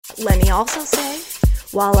Let me also say,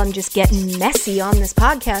 while I'm just getting messy on this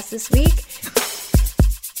podcast this week,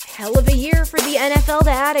 hell of a year for the NFL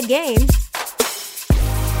to add a game.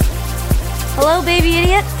 Hello, baby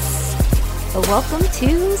idiots. Welcome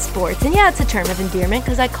to sports. And yeah, it's a term of endearment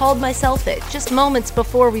because I called myself it just moments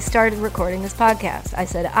before we started recording this podcast. I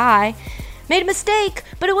said I made a mistake,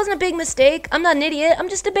 but it wasn't a big mistake. I'm not an idiot. I'm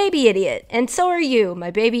just a baby idiot. And so are you,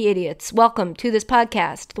 my baby idiots. Welcome to this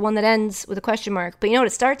podcast, the one that ends with a question mark. But you know what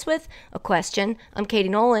it starts with? A question. I'm Katie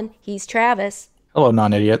Nolan. He's Travis. Hello,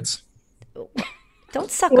 non-idiots.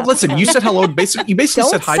 Don't suck well, up. Listen, you said hello. You basically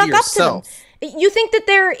said hi to yourself. You think that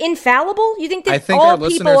they're infallible? You think that all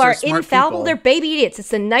people are infallible? People. They're baby idiots. It's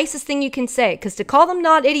the nicest thing you can say. Because to call them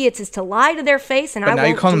not idiots is to lie to their face, and I won't do that. But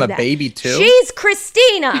now you call them a baby too? She's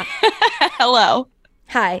Christina. Hello.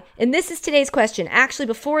 Hi. And this is today's question. Actually,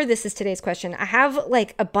 before this is today's question, I have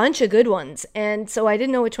like a bunch of good ones. And so I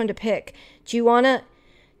didn't know which one to pick. Which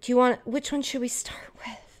one should we start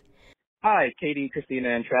with? Hi, Katie,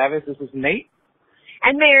 Christina, and Travis. This is Nate.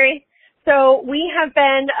 And Mary. So we have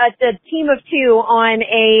been a team of two on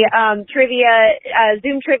a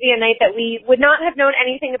Zoom trivia night that we would not have known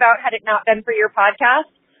anything about had it not been for your podcast.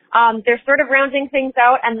 They're sort of rounding things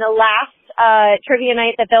out, and the last trivia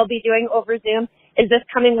night that they'll be doing over Zoom is this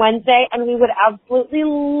coming Wednesday, and we would absolutely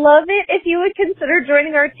love it if you would consider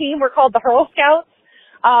joining our team. We're called the Hurl Scouts.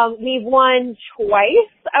 We've won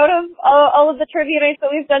twice out of all of the trivia nights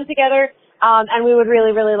that we've done together, and we would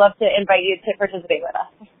really, really love to invite you to participate with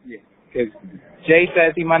us. Yeah. Because Jay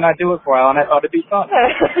says he might not do it for a while, and I thought it'd be fun.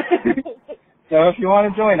 So if you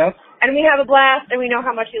want to join us. And we have a blast, and we know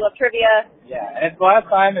how much you love trivia. Yeah, and it's the last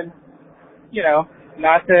time, and, you know,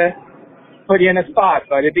 not to put you in a spot,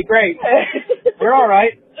 but it'd be great. We're all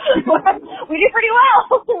right. We do pretty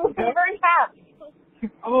well. We're in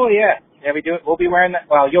hats. Oh, yeah. Yeah, we do it. We'll be wearing that.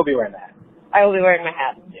 Well, you'll be wearing that. I will be wearing my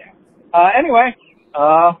hat. Yeah. Anyway.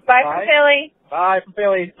 Bye from Philly. Bye from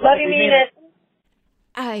Philly. Love you, mean it.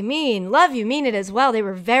 I mean, love you, mean it as well. They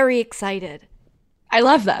were very excited. I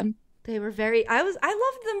love them. They were very, I loved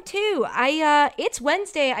them too. It's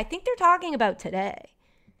Wednesday. I think they're talking about today.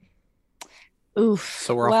 Oof.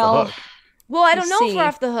 So we're off the hook. Well, I don't know if we're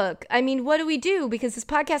off the hook. I mean, what do we do? Because this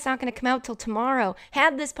podcast's not going to come out till tomorrow.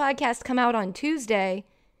 Had this podcast come out on Tuesday,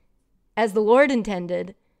 as the Lord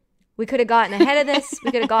intended, we could have gotten ahead of this.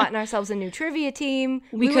 We could have gotten ourselves a new trivia team.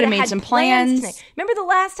 We could have made some plans. Tonight. Remember the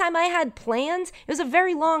last time I had plans? It was a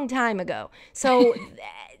very long time ago. So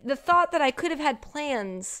the thought that I could have had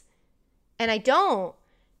plans and I don't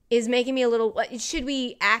is making me a little, should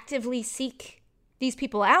we actively seek these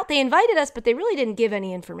people out? They invited us, but they really didn't give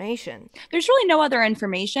any information. There's really no other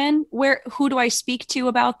information. Who do I speak to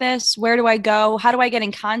about this? Where do I go? How do I get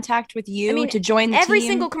in contact with you to join the team? Every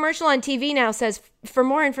single commercial on TV now says, for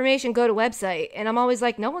more information, go to website. And I'm always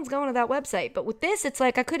like, no one's going to that website. But with this, it's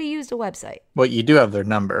like, I could have used a website. Well, you do have their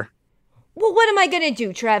number. Well, what am I going to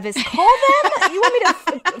do, Travis? Call them? You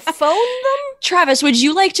want me to phone them? Travis, would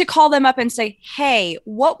you like to call them up and say, hey,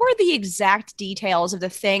 what were the exact details of the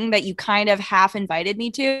thing that you kind of half invited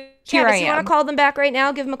me to? Here Travis, I am. You want to call them back right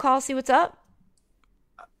now? Give them a call, see what's up?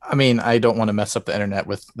 I mean, I don't want to mess up the internet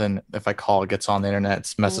then if I call, it gets on the internet,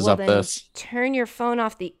 it messes up this. Turn your phone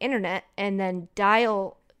off the internet and then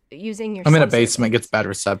dial using your I'm in a basement, gets bad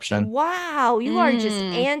reception. Wow, you are just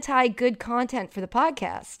anti-good content for the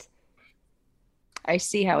podcast. I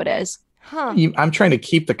see how it is. Huh. I'm trying to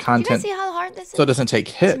keep the content. Do you guys see how hard this is? So it doesn't take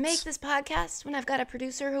hits. To make this podcast when I've got a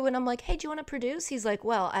producer when I'm like, hey, do you want to produce? He's like,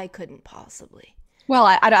 well, I couldn't possibly. Well,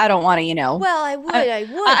 I don't want to, Well, I would.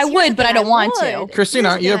 I would, but I don't want to. Christina,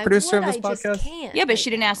 aren't you a producer of this podcast? Yeah, but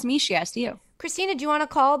she didn't ask me. She asked you. Christina, do you want to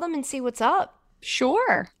call them and see what's up?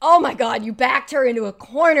 Sure. Oh, my God. You backed her into a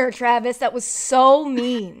corner, Travis. That was so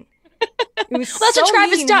mean. That's what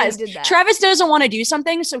Travis does. Travis doesn't want to do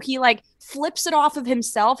something, so he flips it off of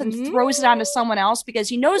himself and throws it onto someone else because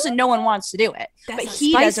he knows that no one wants to do it. But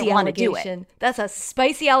he doesn't want to do it. That's a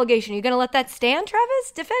spicy allegation. You gonna let that stand,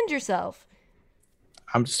 Travis? Defend yourself.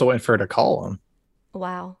 I'm still waiting for her to call him.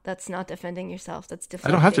 Wow, that's not defending yourself. That's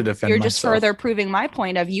defending. I don't have to defend You're myself. just further proving my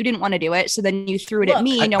point of you didn't want to do it, so then you threw it at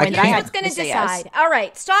me, knowing that I had to say yes. All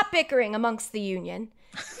right, stop bickering amongst the union.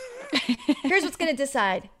 Here's what's going to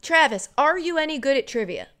decide. Travis, are you any good at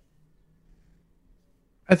trivia?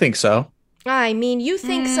 I think so. I mean, you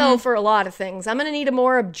think so for a lot of things. I'm going to need a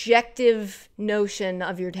more objective notion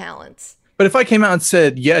of your talents. But if I came out and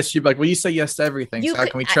said yes, you'd be like, well, you say yes to everything, so how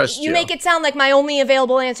can we trust you? You make it sound like my only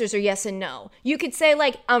available answers are yes and no. You could say,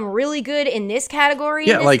 I'm really good in this category,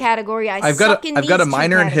 in this category. I've got a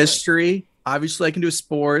minor in history. Obviously, I can do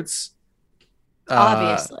sports.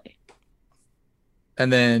 Obviously.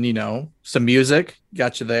 And then, some music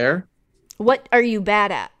got you there. What are you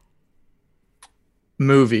bad at?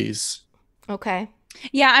 Movies. Okay.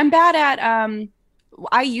 Yeah, I'm bad at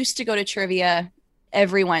I used to go to trivia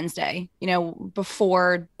every Wednesday,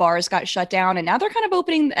 before bars got shut down, and now they're kind of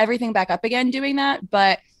opening everything back up again doing that.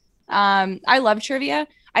 But I love trivia.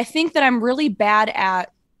 I think that I'm really bad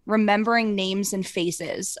at remembering names and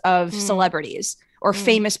faces of celebrities or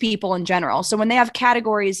famous people in general. So when they have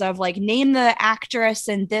categories of like, name the actress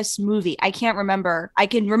in this movie, I can't remember. I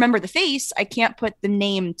can remember the face. I can't put the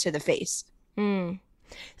name to the face.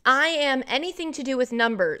 I am anything to do with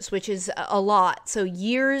numbers, which is a lot. So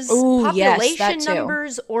years, population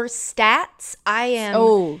numbers, or stats, I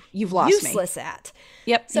am you've lost useless me. At.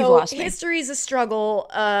 Yep, so you've lost me. History is a struggle.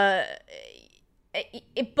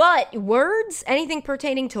 But words, anything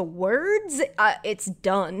pertaining to words, it's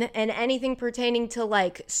done. And anything pertaining to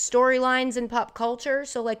like storylines and pop culture,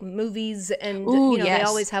 so like movies and they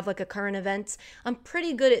always have like a current events. I'm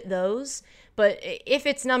pretty good at those. But if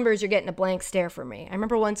it's numbers, you're getting a blank stare from me. I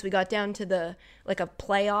remember once we got down to a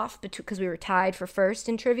playoff because we were tied for first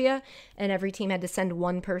in trivia, and every team had to send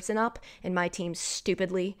one person up, and my team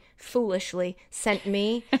stupidly, foolishly sent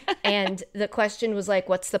me. And the question was like,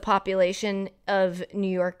 what's the population of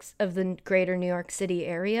the greater New York City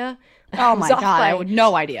area? Oh my God, I had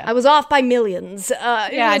no idea. I was off by millions. No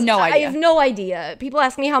idea. I have no idea. People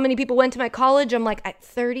ask me how many people went to my college. I'm like, at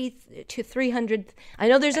 30 to 300. I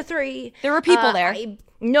know there's a 3. There were people there.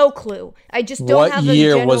 No clue. I just don't have What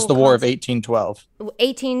year was the War of 1812?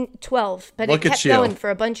 1812, but it kept going for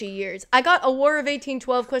a bunch of years. I got a War of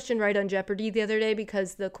 1812 question right on Jeopardy the other day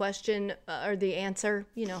because the question or the answer,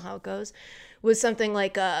 you know how it goes, was something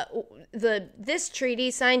like this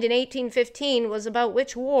treaty signed in 1815 was about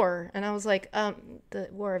which war? And I was like, the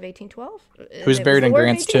War of 1812? Who's buried in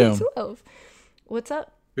Grant's tomb? What's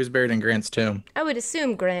up? Who's buried in Grant's tomb? I would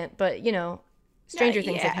assume Grant, but stranger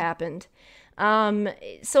things have happened.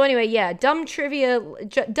 So anyway, yeah, dumb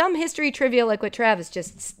history trivia like what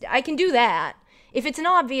Travis I can do that. If it's an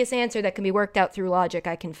obvious answer that can be worked out through logic,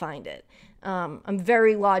 I can find it. I'm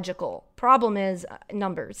very logical. Problem is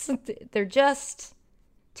numbers. They're just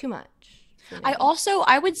too much.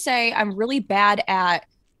 I would say I'm really bad at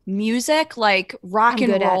music, like rock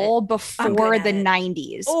and roll before the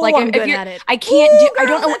 90s. Like I'm good at it. I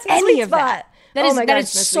don't know any of that. That is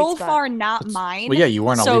so far not mine. Well, yeah, you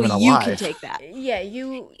weren't so even alive. You can take that. Yeah,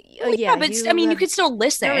 you. But you could still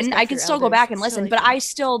listen. I could still go back and listen, but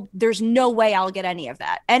there's no way I'll get any of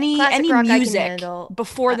that. Any music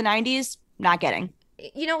before the 90s, not getting.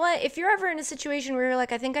 You know what? If you're ever in a situation where you're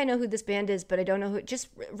like, I think I know who this band is, but I don't know who, just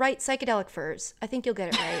write Psychedelic Furs. I think you'll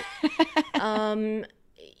get it right.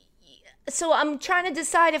 So I'm trying to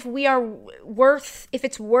decide if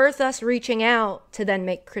it's worth us reaching out to then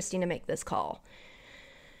make Christina make this call.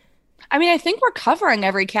 I mean, I think we're covering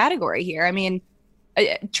every category here. I mean,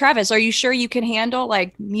 Travis, are you sure you can handle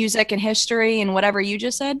like music and history and whatever you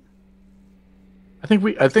just said? I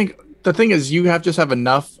think the thing is you just have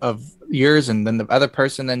enough of yours, and then the other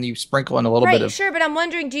person, then you sprinkle in a little bit of. Sure, but I'm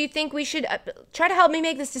wondering, do you think we should try to help me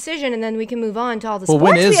make this decision, and then we can move on to all the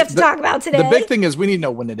sports we have to talk about today? The big thing is we need to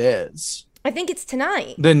know when it is. I think it's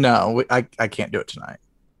tonight. Then no, I can't do it tonight.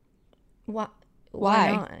 Why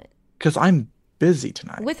not? Because I'm busy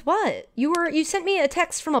tonight. With what? You sent me a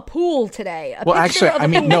text from a pool today.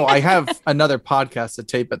 I have another podcast to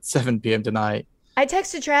tape at 7 p.m. tonight. I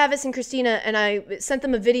texted Travis and Christina, and I sent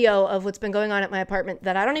them a video of what's been going on at my apartment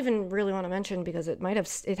that I don't even really want to mention because it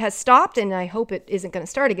has stopped, and I hope it isn't going to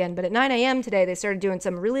start again. But at 9 a.m. today, they started doing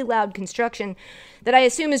some really loud construction that I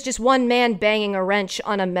assume is just one man banging a wrench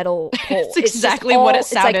on a metal pole. It's exactly what it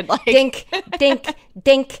sounded like. Dink, dink,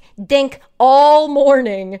 dink, dink, all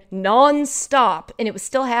morning, nonstop. And it was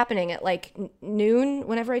still happening at like noon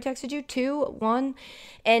whenever I texted you, 2, 1.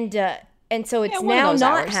 And so it's now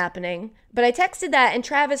not happening. But I texted that, and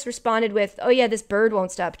Travis responded with, oh, yeah, this bird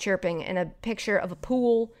won't stop chirping, and a picture of a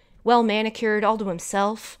pool, well manicured, all to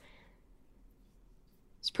himself.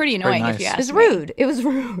 It's pretty annoying if you ask me. It was rude. It was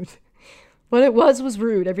rude. What it was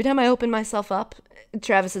rude. Every time I opened myself up,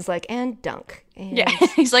 Travis is like, and dunk. And yeah.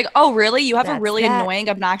 He's like, oh, really? You have a really annoying,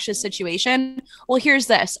 obnoxious situation? Well, here's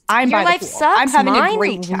this. I'm Your by life the pool. Sucks. I'm having a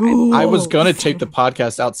great time. I was going to tape the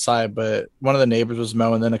podcast outside, but one of the neighbors was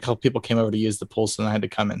mowing, and then a couple people came over to use the pool, so then I had to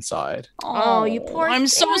come inside. Oh, you poor thing. I'm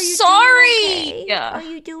so sorry. Okay? Are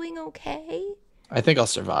you doing okay? I think I'll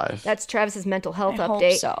survive. That's Travis's mental health I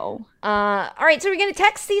update. Hope so. All right, so are we going to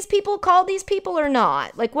text these people, call these people, or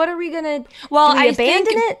not? Like, what are we going to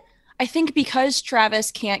abandon it? I think because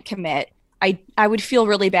Travis can't commit, I would feel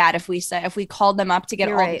really bad if we called them up to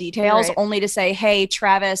get all the details, only to say, hey,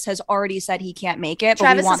 Travis has already said he can't make it, but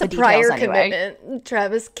Travis we want has the a prior details anyway. commitment.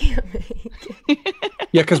 Travis can't make it.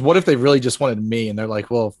 Yeah, because what if they really just wanted me and they're like,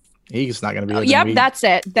 well, he's not going to be here. Yep, that's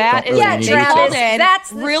it. That is really they called in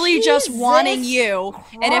that's really just wanting you.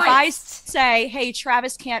 Christ. And if I say, hey,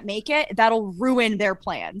 Travis can't make it, that'll ruin their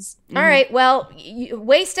plans. All right, well,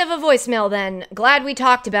 waste of a voicemail then. Glad we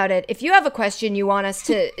talked about it. If you have a question you want us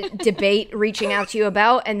to debate reaching out to you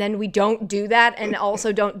about, and then we don't do that and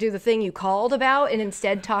also don't do the thing you called about and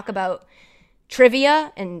instead talk about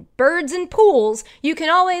trivia and birds and pools, you can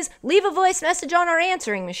always leave a voice message on our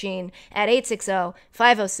answering machine at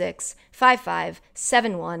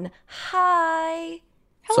 860-506-5571. Hi.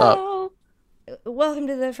 Hello. Welcome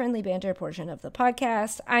to the friendly banter portion of the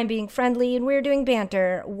podcast. I'm being friendly and we're doing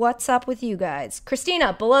banter. What's up with you guys?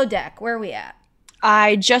 Christina, Below Deck, where are we at?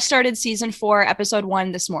 I just started season 4, episode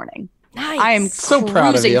 1 this morning. Nice. I am so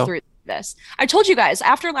proud of you. Through this. I told you guys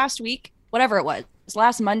after last week, whatever it was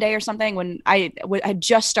last Monday or something, when I had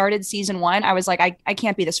just started season 1, I was like, I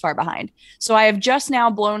can't be this far behind. So I have just now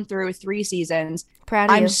blown through 3 seasons. Proud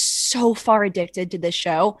of you. I'm so far addicted to this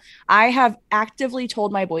show. I have actively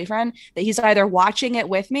told my boyfriend that he's either watching it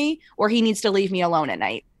with me or he needs to leave me alone at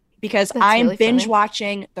night because I'm really binge funny.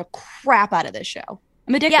 watching the crap out of this show.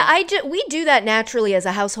 I'm addicted. Yeah, we do that naturally as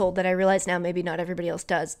a household that I realize now maybe not everybody else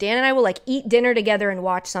does. Dan and I will like eat dinner together and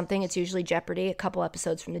watch something. It's usually Jeopardy, a couple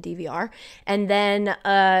episodes from the DVR. And then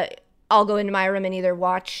I'll go into my room and either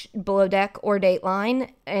watch Below Deck or Dateline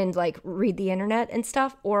and like read the internet and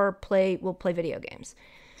stuff, or we'll play video games.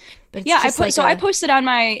 But yeah, I posted on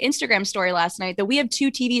my Instagram story last night that we have 2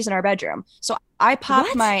 TVs in our bedroom. So I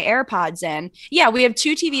popped my AirPods in. Yeah, we have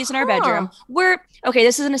 2 TVs in our bedroom. Okay,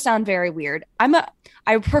 this is going to sound very weird.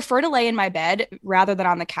 I prefer to lay in my bed rather than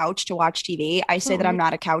on the couch to watch TV. I say that I'm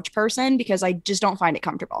not a couch person because I just don't find it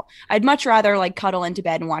comfortable. I'd much rather like cuddle into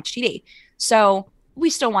bed and watch TV. So we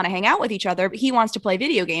still want to hang out with each other, but he wants to play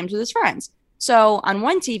video games with his friends. So on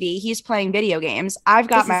one TV, he's playing video games. I've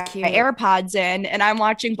got my AirPods in and I'm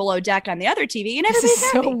watching Below Deck on the other TV. And everybody's This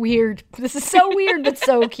is so weird. This is so weird, but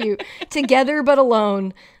so cute. Together but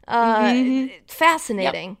alone.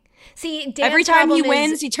 Fascinating. Yep. See, Dan's every time he problem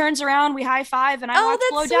wins, he turns around, we high five, and I watch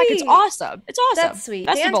Below Deck. sweet. It's awesome. It's awesome. That's sweet.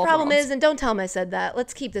 Dan's problem is, and don't tell him I said that,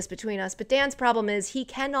 let's keep this between us, but Dan's problem is he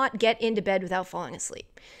cannot get into bed without falling asleep.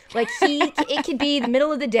 Like it could be the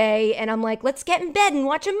middle of the day and I'm like, let's get in bed and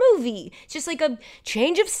watch a movie. It's just like a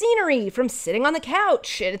change of scenery from sitting on the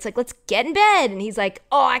couch. And it's like, let's get in bed. And he's like,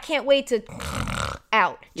 oh, I can't wait to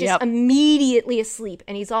out. Just immediately asleep.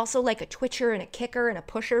 And he's also like a twitcher and a kicker and a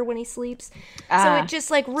pusher when he sleeps. So it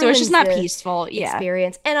just like ruins so it's just not peaceful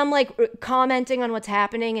experience. And I'm like commenting on what's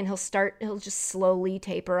happening and he'll just slowly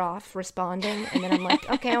taper off responding. And then I'm like,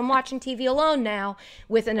 okay, I'm watching TV alone now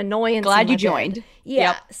with an annoyance. Glad you joined.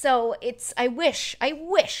 Yeah. So I wish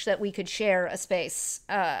that we could share a space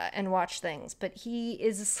and watch things, but he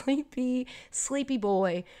is a sleepy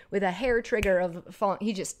boy with a hair trigger of falling.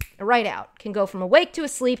 He just right out can go from awake to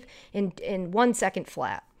asleep in 1 second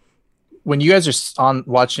flat. When you guys are on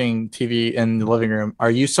watching TV in the living room,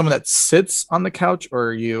 are you someone that sits on the couch or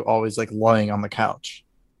are you always like lying on the couch?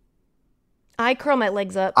 I curl my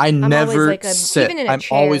legs up. I'm never sit. Even in a I'm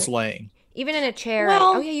chair. Always laying. Even in a chair.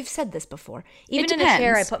 Well, you've said this before. Even in a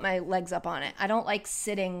chair, I put my legs up on it. I don't like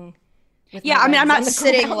sitting. I'm not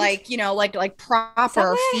sitting like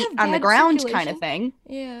proper feet on the ground kind of thing.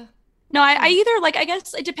 Yeah. No, I either like, I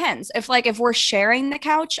guess it depends. If we're sharing the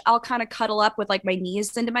couch, I'll kind of cuddle up with like my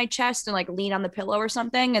knees into my chest and like lean on the pillow or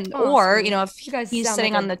something. And, if he's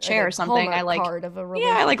sitting on the chair or something, I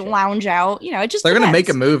like lounge out, it just They're depends. going to make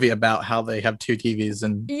a movie about how they have 2 TVs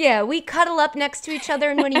and we cuddle up next to each other.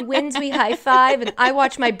 And when he wins, we high five and I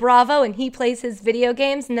watch my Bravo and he plays his video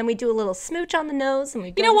games. And then we do a little smooch on the nose. And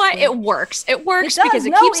we go what? It works. It works because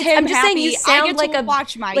it keeps him I'm just happy. saying you sound I get like to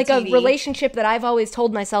watch my like TV. a relationship that I've always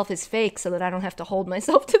told myself is fake so that I don't have to hold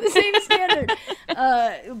myself to the same standard.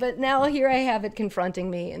 But now here I have it confronting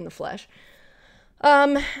me in the flesh.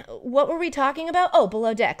 What were we talking about? Oh,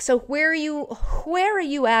 Below Deck. So where are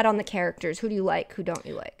you at on the characters? Who do you like? Who don't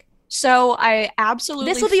you like? So I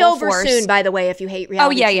absolutely This will be over soon, by the way, if you hate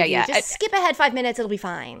reality TV. Yeah. Just skip ahead 5 minutes, it'll be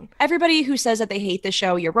fine. Everybody who says that they hate the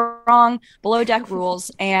show, you're wrong. Below Deck rules.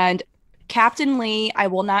 And Captain Lee, I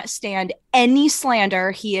will not stand any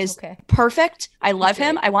slander. He is perfect. I love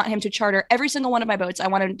him. I want him to charter every single one of my boats. I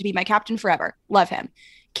want him to be my captain forever. Love him.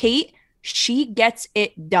 Kate, she gets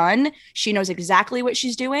it done. She knows exactly what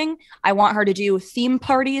she's doing. I want her to do theme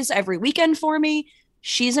parties every weekend for me.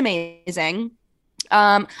 She's amazing.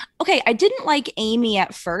 I didn't like Amy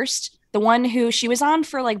at first, the one who she was on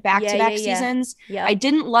for like back-to-back seasons. Yep. I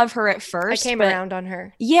didn't love her at first. I came around on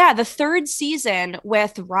her. Yeah, the third season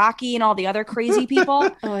with Rocky and all the other crazy people,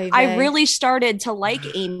 I really started to like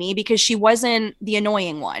Amy because she wasn't the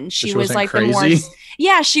annoying one. She was like crazy.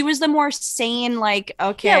 She was the more sane, like,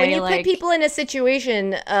 okay. Yeah, when you put people in a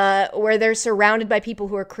situation where they're surrounded by people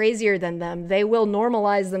who are crazier than them, they will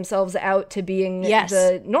normalize themselves out to being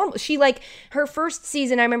the normal. She, like, her first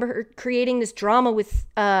season, I remember her creating this drama with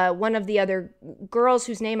one of the other girls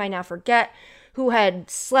whose name I now forget, who had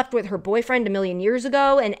slept with her boyfriend a million years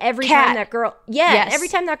ago. And every time that girl, every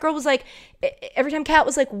time that girl was like, every time Kat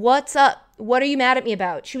was like, what's up? What are you mad at me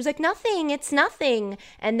about? She was like, nothing, it's nothing.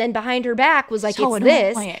 And then behind her back was like, it's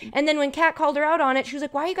this. And then when Kat called her out on it, she was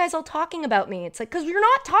like, why are you guys all talking about me? It's like, because you're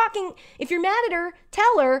not talking. If you're mad at her,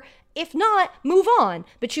 tell her. If not, move on.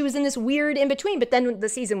 But she was in this weird in between. But then the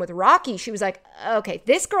season with Rocky, she was like, okay,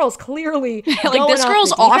 this girl's clearly like, this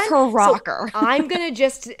girl's off her rocker. So I'm going to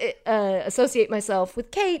just associate myself with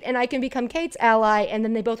Kate, and I can become Kate's ally. And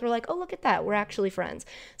then they both were like, oh, look at that. We're actually friends.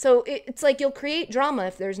 So it's like you'll create drama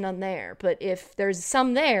if there's none there. But if there's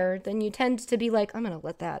some there, then you tend to be like, I'm going to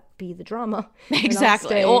let that be the drama.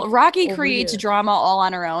 Exactly. Well, Rocky creates drama all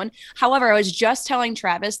on her own. However, I was just telling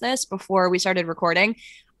Travis this before we started recording.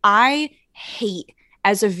 I hate,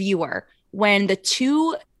 as a viewer, when the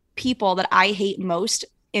two people that I hate most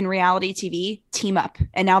in reality TV team up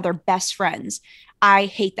and now they're best friends. I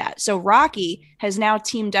hate that. So Rocky has now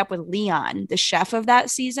teamed up with Leon, the chef of that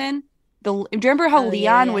season. Do you remember how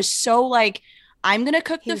Leon was so like, I'm going to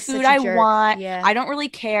cook the food I want. Yeah. I don't really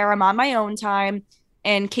care. I'm on my own time.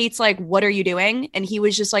 And Kate's like, what are you doing? And he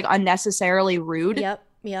was just like unnecessarily rude.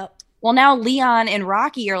 Yep. Well, now Leon and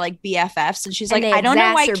Rocky are like BFFs, and she's like, I don't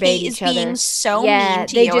know why Kate is being so mean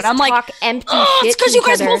to you. And I'm like, empty shit. It's because you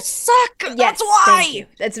guys both suck. Yes, that's why.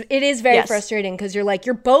 It is very frustrating because you're like,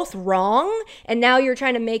 you're both wrong, and now you're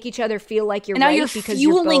trying to make each other feel like you're right. Now you're because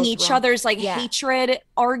fueling you're each other's like hatred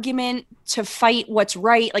argument to fight what's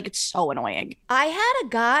right. Like, it's so annoying. I had a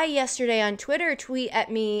guy yesterday on Twitter tweet at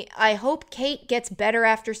me, I hope Kate gets better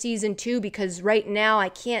after season 2 because right now I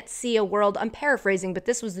can't see a world, I'm paraphrasing, but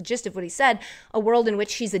this was the gist of what he said, a world in which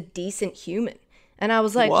she's a decent human. And I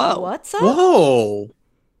was like, what's up? Whoa.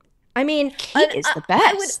 I mean, Kate is the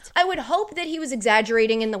best. I would hope that he was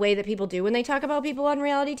exaggerating in the way that people do when they talk about people on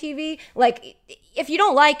reality TV. Like, if you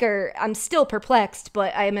don't like her, I'm still perplexed,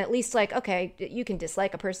 but I'm at least like, okay, you can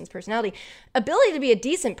dislike a person's personality. Ability to be a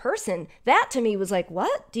decent person, that to me was like,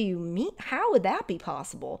 what do you mean? How would that be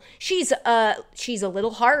possible? She's a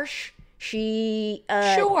little harsh. She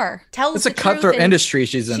tells it's the a cutthroat industry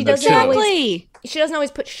she's in. She doesn't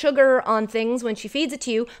always put sugar on things when she feeds it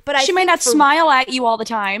to you, but she may not smile at you all the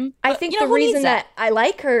time. I think the reason that I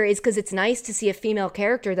like her is because it's nice to see a female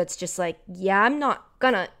character that's just like, yeah, I'm not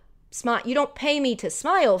gonna smile. You don't pay me to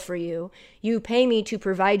smile for you. You pay me to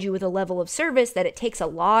provide you with a level of service that it takes a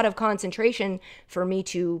lot of concentration for me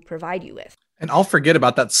to provide you with. And I'll forget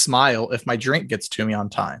about that smile if my drink gets to me on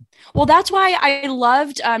time. Well, that's why I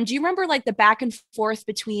loved, do you remember like the back and forth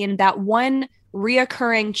between that one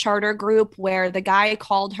reoccurring charter group where the guy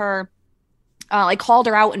called her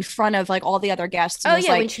out in front of like all the other guests and was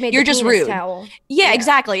like, when she made you're the just penis rude. Towel. Yeah,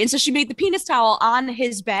 exactly. And so she made the penis towel on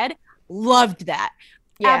his bed. Loved that.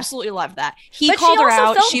 Yeah. Absolutely loved that. He called her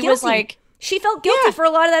out. She was like, she felt guilty for a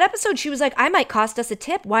lot of that episode. She was like, I might cost us a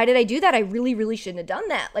tip. Why did I do that? I really, really shouldn't have done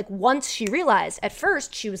that. Like, once she realized, at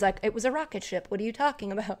first, she was like, it was a rocket ship. What are you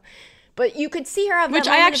talking about? But you could see her have which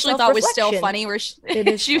that I actually thought was still funny, where she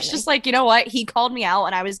was funny. Just like, you know what? He called me out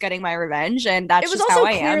and I was getting my revenge. And that's just how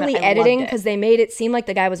I am. It was also clearly editing because they made it seem like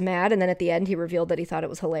the guy was mad. And then at the end, he revealed that he thought it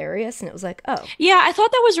was hilarious. And it was like, oh. Yeah, I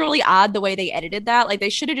thought that was really odd the way they edited that. Like, they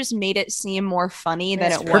should have just made it seem more funny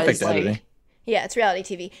than it was. Perfect editing. Yeah, it's reality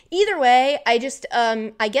TV. Either way, I just,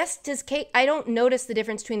 I guess, does Kate, I don't notice the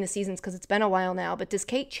difference between the seasons because it's been a while now, but does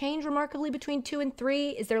Kate change remarkably between 2 and 3?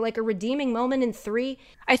 Is there like a redeeming moment in 3?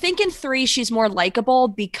 I think in 3, she's more likable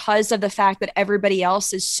because of the fact that everybody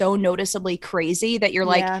else is so noticeably crazy that you're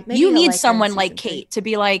like, you need someone like Kate to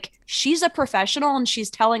be like, she's a professional and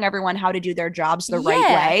she's telling everyone how to do their jobs the right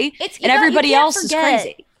way. And everybody else is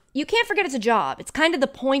crazy. You can't forget it's a job. It's kind of the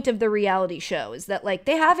point of the reality show is that like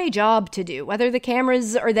they have a job to do, whether the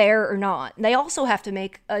cameras are there or not. They also have to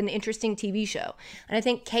make an interesting TV show. And I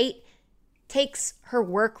think Kate takes her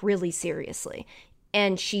work really seriously.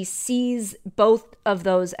 And she sees both of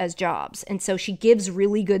those as jobs. And so she gives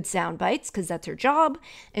really good sound bites because that's her job.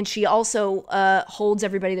 And she also holds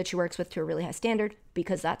everybody that she works with to a really high standard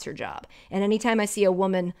because that's her job. And anytime I see a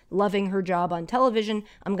woman loving her job on television,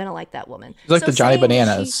 I'm going to like that woman. She's like the Johnny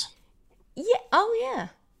Bananas. Yeah. Oh, yeah.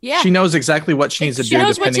 Yeah. She knows exactly what she needs to She do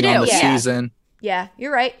knows what to depending on do. the Yeah. season. Yeah,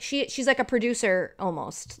 you're right. She's like a producer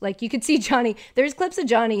almost. Like you could see Johnny. There's clips of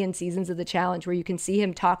Johnny in seasons of the challenge where you can see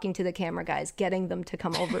him talking to the camera guys, getting them to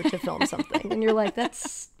come over to film something, and you're like,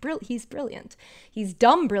 he's brilliant. He's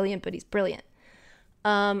dumb brilliant, but he's brilliant.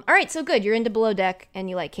 All right, so good. You're into Below Deck, and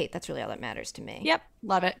you like Kate. That's really all that matters to me. Yep,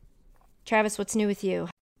 love it. Travis, what's new with you?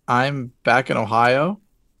 I'm back in Ohio,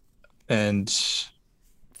 and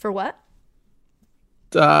For what?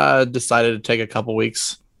 decided to take a couple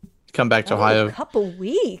weeks to come back to Ohio. A couple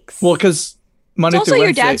weeks. Well, because Monday It's through also your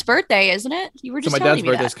Wednesday, dad's birthday, isn't it? You were so just my telling dad's me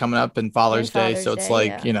birthday's that. coming up and Father's Day, so it's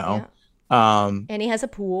like, yeah. And he has a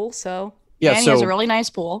pool, so yeah. And he So has a really nice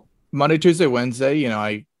pool. Monday, Tuesday, Wednesday,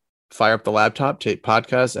 I fire up the laptop, take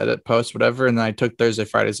podcasts, edit, post, whatever, and then I took Thursday,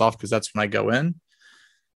 Fridays off because that's when I go in.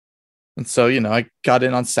 And so, I got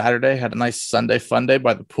in on Saturday, had a nice Sunday fun day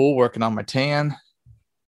by the pool, working on my tan.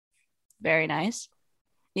 Very nice.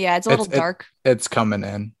 Yeah, it's a little dark. It's coming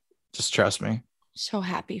in. Just trust me. So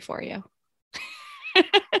happy for you.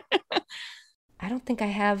 I don't think I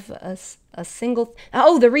have a single.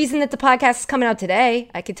 Oh, the reason that the podcast is coming out today,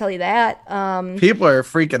 I could tell you that. People are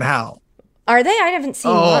freaking out. Are they? I haven't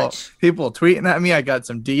seen much. People tweeting at me. I got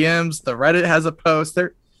some DMs. The Reddit has a post.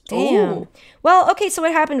 Damn. Ooh. Well, okay. So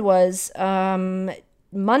what happened was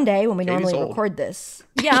Monday when we Katie's normally old. record this.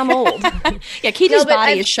 Yeah, I'm old. Yeah, Katie's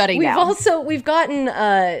body is shutting down. We've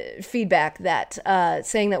gotten feedback that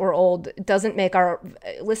saying that we're old doesn't make our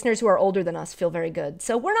listeners who are older than us feel very good.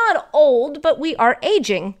 So we're not old, but we are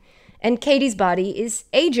aging, and Katie's body is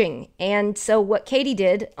aging. And so what Katie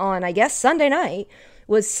did on, I guess, Sunday night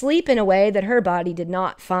was sleep in a way that her body did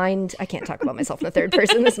not find. I can't talk about myself in the third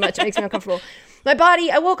person this much. It makes me uncomfortable.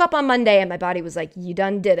 I woke up on Monday and my body was like, you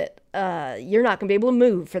done did it. You're not going to be able to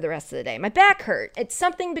move for the rest of the day. My back hurt. It's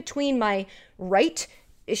something between my right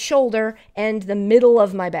shoulder and the middle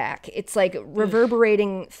of my back. It's like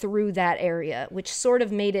reverberating through that area, which sort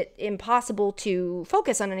of made it impossible to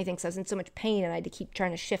focus on anything because I was in so much pain and I had to keep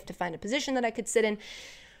trying to shift to find a position that I could sit in.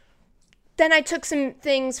 Then I took some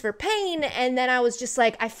things for pain, and then I was just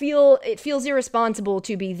like, it feels irresponsible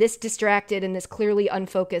to be this distracted and this clearly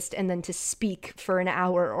unfocused, and then to speak for an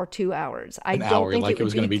hour or 2 hours. I don't think it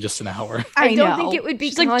was going to be just an hour. I don't think it would be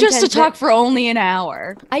She's like, just to content talk for only an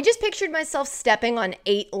hour. I just pictured myself stepping on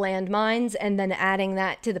 8 landmines and then adding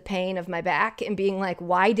that to the pain of my back and being like,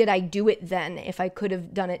 why did I do it then if I could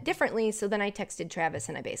have done it differently? So then I texted Travis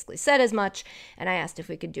and I basically said as much, and I asked if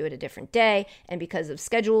we could do it a different day. And because of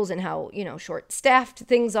schedules and how, short-staffed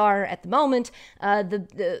things are at the moment,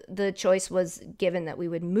 the choice was given that we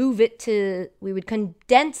would we would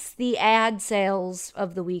condense the ad sales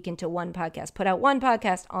of the week into one podcast, put out one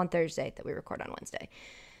podcast on Thursday that we record on Wednesday.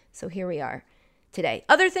 So here we are today.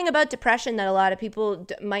 Other thing about depression that a lot of people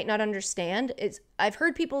might not understand is I've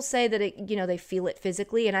heard people say that they feel it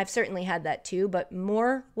physically, and I've certainly had that too, but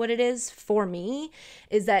more what it is for me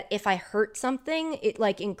is that if I hurt something, it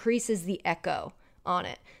like increases the echo on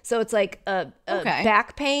it. So it's like a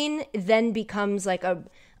back pain then becomes like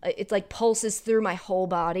it's like pulses through my whole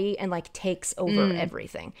body and like takes over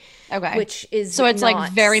everything. Okay. Which is so it's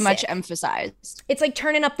like very sick. much emphasized. It's like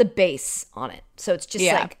turning up the bass on it. So it's just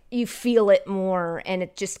like you feel it more and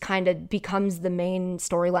it just kind of becomes the main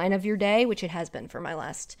storyline of your day, which it has been for my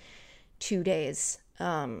last 2 days.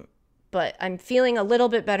 But I'm feeling a little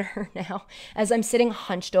bit better now as I'm sitting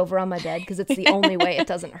hunched over on my bed because it's the only way it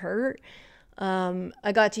doesn't hurt.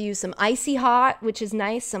 I got to use some Icy Hot, which is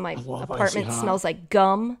nice. So my apartment smells like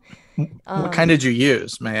gum. What kind did you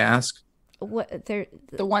use, may I ask? The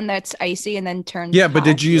one that's icy and then turns Yeah, but hot.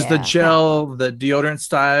 did you use the gel, the deodorant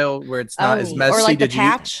style where it's not as messy? Or like did the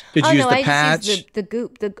patch? Did you use the I patch? just used the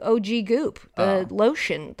goop, the OG goop, the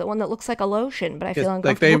lotion, the one that looks like a lotion, but I feel like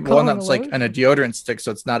uncomfortable. they one that's like in a deodorant stick,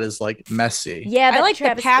 so it's not as like messy. Yeah, but I like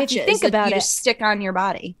Travis, the patches if you think that about you it, just stick on your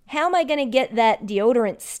body. how am I going to get that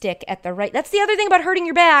deodorant stick at the right? That's the other thing about hurting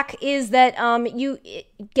your back is that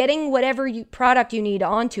getting whatever product you need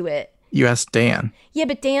onto it. You asked Dan. Yeah,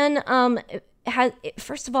 but Dan has,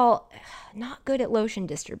 first of all, not good at lotion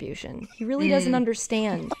distribution. He really doesn't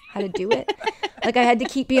understand how to do it. Like I had to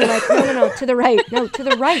keep being like, no, to the right, no, to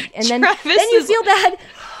the right, and then you feel bad.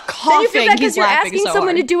 Then you feel bad because you're asking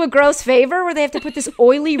someone to do a gross favor where they have to put this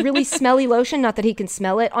oily, really smelly lotion, not that he can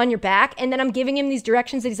smell it, on your back, and then I'm giving him these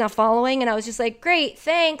directions that he's not following, and I was just like, great,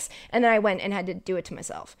 thanks, and then I went and had to do it to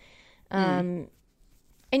myself. And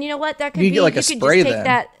you know what? That could be like a spray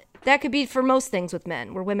then. That could be for most things with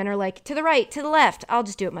men, where women are like, to the right, to the left, I'll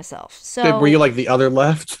just do it myself. So Were you like the other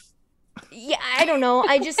left? Yeah, I don't know.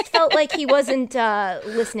 I just felt like he wasn't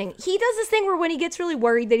listening. He does this thing where when he gets really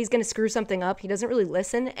worried that he's going to screw something up, he doesn't really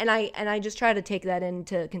listen, and I just try to take that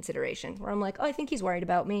into consideration. Where I'm like, oh, I think he's worried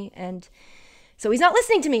about me, and so he's not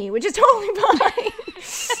listening to me, which is totally fine.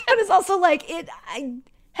 But it's also like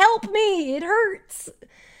help me, it hurts.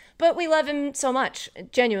 But we love him so much,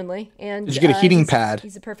 genuinely. And did you get a heating pad?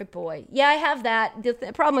 He's a perfect boy. Yeah, I have that. The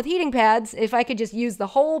problem with heating pads, if I could just use the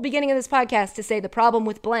whole beginning of this podcast to say the problem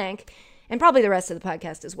with blank, and probably the rest of the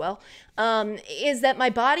podcast as well, is that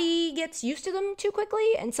my body gets used to them too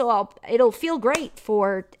quickly. And so it'll feel great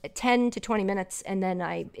for 10 to 20 minutes, and then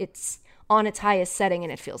it's on its highest setting,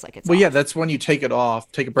 and it feels like it's off. Yeah, that's when you take it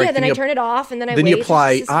off, take a break. Yeah, then I turn it off, and then then wait. you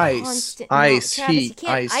apply Ice,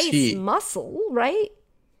 heat. Muscle, right?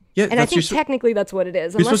 Yeah, and I think technically that's what it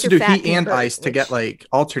is. You're supposed to do heat and ice to get like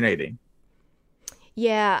alternating.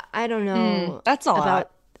 Yeah, I don't know. That's a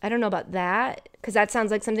lot. I don't know about that, because that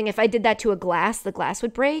sounds like something, if I did that to a glass, the glass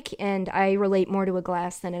would break, and I relate more to a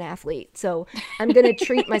glass than an athlete. So I'm going to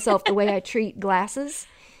treat myself the way I treat glasses,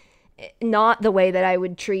 not the way that I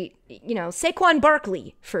would treat, Saquon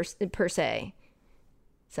Barkley per se.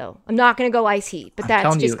 So I'm not going to go ice heat, but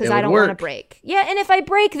that's just because I don't want to break. Yeah, and if I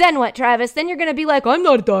break, then what, Travis? Then you're going to be like, I'm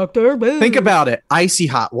not a doctor. Think about it. Icy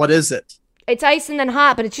hot. What is it? It's ice and then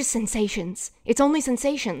hot, but it's just sensations. It's only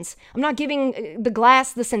sensations. I'm not giving the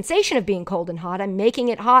glass the sensation of being cold and hot. I'm making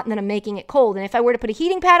it hot, and then I'm making it cold. And if I were to put a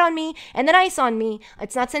heating pad on me and then ice on me,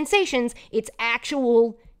 it's not sensations. It's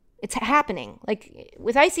actual, it's happening. Like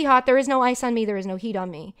with icy hot, there is no ice on me. There is no heat on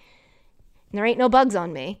me. And there ain't no bugs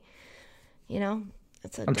on me.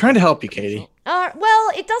 I'm trying to help you, Katie.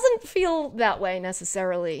 Well, it doesn't feel that way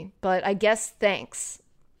necessarily, but I guess thanks.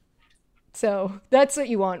 So that's what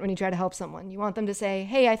you want when you try to help someone. You want them to say,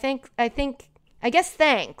 hey, I guess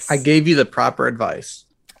thanks. I gave you the proper advice.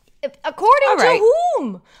 According to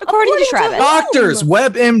whom? According to Travis. Doctors,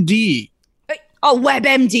 WebMD. Oh,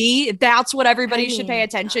 WebMD. That's what everybody should pay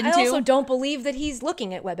attention to. I also don't believe that he's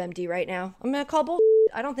looking at WebMD right now. I'm going to call bullshit.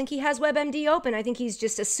 I don't think he has WebMD open. I think he's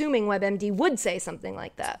just assuming WebMD would say something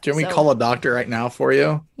like that. Do we call a doctor right now for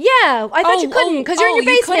you? Yeah, I thought you couldn't because you're in your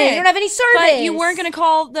basement. You don't have any service. But you weren't going to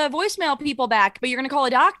call the voicemail people back, but you're going to call a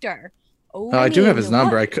doctor. I do have his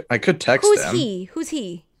number. I could text him. Who's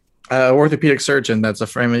he? Orthopedic surgeon. That's a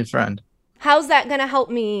family friend. How's that going to help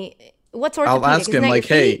me? What's orthopedic? I'll ask him like,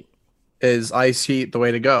 hey, is ice heat the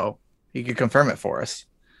way to go? He could confirm it for us.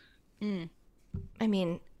 I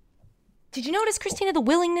mean, did you notice, Christina, the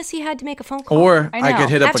willingness he had to make a phone call? Or I could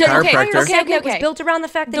hit up a chiropractor. Okay. It was built around the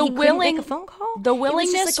fact that he couldn't make a phone call? The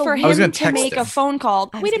willingness for him to make a phone call.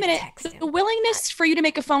 Wait a minute. The willingness for you to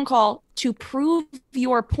make a phone call to prove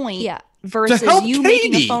your point versus you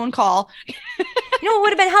making a phone call. You know what would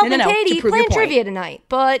have been helping Katie? Playing trivia tonight.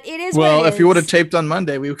 But it is well, if you would have taped on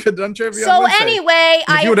Monday, we could have done trivia on Wednesday. So anyway,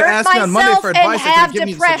 I hurt myself and have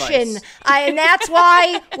depression. And that's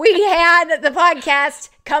why we had the podcast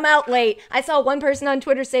come out late. I saw one person on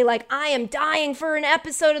Twitter say, like, I am dying for an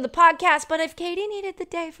episode of the podcast, but if Katie needed the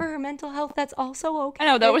day for her mental health, that's also okay. I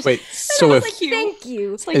know, that was... Wait, so if... Thank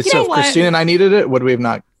you. It's like, if Christina and I needed it, would we have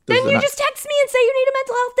not... Then you just text me and say you need a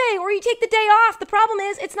mental health day, or you take the day off. The problem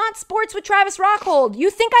is, it's not sports with Travis Rockhold. You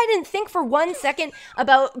think I didn't think for 1 second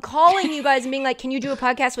about calling you guys and being like, can you do a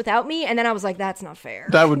podcast without me? And then I was like, that's not fair.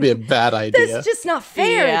 That would be a bad idea. That's just not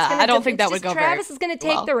fair. Yeah, I don't think that would go Travis is going to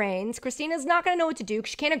take the reins. Christina's not going to know what to do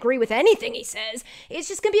because she can't agree with anything he says. It's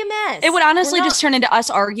just going to be a mess. It would honestly just turn into us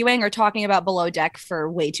arguing or talking about Below Deck for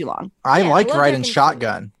way too long. I like riding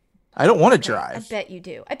shotgun. I don't want to drive. I bet you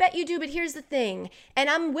do, but here's the thing. And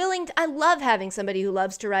I love having somebody who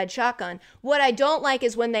loves to ride shotgun. What I don't like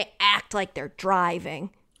is when they act like they're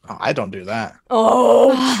driving. Oh, I don't do that.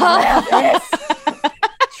 Oh, Travis.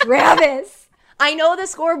 Travis. I know the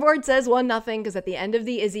scoreboard says 1-0 because at the end of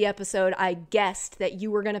the Izzy episode, I guessed that you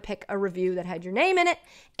were going to pick a review that had your name in it,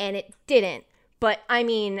 and it didn't. But, I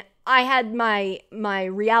mean, I had my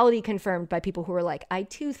reality confirmed by people who were like, I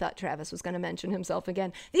too thought Travis was going to mention himself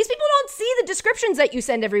again. These people don't see the descriptions that you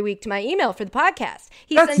send every week to my email for the podcast.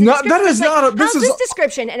 How's this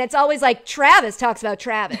description? And it's always like, Travis talks about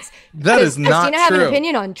Travis. That is not Christina have an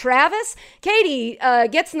opinion on Travis. Katie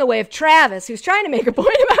gets in the way of Travis, who's trying to make a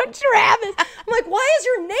point about Travis. I'm like, why is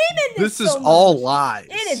your name in this? This is all lies.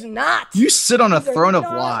 It is not. You sit on a throne of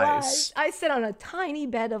lies. I sit on a tiny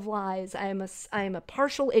bed of lies. I am a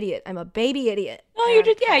partial idiot. I'm a baby idiot. No, you're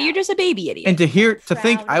just a baby idiot. And to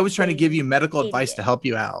think I was trying to give you medical advice to help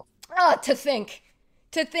you out. Oh, to think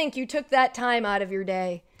you took that time out of your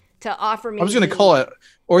day to offer me. I was going to call an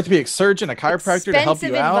orthopedic surgeon, a chiropractor to help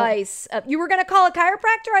you out. Advice. You were going to call a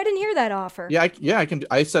chiropractor? I didn't hear that offer. Yeah, I can.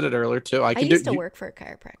 I said it earlier too. I used to work for a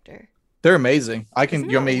chiropractor. They're amazing. Isn't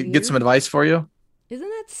You want me that to get some weird? advice for you? Isn't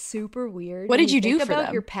that super weird? What when did you do think for about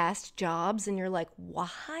them? your past jobs and you're like, why?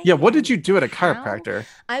 Yeah, what did you do at a How? chiropractor?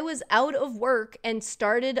 I was out of work and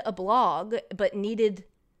started a blog, but needed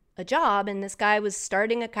a job. And this guy was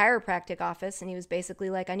starting a chiropractic office, and he was basically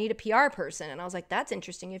like, I need a PR person. And I was like, that's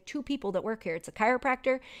interesting. You have two people that work here. It's a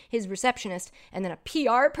chiropractor, his receptionist, and then a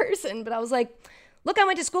PR person. But I was like, look, I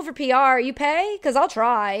went to school for PR. You pay? Because I'll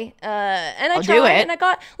try. And I I'll tried. do it. And I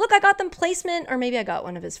got them placement, or maybe I got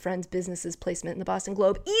one of his friends' businesses placement in the Boston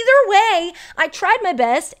Globe. Either way, I tried my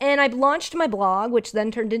best, and I launched my blog, which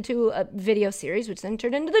then turned into a video series, which then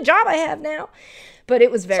turned into the job I have now. But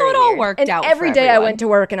it was very it all weird. worked and out every for day I everyone. went to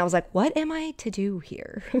work, and I was like, what am I to do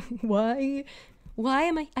here? Why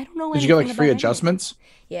am I don't know Did you get anything like free about anything. adjustments?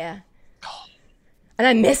 Yeah. And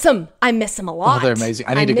I miss them. I miss them a lot. Oh, they're amazing.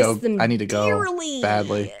 I need to miss go. them I need to go dearly.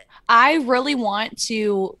 badly. I really want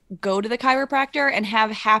to go to the chiropractor and have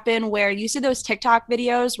happen where you see those TikTok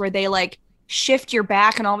videos where they like shift your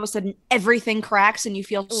back and all of a sudden everything cracks and you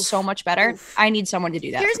feel so much better. I need someone to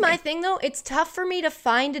do that. Here's for me. my thing, though. It's tough for me to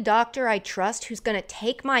find a doctor I trust who's going to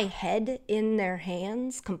take my head in their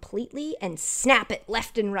hands completely and snap it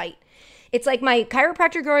left and right. It's like my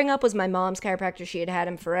chiropractor growing up was my mom's chiropractor. She had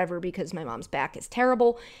him forever because my mom's back is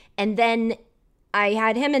terrible. And then I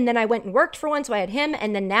had him, and then I went and worked for one, so I had him.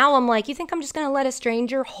 And then now I'm like, you think I'm just going to let a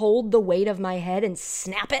stranger hold the weight of my head and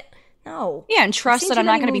snap it? No. Yeah, and trust seen that too I'm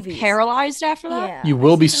not many going to be movies. paralyzed after that. Yeah. You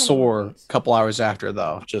will be I've seen too many sore a movies. couple hours after,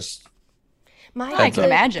 though. Just I can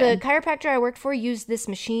imagine. The chiropractor I worked for used this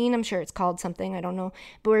machine. I'm sure it's called something. I don't know.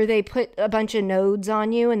 But where they put a bunch of nodes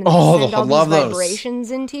on you and then they send all love these those.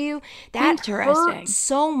 vibrations into you. That Interesting. hurt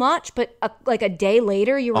so much. But like a day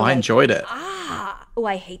later, you were I like, enjoyed it.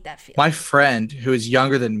 I hate that feeling. My friend, who is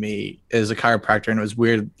younger than me, is a chiropractor, and it was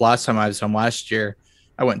weird. Last time I was home last year,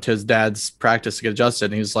 I went to his dad's practice to get adjusted,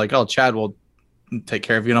 and he was like, "Oh, Chad will take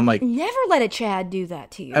care of you." And I'm like, Never let a Chad do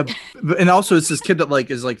that to you. and also it's this kid that like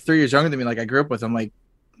is like 3 years younger than me. Like I grew up with. I'm like,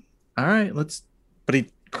 all right, but he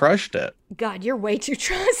crushed it. God, you're way too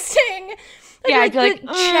trusting. Yeah, like I'd be like,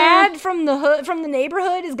 the Chad from the hood, from the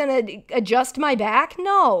neighborhood is gonna adjust my back.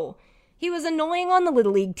 No, he was annoying on the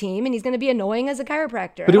little league team, and he's gonna be annoying as a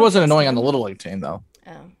chiropractor. But he wasn't annoying on the little league team though.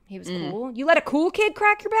 Oh, he was cool. You let a cool kid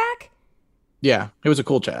crack your back? Yeah, he was a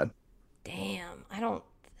cool Chad. Damn, I don't.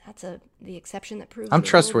 That's the exception that proves. I'm the rule,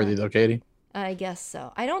 trustworthy but though, Katie. I guess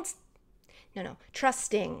so. I don't. No,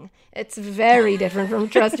 trusting. It's very different from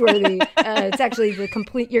trustworthy. It's actually the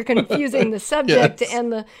complete. You're confusing the subject Yes.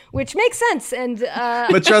 and which makes sense. And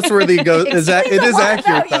But trustworthy goes is that it explains a is lot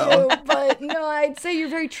accurate about though, you, but no, I'd say you're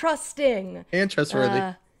very trusting. and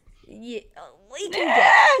trustworthy. Yeah, we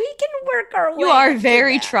can work our way. You are to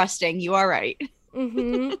very that. trusting. You are right.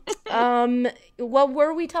 What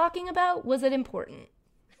were we talking about? Was it important?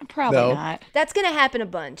 Probably No. not. That's gonna happen a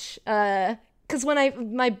bunch. Because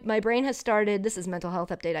when my brain has started, this is mental health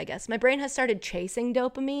update, I guess. My brain has started chasing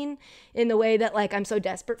dopamine in the way that like I'm so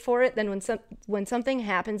desperate for it. Then when something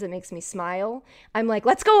happens that makes me smile, I'm like,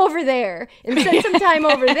 let's go over there and spend some time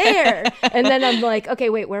over there. And then I'm like, okay,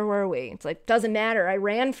 wait, where were we? It's like doesn't matter. I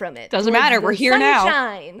ran from it. Doesn't Towards matter. the We're here now.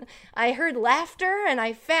 sunshine. I heard laughter and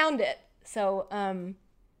I found it. So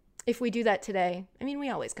if we do that today, I mean, we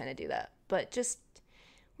always kind of do that, but just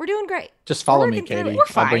we're doing great. Just follow We're me, working through Katie.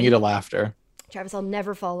 it. I'll bring you to laughter. Travis, I'll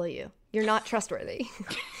never follow you. You're not trustworthy.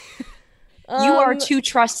 You are too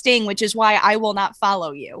trusting, which is why I will not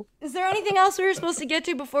follow you. Is there anything else we were supposed to get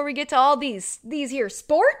to before we get to all these here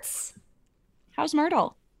sports? How's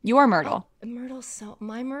Myrtle? Your Myrtle.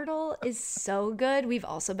 My Myrtle is so good. We've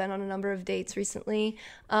also been on a number of dates recently.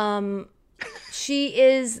 She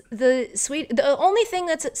is the only thing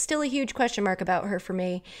that's still a huge question mark about her for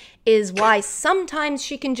me is why sometimes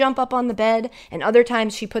she can jump up on the bed and other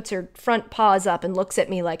times she puts her front paws up and looks at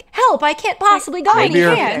me like, help, I can't possibly go Maybe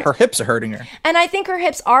anywhere. her hips are hurting her. And I think her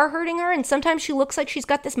hips are hurting her, and sometimes she looks like she's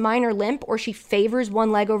got this minor limp or she favors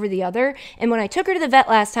one leg over the other. And when I took her to the vet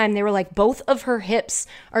last time, they were like, both of her hips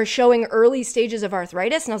are showing early stages of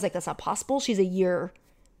arthritis. And I was like, that's not possible. She's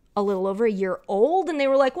a little over a year old. And they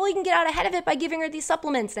were like, well, you can get out ahead of it by giving her these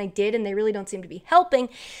supplements. And I did, and they really don't seem to be helping.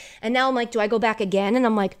 And now I'm like, do I go back again? And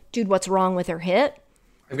I'm like, dude, what's wrong with her hip?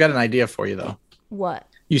 I've got an idea for you though. What?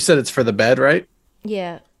 You said it's for the bed, right?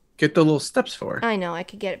 Yeah. Get the little steps for her. I know, I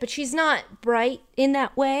could get it. But she's not bright in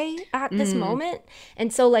that way at this moment.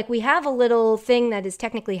 And so, like, we have a little thing that is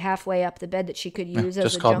technically halfway up the bed that she could use as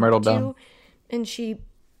just a called jump Myrtle to. Bone. And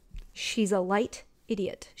she's a light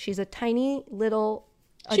idiot. She's a tiny little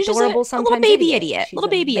She's just adorable a sometimes little baby idiot. She's Little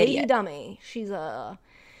a baby baby idiot. dummy. She's a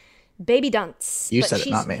baby dunce. You But said it,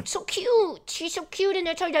 she's not me. so cute. She's so cute, and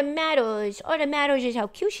that's all that matters. All that matters is how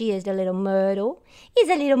cute she is, the little myrtle. Is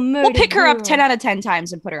a little myrtle. We'll pick her up girl. 10 out of 10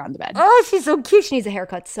 times and put her on the bed. Oh, she's so cute. She needs a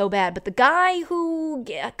haircut so bad. But the guy who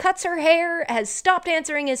cuts her hair has stopped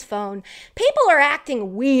answering his phone. People are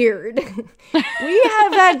acting weird.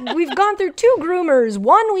 We've gone through 2 groomers.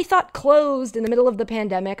 One we thought closed in the middle of the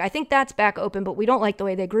pandemic. I think that's back open, but we don't like the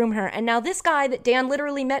way they groom her. And now this guy that Dan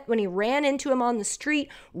literally met when he ran into him on the street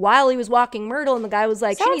while he was walking Myrtle, and the guy was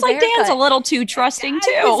like, she Sounds needs like a haircut. Dan's a little too trusting, too.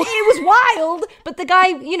 It was wild, but the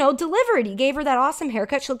guy, delivered. He gave her that awesome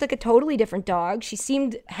haircut. She looked like a totally different dog. She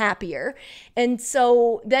seemed happier. And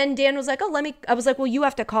so then Dan was like, I was like, well, you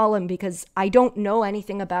have to call him because I don't know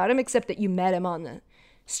anything about him except that you met him on the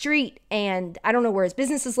street and I don't know where his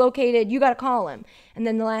business is located. You got to call him. And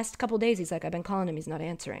then the last couple of days, he's like, I've been calling him. He's not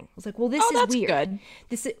answering. I was like, well, this is that's weird.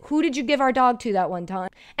 Good. Who did you give our dog to that one time?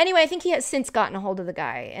 Anyway, I think he has since gotten a hold of the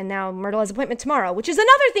guy. And now Myrtle has an appointment tomorrow, which is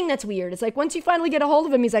another thing that's weird. It's like, once you finally get a hold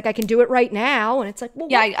of him, he's like, I can do it right now. And it's like, well,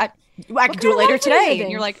 Yeah, I can do it later today. And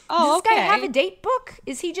you're like, oh, does this okay. guy have a date book?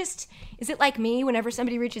 Is it like me whenever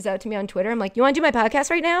somebody reaches out to me on Twitter? I'm like, you want to do my podcast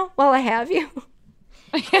right now while I have you?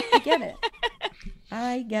 I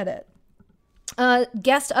get it.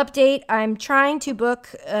 Guest update. I'm trying to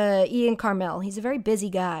book Ian Carmel. He's a very busy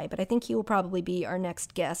guy, but I think he will probably be our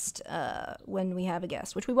next guest when we have a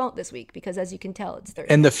guest, which we won't this week because, as you can tell, it's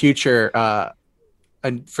Thursday. In the future,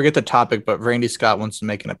 I forget the topic, but Randy Scott wants to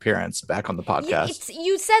make an appearance back on the podcast.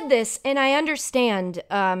 You said this, and I understand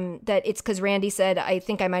that it's because Randy said, I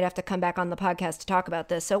think I might have to come back on the podcast to talk about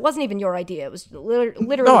this. So it wasn't even your idea. It was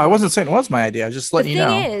literally. No, I wasn't saying it was my idea. I was just letting you know.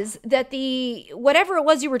 The thing is that whatever it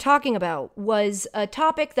was you were talking about was a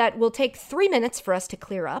topic that will take 3 minutes for us to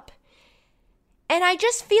clear up. And I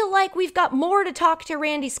just feel like we've got more to talk to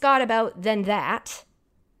Randy Scott about than that.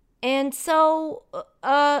 And so,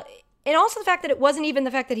 and also the fact that it wasn't even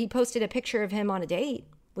the fact that he posted a picture of him on a date,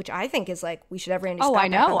 which I think is like, we should have Randy Scott I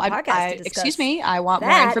know. back on the podcast to discuss. Excuse me. I want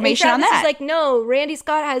more information on that. It's like, no, Randy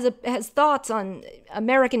Scott has thoughts on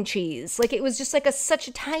American cheese. Like, it was just like such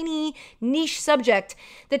a tiny niche subject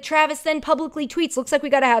that Travis then publicly tweets, looks like we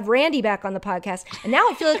got to have Randy back on the podcast. And now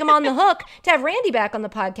I feel like I'm on the hook to have Randy back on the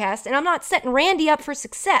podcast, and I'm not setting Randy up for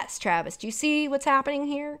success, Travis. Do you see what's happening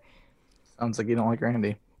here? Sounds like you don't like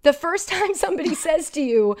Randy. The first time somebody says to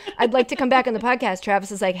you, I'd like to come back on the podcast,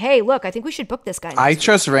 Travis is like, hey, look, I think we should book this guy. I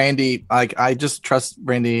trust Randy. Like, I just trust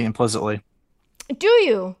Randy implicitly. Do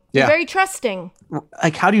you? Yeah. You're very trusting.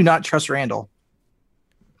 Like, how do you not trust Randall?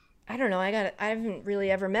 I don't know. I haven't really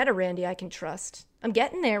ever met a Randy I can trust. I'm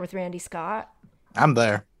getting there with Randy Scott. I'm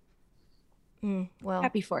there. Well,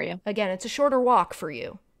 Happy for you. Again, it's a shorter walk for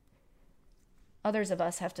you. Others of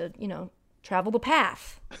us have to, travel the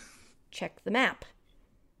path. Check the map.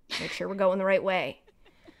 Make sure we're going the right way.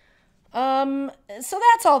 So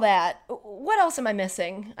that's all that. What else am I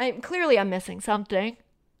missing? I'm missing something.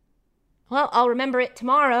 Well, I'll remember it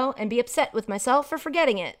tomorrow and be upset with myself for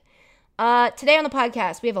forgetting it. Today on the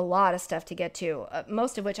podcast, we have a lot of stuff to get to,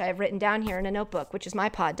 most of which I have written down here in a notebook, which is my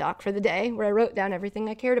pod doc for the day, where I wrote down everything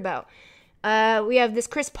I cared about. We have this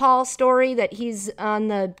Chris Paul story that he's on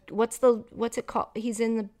the, what's it called? He's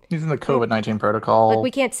in the COVID-19 protocol. Like,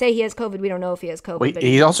 we can't say he has COVID. We don't know if he has COVID. Well, but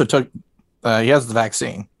he also took, he has the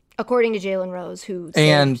vaccine. According to Jalen Rose, who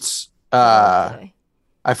and today.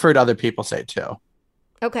 I've heard other people say it too.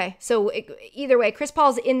 Okay, so either way, Chris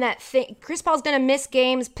Paul's in that thing. Chris Paul's going to miss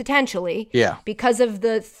games potentially, because of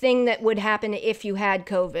the thing that would happen if you had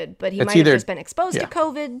COVID. But he might have just been exposed to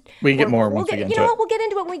COVID. We can get more once we get into it. You know what? We'll get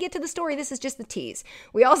into it when we get to the story. This is just the tease.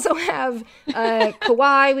 We also have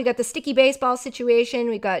Kawhi. We got the sticky baseball situation.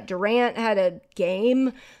 We got Durant had a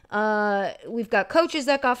game. We've got coaches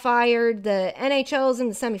that got fired. The NHL's in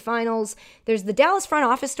the semifinals. There's the Dallas front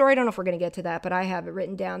office story. I don't know if we're going to get to that, but I have it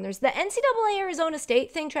written down. There's the NCAA Arizona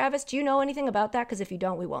State thing, Travis. Do you know anything about that? Because if you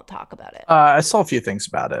don't, we won't talk about it. I saw a few things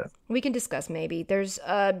about it. We can discuss maybe. There's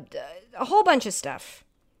a whole bunch of stuff.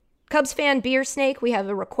 Cubs fan Beer Snake. We have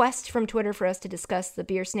a request from Twitter for us to discuss the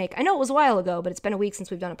Beer Snake. I know it was a while ago, but it's been a week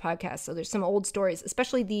since we've done a podcast. So there's some old stories,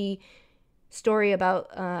 especially the story about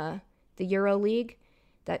the Euro League.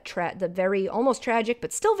 The very almost tragic,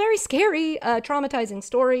 but still very scary, traumatizing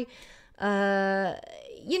story.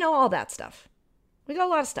 All that stuff. We got a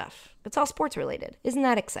lot of stuff. It's all sports related. Isn't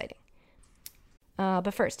that exciting?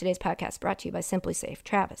 But first, today's podcast brought to you by Simply Safe.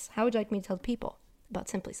 Travis, how would you like me to tell the people about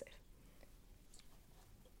Simply Safe?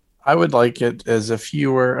 I would like it as if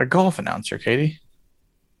you were a golf announcer, Katie.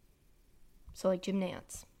 So like Jim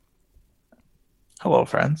Nantz. Hello,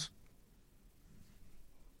 friends.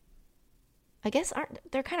 I guess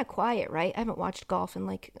they're kind of quiet, right? I haven't watched golf in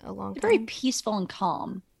like a long time. Very peaceful and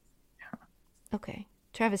calm. Okay.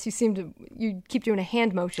 Travis, you keep doing a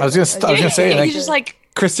hand motion. I was gonna say, He's just like,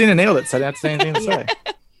 Christina nailed it, so I didn't have to say anything to say.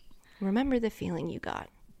 Remember the feeling you got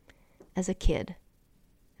as a kid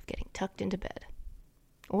of getting tucked into bed,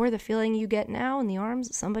 or the feeling you get now in the arms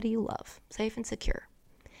of somebody you love, safe and secure.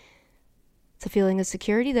 It's a feeling of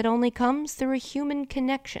security that only comes through a human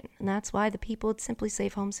connection, and that's why the people at Simply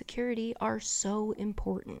Safe Home Security are so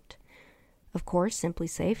important. Of course, Simply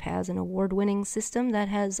Safe has an award-winning system that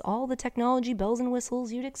has all the technology bells and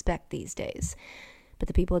whistles you'd expect these days. But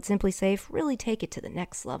the people at Simply Safe really take it to the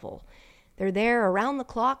next level. They're there around the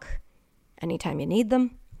clock, anytime you need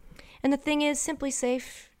them. And the thing is, Simply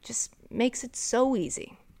Safe just makes it so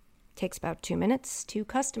easy. It takes about 2 minutes to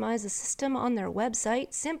customize the system on their website,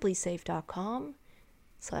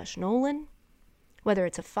 simplysafe.com/Nolan. Whether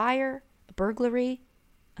it's a fire, a burglary,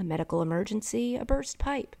 a medical emergency, a burst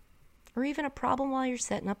pipe, or even a problem while you're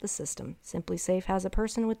setting up the system, Simply Safe has a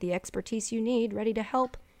person with the expertise you need ready to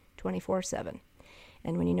help 24/7.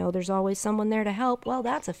 And when you know there's always someone there to help, well,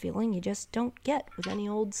 that's a feeling you just don't get with any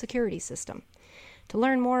old security system. To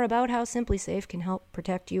learn more about how Simply Safe can help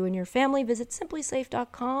protect you and your family, visit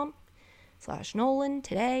simplysafe.com/Nolan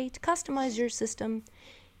today to customize your system.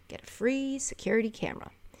 Get a free security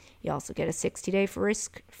camera. You also get a 60-day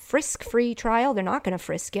frisk-free trial. They're not going to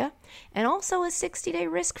frisk you. And also a 60-day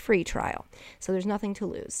risk-free trial. So there's nothing to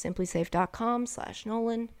lose.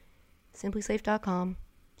 Simplysafe.com/Nolan.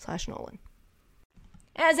 Simplysafe.com/Nolan.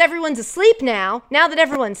 As everyone's asleep now that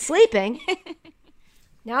everyone's sleeping,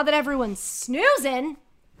 now that everyone's snoozing,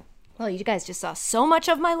 well, you guys just saw so much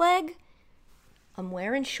of my leg. I'm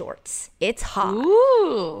wearing shorts. It's hot.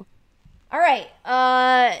 ooh. All right.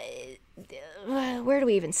 Where do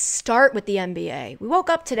we even start with the NBA? We woke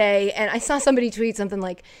up today and I saw somebody tweet something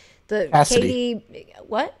like the Cassidy. KD.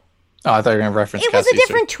 What? Oh, I thought you were going to reference It was a Cassidy's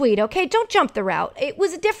different tweet, okay? Don't jump the route. It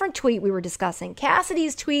was a different tweet we were discussing.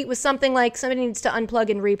 Cassidy's tweet was something like somebody needs to unplug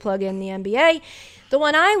and replug in the NBA. The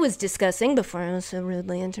one I was discussing before I was so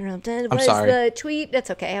rudely interrupted was the tweet. That's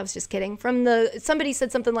okay. I was just kidding. Somebody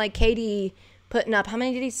said something like KD putting up, how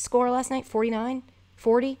many did he score last night? 49?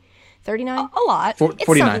 40? 39? A lot.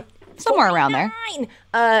 49. Somewhere around there.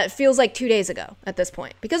 Feels like 2 days ago at this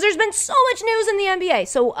point because there's been so much news in the NBA.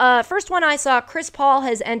 So first one I saw, Chris Paul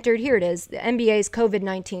has entered, here it is, the NBA's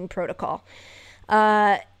COVID-19 protocol.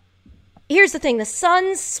 Here's the thing. The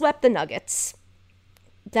Suns swept the Nuggets.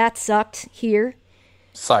 That sucked here.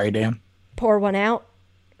 Sorry, Dan. Pour one out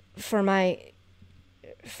for my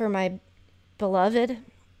beloved.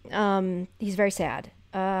 He's very sad.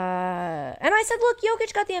 And I said, look,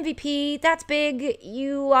 Jokic got the MVP. That's big.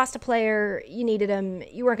 You lost a player. You needed him.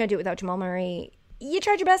 You weren't going to do it without Jamal Murray. You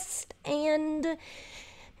tried your best, and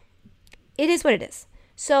it is what it is.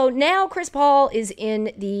 So now Chris Paul is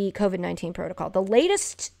in the COVID-19 protocol. The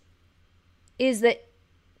latest that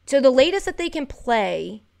they can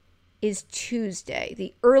play is Tuesday.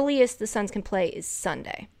 The earliest the Suns can play is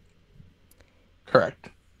Sunday. Correct.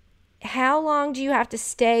 How long do you have to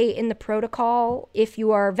stay in the protocol if you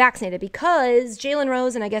are vaccinated? Because Jalen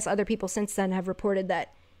Rose and I guess other people since then have reported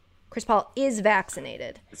that Chris Paul is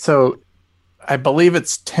vaccinated. So I believe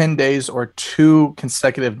it's 10 days or 2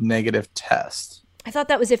 consecutive negative tests. I thought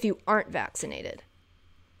that was if you aren't vaccinated.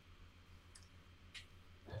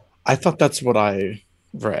 I thought that's what I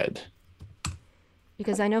read.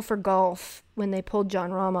 Because I know for golf, when they pulled John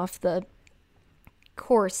Rahm off the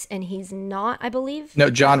course and he's not, I believe. No,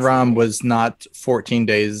 John Rahm was not 14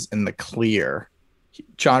 days in the clear.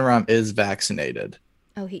 John Rahm is vaccinated.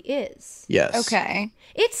 Oh, he is? Yes. Okay.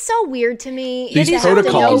 It's so weird to me. These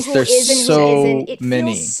protocols, there's so many. It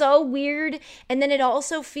feels so weird. And then it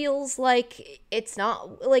also feels like it's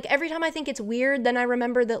not, like every time I think it's weird, then I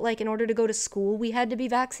remember that like in order to go to school, we had to be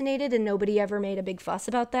vaccinated and nobody ever made a big fuss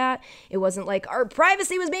about that. It wasn't like our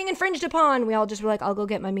privacy was being infringed upon. We all just were like, I'll go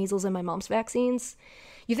get my measles and my mumps vaccines.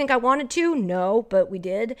 You think I wanted to? No, but we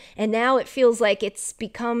did. And now it feels like it's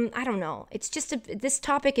become, I don't know. It's just, this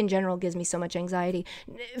topic in general gives me so much anxiety.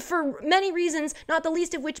 For many reasons, not the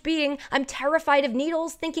least of which being, I'm terrified of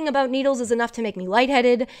needles. Thinking about needles is enough to make me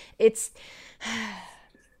lightheaded. It's...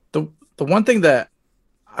 The one thing that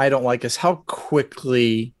I don't like is how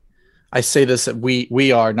quickly, I say this, that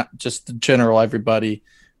we are, not just the general everybody,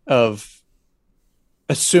 of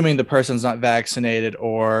assuming the person's not vaccinated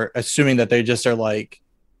or assuming that they just are like,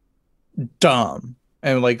 dumb,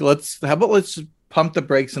 and like let's pump the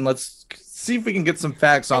brakes and let's see if we can get some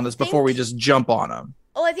facts on this before we just jump on them.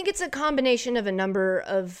 Well, I think it's a combination of a number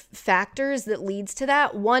of factors that leads to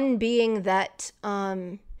that. One being that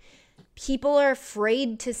people are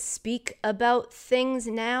afraid to speak about things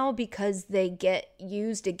now because they get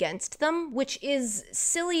used against them, which is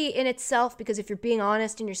silly in itself, because if you're being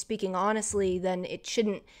honest and you're speaking honestly, then it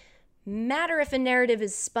shouldn't matter if a narrative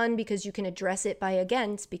is spun, because you can address it by,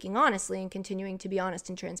 again, speaking honestly and continuing to be honest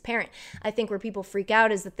and transparent. I think where people freak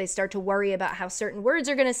out is that they start to worry about how certain words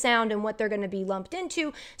are going to sound and what they're going to be lumped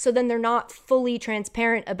into, so then they're not fully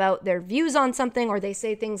transparent about their views on something, or they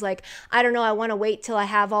say things like, I don't know, I want to wait till I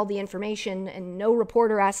have all the information, and no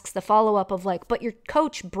reporter asks the follow-up of like, but your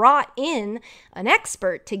coach brought in an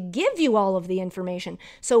expert to give you all of the information.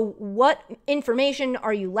 So what information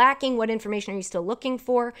are you lacking? What information are you still looking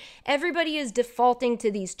for? Everybody is defaulting to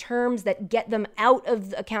these terms that get them out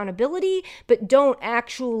of accountability, but don't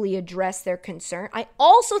actually address their concern. I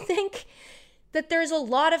also think that there's a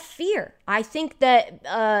lot of fear. I think that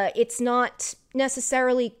it's not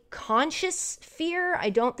necessarily conscious fear. I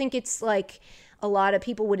don't think it's like a lot of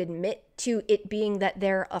people would admit to it being that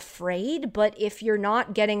they're afraid, but if you're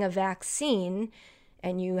not getting a vaccine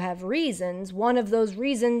and you have reasons, one of those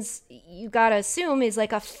reasons you gotta assume is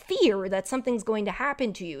like a fear that something's going to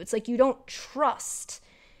happen to you. It's like you don't trust.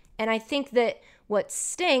 And I think that what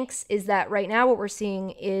stinks is that right now what we're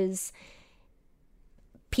seeing is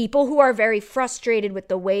people who are very frustrated with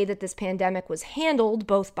the way that this pandemic was handled,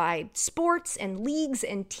 both by sports and leagues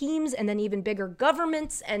and teams, and then even bigger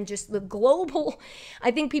governments and just the global. I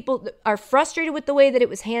think people are frustrated with the way that it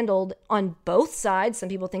was handled on both sides. Some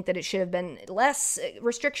people think that it should have been less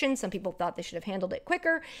restrictions. Some people thought they should have handled it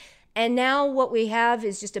quicker. And now what we have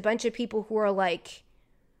is just a bunch of people who are like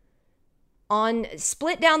on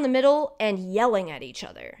split down the middle and yelling at each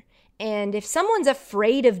other. And if someone's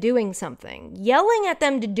afraid of doing something, yelling at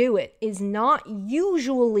them to do it is not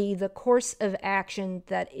usually the course of action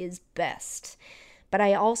that is best. But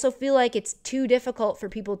I also feel like it's too difficult for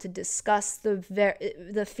people to discuss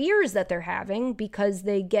the fears that they're having, because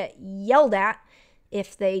they get yelled at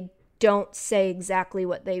if they don't say exactly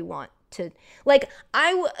what they want to. Like,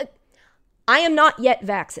 I am not yet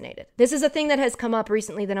vaccinated. This is a thing that has come up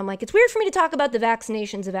recently that I'm like, it's weird for me to talk about the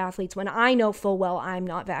vaccinations of athletes when I know full well I'm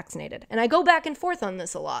not vaccinated. And I go back and forth on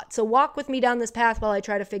this a lot. So walk with me down this path while I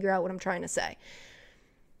try to figure out what I'm trying to say.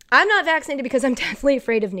 I'm not vaccinated because I'm deathly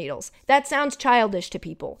afraid of needles. That sounds childish to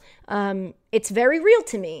people. It's very real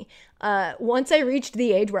to me. Once I reached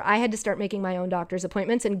the age where I had to start making my own doctor's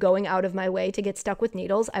appointments and going out of my way to get stuck with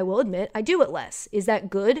needles, I will admit I do it less. Is that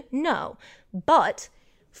good? No. But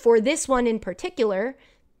for this one in particular,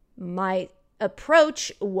 my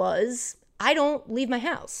approach was I don't leave my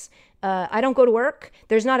house. I don't go to work.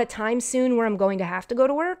 There's not a time soon where I'm going to have to go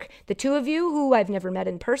to work. The two of you who I've never met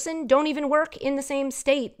in person don't even work in the same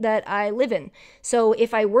state that I live in. So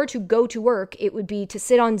if I were to go to work, it would be to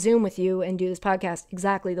sit on Zoom with you and do this podcast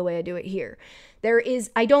exactly the way I do it here.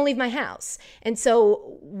 I don't leave my house. And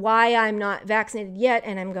so why I'm not vaccinated yet,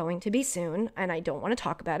 and I'm going to be soon, and I don't want to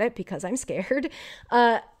talk about it because I'm scared.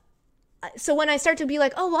 So when I start to be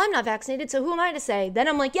like, oh, well, I'm not vaccinated, so who am I to say? Then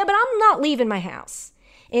I'm like, yeah, but I'm not leaving my house.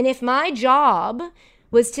 And if my job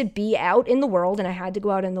was to be out in the world and I had to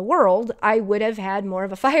go out in the world, I would have had more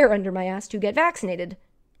of a fire under my ass to get vaccinated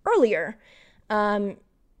earlier.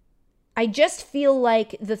 I just feel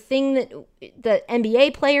like the thing that the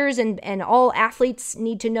NBA players and all athletes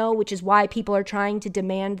need to know, which is why people are trying to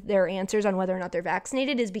demand their answers on whether or not they're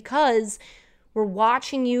vaccinated, is because we're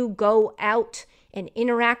watching you go out and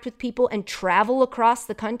interact with people and travel across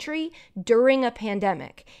the country during a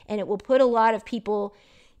pandemic. And it will put a lot of people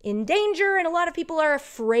in danger, and a lot of people are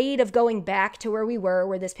afraid of going back to where we were,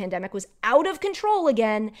 where this pandemic was out of control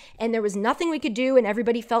again, and there was nothing we could do, and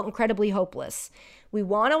everybody felt incredibly hopeless. We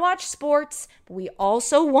want to watch sports, but we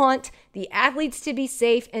also want the athletes to be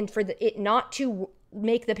safe and for it not to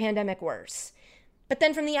make the pandemic worse. But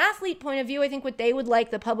then from the athlete point of view, I think what they would like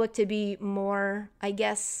the public to be more, I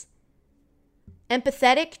guess,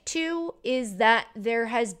 empathetic to is that there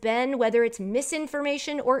has been, whether it's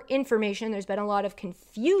misinformation or information, there's been a lot of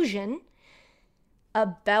confusion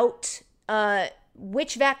about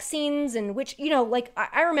which vaccines and which, like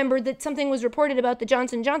I remember that something was reported about the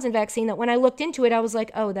Johnson & Johnson vaccine that when I looked into it, I was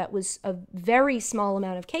like, oh, that was a very small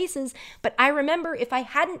amount of cases. But I remember if I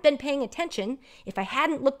hadn't been paying attention, if I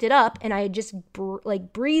hadn't looked it up and I had just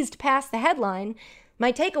breezed past the headline,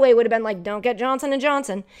 my takeaway would have been like, don't get Johnson &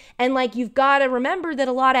 Johnson. And like, you've got to remember that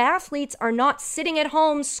a lot of athletes are not sitting at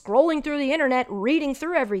home scrolling through the internet, reading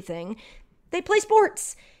through everything. They play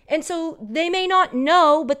sports. And so they may not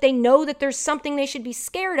know, but they know that there's something they should be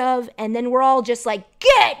scared of. And then we're all just like,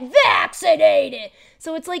 get vaccinated.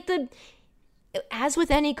 So it's like as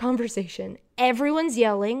with any conversation, everyone's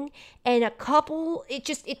yelling, and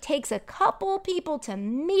it takes a couple people to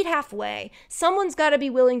meet halfway. Someone's got to be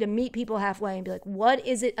willing to meet people halfway and be like, what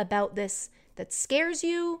is it about this that scares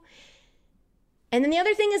you? And then the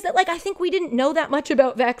other thing is that, like, I think we didn't know that much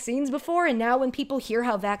about vaccines before, and now when people hear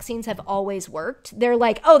how vaccines have always worked, they're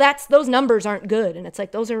like, oh, those numbers aren't good. And it's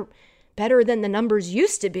like, those are better than the numbers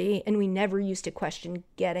used to be, and we never used to question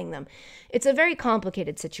getting them. It's a very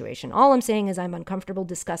complicated situation. All I'm saying is I'm uncomfortable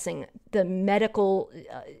discussing the medical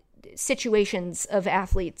situations of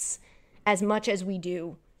athletes as much as we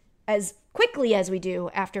do, as quickly as we do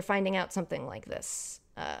after finding out something like this.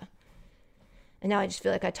 And now I just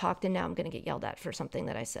feel like I talked, and now I'm going to get yelled at for something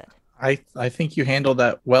that I said. I think you handled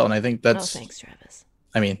that well, and I think that's... Oh, thanks, Travis.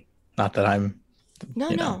 I mean, not that I'm...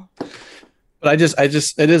 No. But I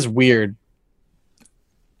just, it is weird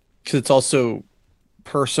because it's also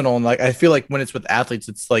personal. And like, I feel like when it's with athletes,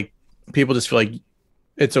 it's like people just feel like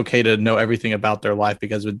it's okay to know everything about their life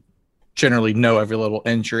because we generally know every little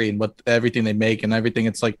injury and everything they make and everything.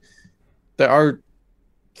 It's like, there are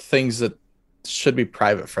things that should be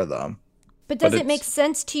private for them. But does it make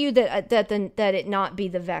sense to you that it not be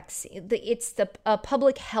the vaccine? It's a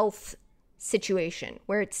public health situation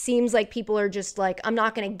where it seems like people are just like, I'm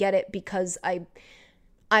not going to get it because I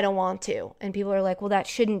don't want to. And people are like, well,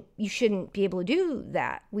 you shouldn't be able to do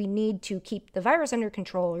that. We need to keep the virus under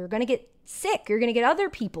control. You're going to get sick. You're going to get other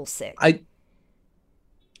people sick.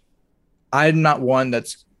 I'm not one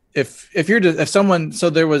that's, if someone, so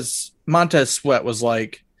there was Montez Sweat was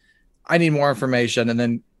like, I need more information. And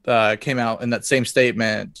then came out in that same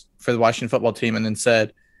statement for the Washington football team and then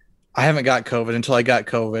said, I haven't got COVID until I got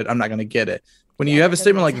COVID. I'm not going to get it. When you have a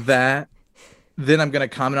statement like that, then I'm going to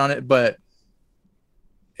comment on it. But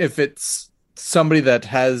if it's somebody that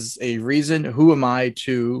has a reason, who am I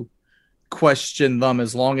to question them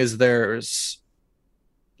as long as there's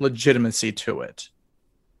legitimacy to it?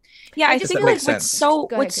 Yeah, I feel like what's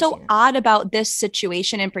so odd about this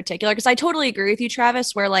situation in particular, because I totally agree with you,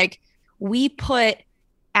 Travis, where like we put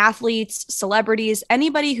athletes, celebrities,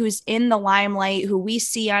 anybody who's in the limelight, who we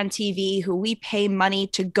see on TV, who we pay money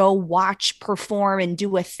to go watch, perform, and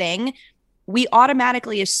do a thing, we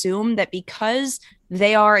automatically assume that because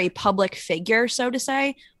they are a public figure, so to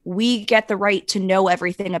say, we get the right to know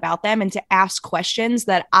everything about them and to ask questions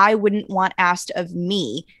that I wouldn't want asked of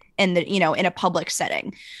me in a public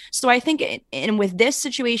setting. So I think, and with this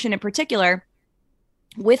situation in particular,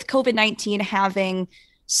 with COVID-19 having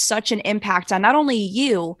such an impact on not only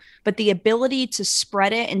you, but the ability to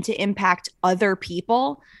spread it and to impact other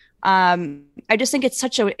people. I just think it's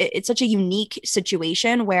such a unique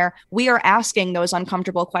situation where we are asking those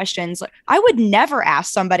uncomfortable questions. I would never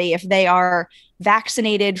ask somebody if they are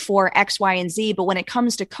vaccinated for X, Y, and Z, but when it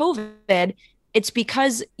comes to COVID, it's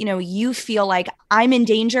because, you feel like I'm in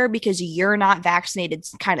danger because you're not vaccinated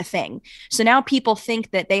kind of thing. So now people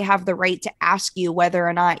think that they have the right to ask you whether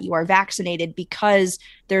or not you are vaccinated because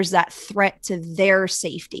there's that threat to their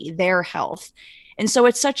safety, their health. And so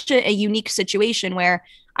it's such a unique situation where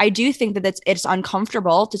I do think that it's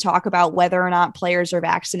uncomfortable to talk about whether or not players are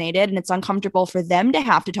vaccinated, and it's uncomfortable for them to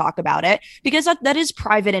have to talk about it because that is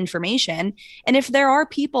private information. And if there are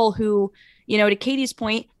people who, to Katie's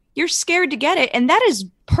point, you're scared to get it. And that is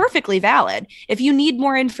perfectly valid. If you need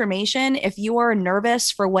more information, if you are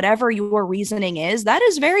nervous for whatever your reasoning is, that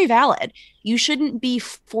is very valid. You shouldn't be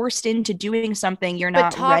forced into doing something you're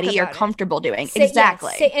not ready or comfortable doing.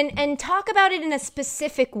 Exactly. And talk about it in a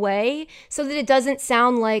specific way so that it doesn't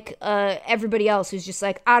sound like everybody else who's just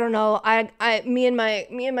like, I don't know, me and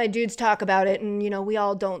my dudes talk about it, and we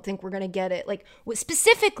all don't think we're gonna get it. Like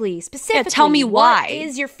specifically, yeah, tell me why. What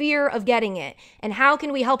is your fear of getting it, and how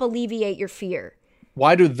can we help alleviate your fear?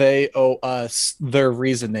 Why do they owe us their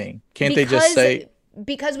reasoning? Can't they just say...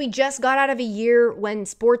 Because we just got out of a year when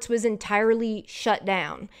sports was entirely shut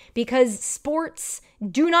down. Because sports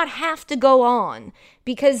do not have to go on.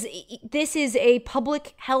 Because this is a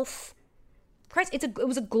public health crisis. It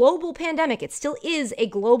was a global pandemic. It still is a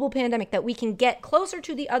global pandemic that we can get closer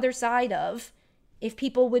to the other side of if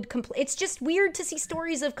people would it's just weird to see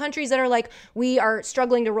stories of countries that are like, we are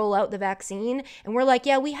struggling to roll out the vaccine. And we're like,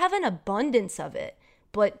 yeah, we have an abundance of it.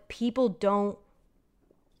 But people don't.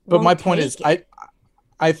 But my point is,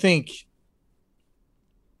 I think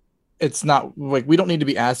it's not like we don't need to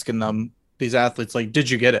be asking them, these athletes, like, did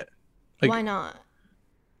you get it? Like, why not?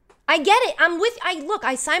 I get it.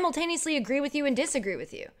 I simultaneously agree with you and disagree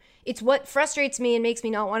with you. It's what frustrates me and makes me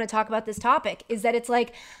not want to talk about this topic is that it's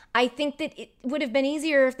like, I think that it would have been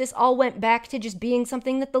easier if this all went back to just being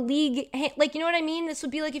something that the league, like, you know what I mean? This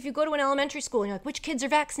would be like if you go to an elementary school and you're like, which kids are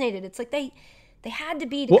vaccinated? It's like They had to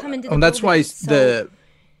be to come into the and that's building. why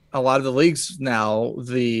a lot of the leagues now,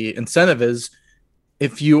 the incentive is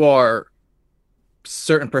if you are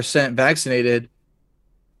certain percent vaccinated,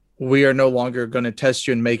 we are no longer going to test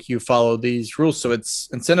you and make you follow these rules. So it's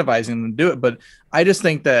incentivizing them to do it. But I just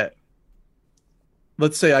think that,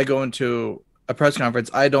 let's say I go into a press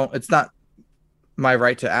conference, it's not my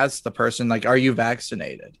right to ask the person, like, are you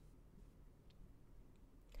vaccinated?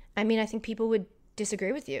 I mean, I think people would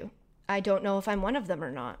disagree with you. I don't know if I'm one of them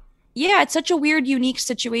or not. Yeah, it's such a weird, unique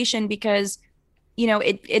situation because, you know,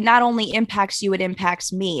 it not only impacts you, it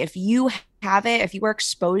impacts me. If you have it, if you were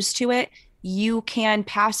exposed to it, you can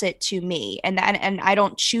pass it to me. And I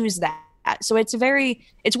don't choose that. So it's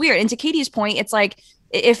weird. And to Katie's point, it's like,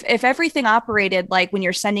 if everything operated like when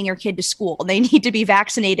you're sending your kid to school, they need to be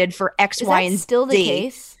vaccinated for X, Y, and Z. Is that still the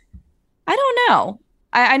case? I don't know.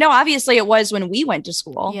 I know obviously it was when we went to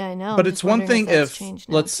school. Yeah, I know. But it's one thing if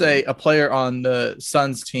let's say a player on the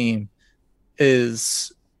Suns team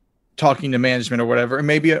is talking to management or whatever, and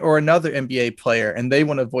maybe or another NBA player, and they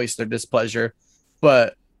want to voice their displeasure,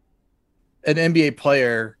 but an NBA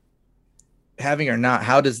player having or not,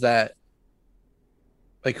 how does that,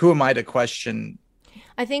 like, who am I to question?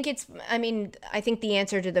 I think the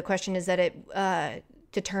answer to the question is that it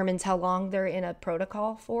determines how long they're in a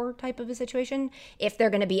protocol for type of a situation. If they're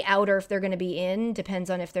going to be out or if they're going to be in depends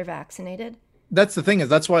on if they're vaccinated. That's the thing, is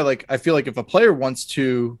that's why, like, I feel like if a player wants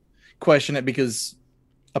to question it because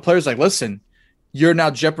a player's like, listen, you're now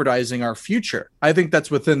jeopardizing our future, I think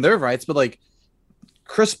that's within their rights. But like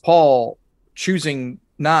Chris Paul choosing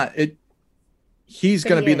not it, he's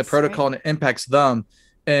going to be in the protocol, right? And it impacts them.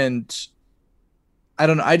 And I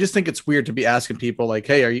don't know. I just think it's weird to be asking people like,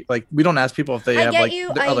 hey, are you, like, we don't ask people if they have like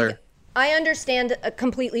the other. I understand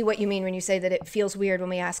completely what you mean when you say that it feels weird when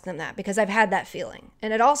we ask them that, because I've had that feeling.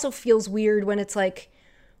 And it also feels weird when it's like,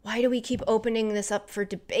 why do we keep opening this up for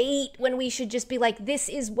debate when we should just be like, this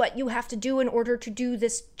is what you have to do in order to do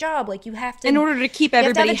this job. Like, you have to, in order to keep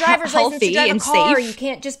everybody healthy and safe. You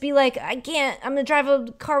can't just be like, I'm going to drive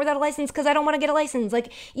a car without a license because I don't want to get a license.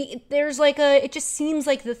 Like, there's like it just seems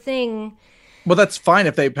like the thing. Well, that's fine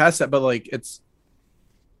if they pass that, but like it's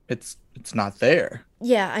not there.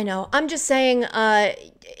 Yeah, I know. I'm just saying,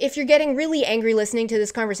 if you're getting really angry listening to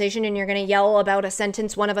this conversation and you're going to yell about a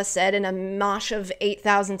sentence one of us said in a mosh of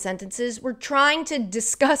 8,000 sentences, we're trying to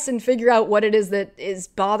discuss and figure out what it is that is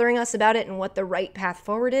bothering us about it and what the right path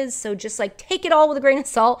forward is. So just like take it all with a grain of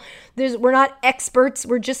salt. We're not experts.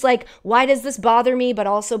 We're just like, why does this bother me, but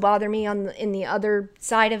also bother me in the other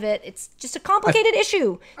side of it? It's just a complicated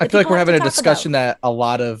issue. I feel like we're having a discussion that a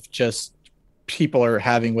lot of just people are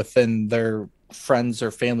having within their friends or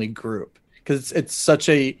family group, because it's such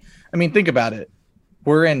a, I mean, think about it.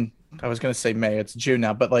 We're in, I was going to say May, it's June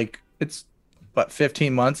now, but like it's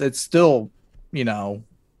 15 months. It's still, you know,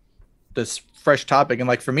 this fresh topic. And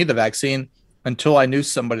like for me, the vaccine, until I knew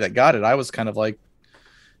somebody that got it, I was kind of like,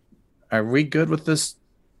 are we good with this?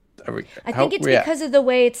 I think it's because of the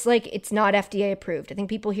way it's like, it's not FDA approved. I think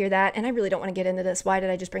people hear that, and I really don't want to get into this. Why did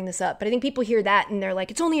I just bring this up? But I think people hear that and they're like,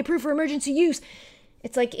 it's only approved for emergency use.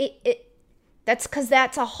 It's like, that's because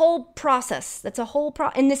that's a whole process. That's a whole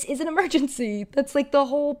and this is an emergency. That's like the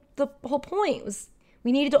whole point was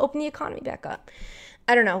we needed to open the economy back up.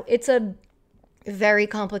 I don't know. It's a very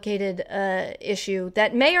complicated issue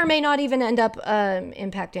that may or may not even end up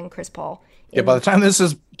impacting Chris Paul. Yeah, by the time this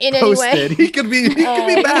is posted, he could be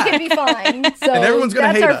back. He could be fine. So and everyone's gonna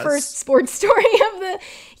hate us. That's our first sports story of the.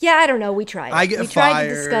 Yeah, I don't know. We tried. We tried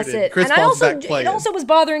to discuss it, and it also was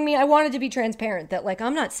bothering me. I wanted to be transparent that like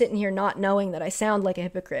I'm not sitting here not knowing that I sound like a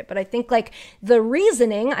hypocrite, but I think like the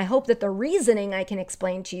reasoning. I hope that the reasoning I can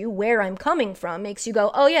explain to you where I'm coming from makes you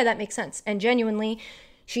go, oh yeah, that makes sense. And genuinely,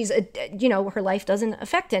 she's her life doesn't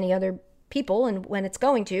affect any other people, and when it's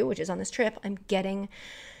going to, which is on this trip, I'm getting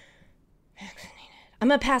vaccinated. I'm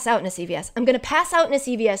going to pass out in a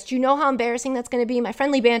CVS. Do you know how embarrassing that's going to be? My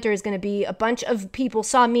friendly banter is going to be a bunch of people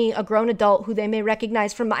saw me, a grown adult who they may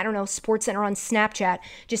recognize from, I don't know, Sports Center on Snapchat,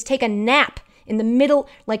 just take a nap in the middle,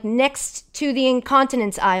 like next to the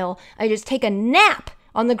incontinence aisle. I just take a nap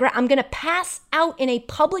on the ground. I'm going to pass out in a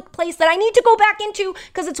public place that I need to go back into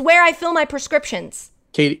because it's where I fill my prescriptions.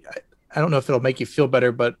 Katie, I don't know if it'll make you feel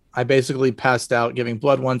better, but I basically passed out giving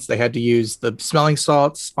blood once. They had to use the smelling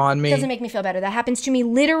salts on me. It doesn't make me feel better. That happens to me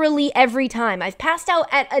literally every time. I've passed out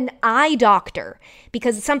at an eye doctor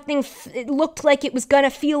because something it looked like it was going to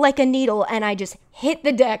feel like a needle, and I just hit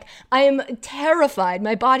the deck. I am terrified.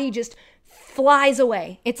 My body just flies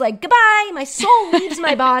away. It's like, goodbye. My soul leaves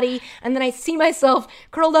my body, and then I see myself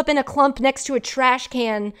curled up in a clump next to a trash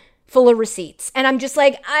can full of receipts. And I'm just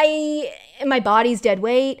like, my body's dead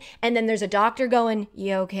weight. And then there's a doctor going,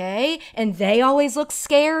 you okay? And they always look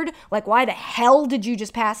scared. Like, why the hell did you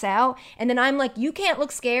just pass out? And then I'm like, you can't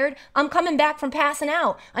look scared. I'm coming back from passing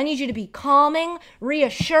out. I need you to be calming,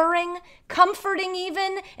 reassuring, comforting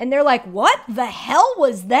even. And they're like, what the hell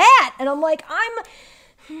was that? And I'm like,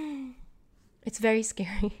 it's very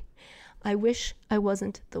scary. I wish I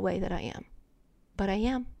wasn't the way that I am, but I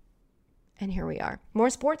am. And here we are. More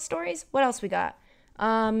sports stories? What else we got?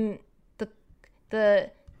 The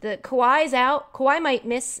Kawhi's out. Kawhi might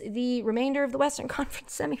miss the remainder of the Western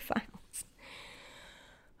Conference semifinals.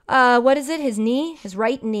 What is it? His knee? His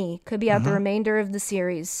right knee could be out the remainder of the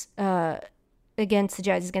series against the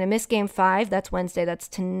Jazz. He's going to miss Game 5. That's Wednesday. That's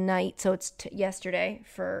tonight. So it's yesterday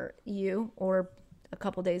for you, or a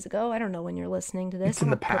couple days ago. I don't know when you're listening to this. It's in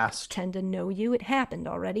the past. Pretend to know you. It happened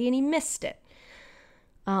already, and he missed it.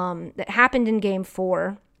 That happened in Game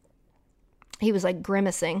 4. He was like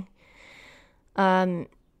grimacing. And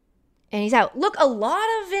he's out. Look, a lot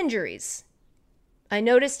of injuries. I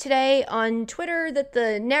noticed today on Twitter that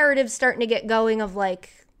the narrative's starting to get going of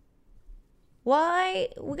like, why?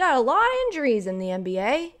 We got a lot of injuries in the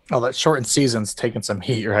NBA. Oh, that shortened season's taking some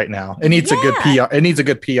heat right now. It needs a good PR. It needs a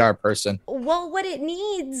good PR person. Well, what it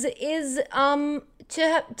needs is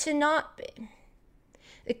to not.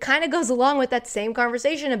 It kind of goes along with that same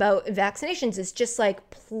conversation about vaccinations. It's just like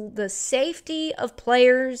the safety of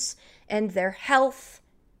players and their health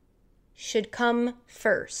should come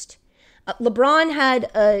first. LeBron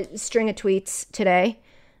had a string of tweets today.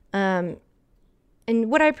 And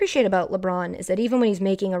what I appreciate about LeBron is that even when he's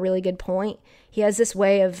making a really good point, he has this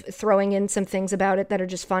way of throwing in some things about it that are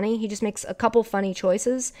just funny. He just makes a couple funny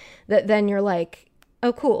choices that then you're like,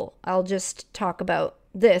 oh, cool. I'll just talk about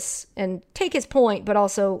this and take his point, but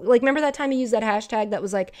also, like, remember that time he used that hashtag that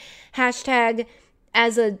was like, hashtag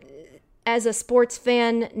as a sports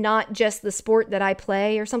fan, not just the sport that I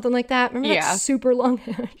play, or something like that? Remember that super long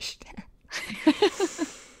hashtag?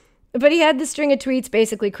 But he had the string of tweets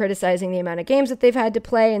basically criticizing the amount of games that they've had to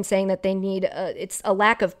play and saying that they need, it's a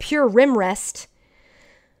lack of pure rim rest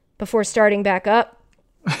before starting back up.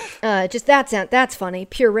 Just that's funny.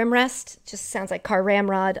 Pure rim rest just sounds like car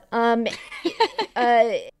ramrod.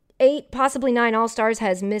 8, possibly 9 All-Stars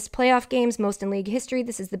has missed playoff games, most in league history.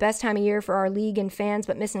 This is the best time of year for our league and fans,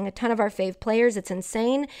 but missing a ton of our fave players. It's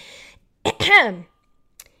insane.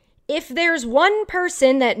 If there's one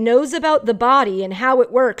person that knows about the body and how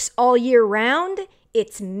it works all year round,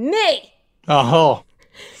 it's me. Oh.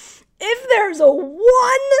 If there's a one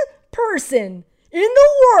person in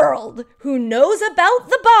the world who knows about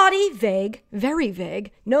the body, vague, very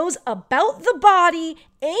vague, knows about the body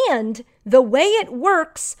and the way it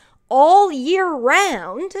works all year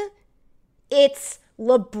round, it's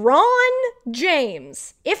LeBron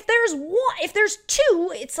James. If there's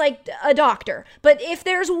two, it's like a doctor. But if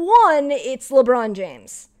there's one, it's LeBron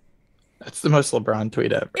James. That's the most LeBron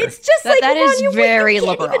tweet ever. It's just like that LeBron, is very you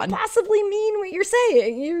can't LeBron. even possibly mean what you're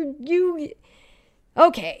saying. You.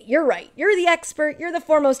 Okay, you're right. You're the expert. You're the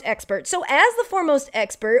foremost expert. So as the foremost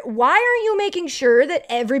expert, why are you making sure that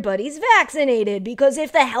everybody's vaccinated? Because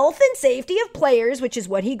if the health and safety of players, which is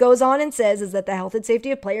what he goes on and says, is that the health and safety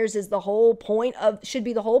of players is the whole point should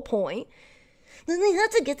be the whole point, then they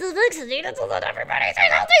have to get the vaccinated so that everybody's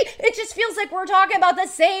healthy. It just feels like we're talking about the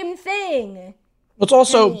same thing. Well, it's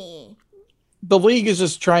also, the league is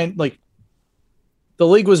just trying, like, the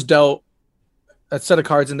league was dealt a set of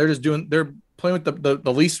cards and they're playing with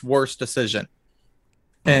the least worst decision.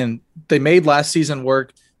 And they made last season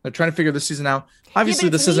work. They're trying to figure this season out. Obviously,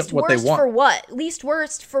 this isn't what they want. For what? Least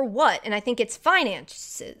worst for what? And I think it's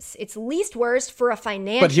finances. It's least worst for a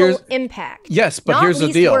financial impact. Yes, but here's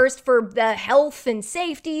the deal. Not least worst for the health and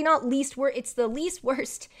safety. Not least worst. It's the least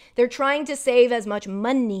worst. They're trying to save as much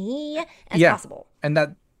money as possible. And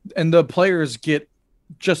the players get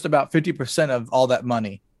just about 50% of all that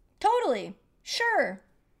money. Totally. Sure.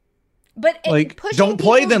 But like, pushing don't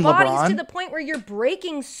play people's then, bodies LeBron. to the point where you're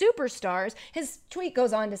breaking superstars. His tweet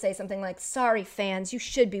goes on to say something like, sorry, fans, you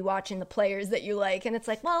should be watching the players that you like. And it's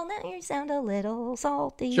like, well, now you sound a little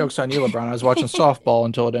salty. Joke's on you, LeBron. I was watching softball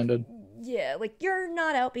until it ended. Yeah, like, you're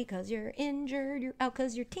not out because you're injured. You're out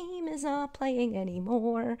because your team is not playing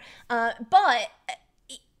anymore. But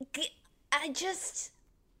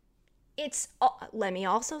let me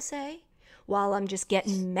also say, while I'm just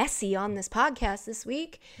getting messy on this podcast this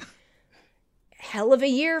week, hell of a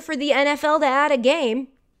year for the NFL to add a game.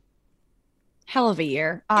 hell of a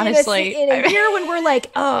year, honestly. In a year when we're like,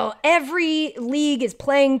 oh, every league is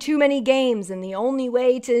playing too many games, and the only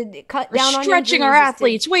way to cut down on stretching our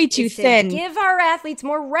athletes way too thin. Give our athletes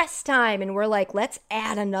more rest time, and we're like, let's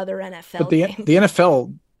add another NFL. But game. the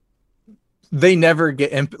NFL, they never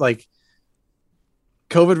get like.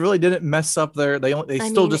 COVID really didn't mess up they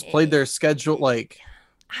still just played their schedule like.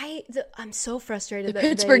 I'm so frustrated. The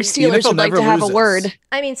Pittsburgh Steelers would like to have a word.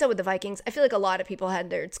 I mean, so would the Vikings. I feel like a lot of people had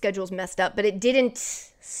their schedules messed up, but it didn't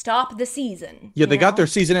stop the season. Yeah, they got their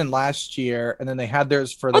season in last year, and then they had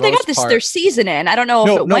theirs for the most part. They got their season in. I don't know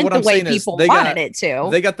if it went the way people wanted it to.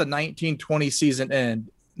 They got the 1920 season in.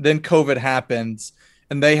 Then COVID happens,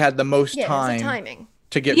 and they had the most time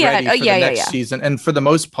to get ready for the next season. And for the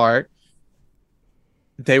most part,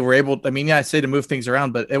 they were able. I mean, I say to move things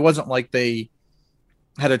around, but it wasn't like they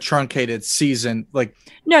had a truncated season. Like,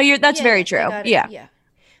 no, that's very true. Yeah.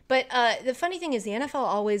 But the funny thing is the NFL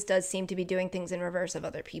always does seem to be doing things in reverse of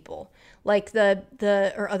other people, like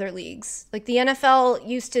or other leagues. Like the NFL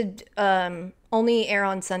used to only air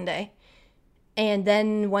on Sunday. And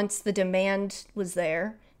then once the demand was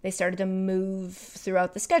there, they started to move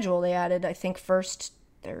throughout the schedule. They added, I think, first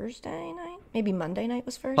Thursday night, maybe Monday night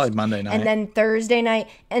was first. Probably Monday night. And then Thursday night.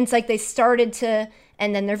 And it's like they started to,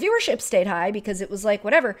 and then their viewership stayed high because it was like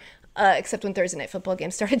whatever, except when Thursday night football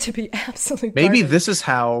games started to be absolutely Maybe garbage. this is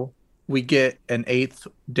how we get an 8th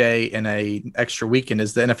day in a extra weekend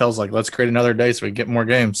is the NFL's like, let's create another day so we get more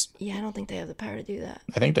games. Yeah, I don't think they have the power to do that.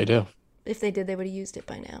 I think they do. If they did, they would have used it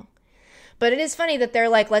by now. But it is funny that they're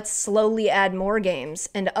like, let's slowly add more games.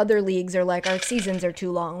 And other leagues are like, our seasons are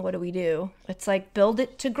too long. What do we do? It's like, build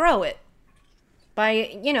it to grow it. By,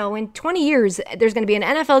 in 20 years, there's going to be an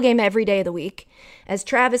NFL game every day of the week. As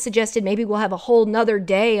Travis suggested, maybe we'll have a whole nother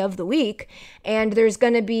day of the week. And there's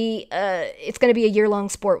going to be, it's going to be a year-long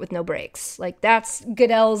sport with no breaks. Like, that's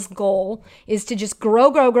Goodell's goal, is to just grow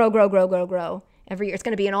every year. It's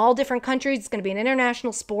going to be in all different countries. It's going to be an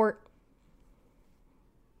international sport.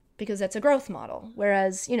 Because that's a growth model.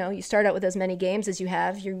 Whereas, you start out with as many games as you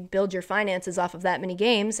have, you build your finances off of that many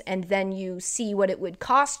games, and then you see what it would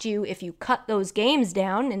cost you if you cut those games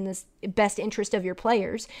down in the best interest of your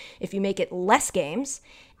players, if you make it less games.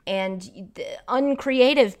 And the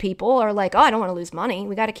uncreative people are like, oh, I don't want to lose money.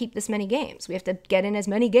 We got to keep this many games. We have to get in as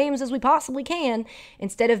many games as we possibly can,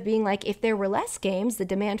 instead of being like, if there were less games, the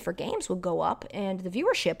demand for games would go up, and the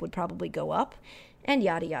viewership would probably go up, and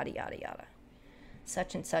yada, yada, yada, yada.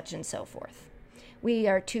 Such and so forth. We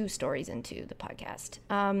are 2 stories into the podcast.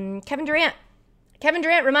 Kevin Durant. Kevin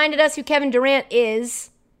Durant reminded us who Kevin Durant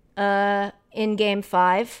is in Game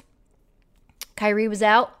 5. Kyrie was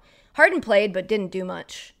out. Harden played, but didn't do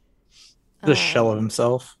much. The shell of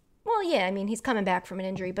himself. Well, yeah, I mean, he's coming back from an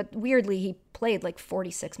injury, but weirdly, he played like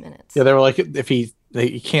 46 minutes. Yeah, they were like, if he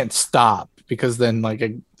can't stop, because then like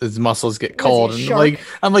his muscles get cold, and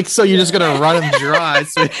I'm like, so you're just gonna run him dry?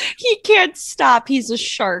 So he can't stop. He's a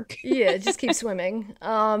shark. Yeah, just keep swimming.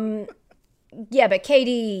 Yeah, but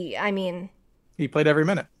KD, I mean, he played every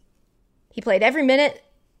minute. He played every minute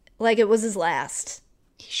like it was his last.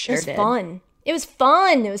 He sure did. Fun. It was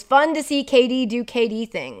fun. It was fun to see KD do KD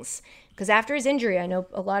things. Because after his injury, I know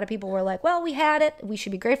a lot of people were like, well, we had it. We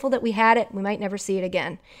should be grateful that we had it. We might never see it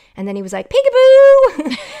again. And then he was like,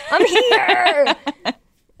 peekaboo, I'm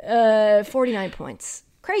here. 49 points.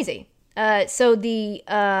 Crazy. So the,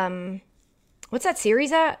 what's that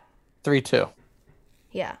series at? 3-2.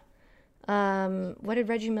 Yeah. What did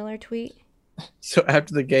Reggie Miller tweet? So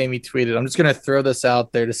after the game, he tweeted, I'm just going to throw this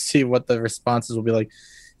out there to see what the responses will be like.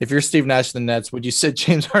 If you're Steve Nash of the Nets, would you sit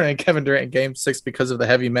James Harden and Kevin Durant in Game 6 because of the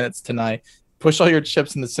heavy minutes tonight? Push all your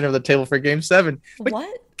chips in the center of the table for Game 7. Like,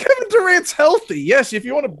 what? Kevin Durant's healthy. Yes, if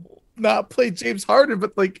you want to not play James Harden,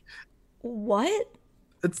 but like, what?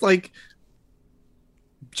 It's like,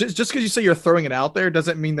 just because you say you're throwing it out there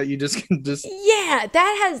doesn't mean that you just can just. Yeah,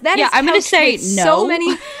 that yeah, is. I'm gonna say no. So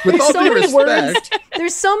many. There's so many words.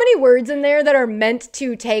 There's so many words in there that are meant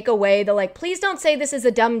to take away the like. Please don't say this is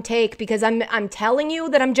a dumb take because I'm telling you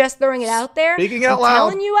that I'm just throwing it out there. Speaking out I'm loud.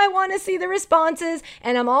 telling you I want to see the responses,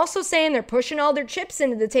 and I'm also saying they're pushing all their chips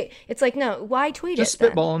into the take. It's like, no, why tweet just it?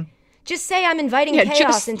 Just spitballing. Just say I'm inviting chaos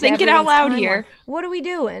just into think it out loud timeline. here. What are we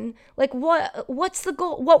doing? Like, what's the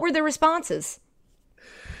goal? What were the responses?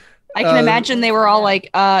 I can imagine they were all like,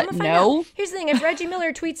 no. Here's the thing. If Reggie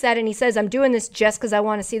Miller tweets that and he says, I'm doing this just because I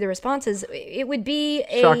want to see the responses, it would be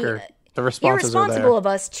Shocker. The responses irresponsible are there. of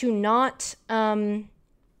us to not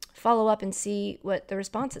follow up and see what the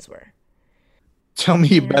responses were. Tell me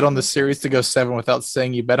you bet on the series to go 7 without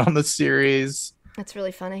saying you bet on the series. That's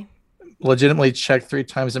really funny. Legitimately check 3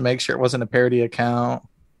 times to make sure it wasn't a parody account.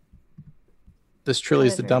 This truly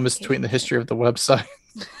is the dumbest tweet in the history of the website.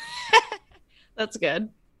 That's good.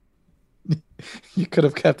 You could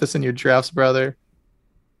have kept this in your drafts, brother.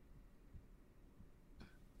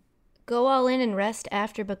 Go all in and rest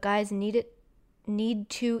after, but guys need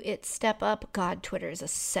to step up. God, Twitter is a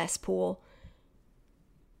cesspool.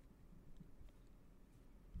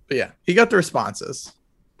 But yeah, he got the responses.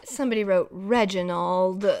 Somebody wrote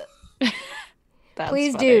Reginald.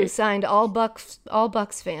 Please funny. do. Signed all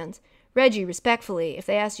Bucks fans. Reggie, respectfully, if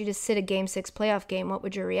they asked you to sit a Game 6 playoff game, what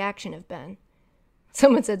would your reaction have been?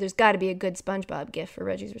 Someone said there's got to be a good SpongeBob gif for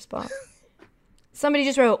Reggie's response. Somebody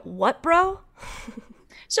just wrote, what, bro?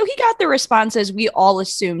 So he got the responses we all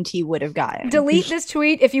assumed he would have gotten. Delete this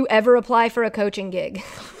tweet if you ever apply for a coaching gig.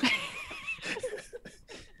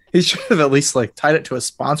 He should have at least like tied it to a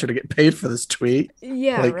sponsor to get paid for this tweet.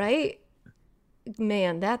 Yeah, Like- right?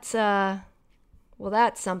 Man, that's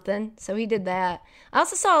something. So he did that. I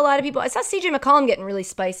also saw a lot of people. I saw CJ McCollum getting really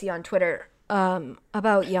spicy on Twitter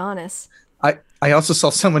about Giannis. I also saw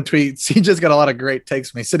someone tweet, CJ's got a lot of great takes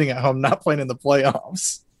from me sitting at home not playing in the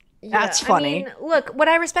playoffs. That's funny. I mean, look, what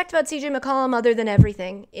I respect about CJ McCollum, other than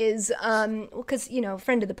everything, is because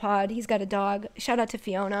friend of the pod, he's got a dog. Shout out to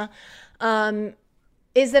Fiona.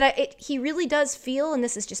 Is that he really does feel, and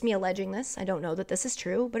this is just me alleging this, I don't know that this is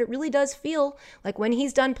true, but it really does feel like when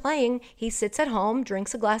he's done playing, he sits at home,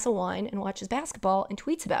 drinks a glass of wine, and watches basketball and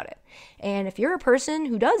tweets about it. And if you're a person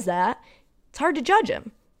who does that, it's hard to judge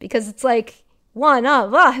him because it's like one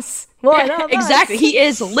of us. Exactly. He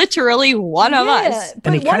is literally one of us.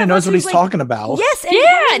 And he kind of knows what he's talking about. Yes,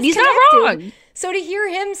 And he's not wrong. So to hear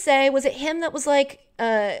him say, was it him that was like,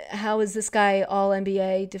 how is this guy all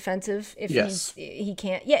NBA defensive if he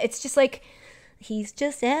can't? Yeah, it's just like, he's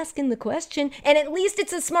just asking the question. And at least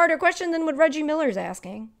it's a smarter question than what Reggie Miller's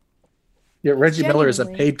asking. Yeah, Reggie Miller is a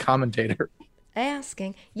paid commentator.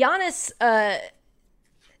 Asking. Giannis,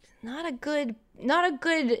 not a good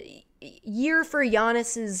year for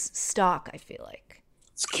Giannis's stock, I feel like.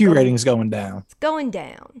 His Q rating's going down. It's going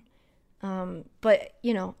down. But,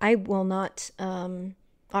 I will not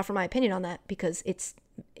offer my opinion on that because it's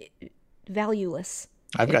valueless.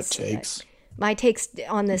 I've got takes. My takes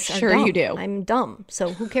on this are Sure dumb. you do. I'm dumb.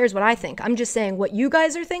 So who cares what I think? I'm just saying what you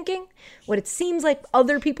guys are thinking, what it seems like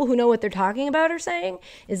other people who know what they're talking about are saying,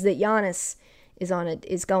 is that Giannis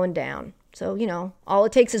is going down. So, all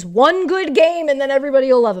it takes is one good game and then everybody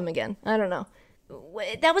will love him again. I don't know.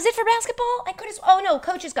 That was it for basketball?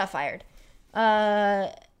 Coaches got fired.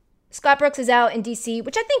 Scott Brooks is out in D.C.,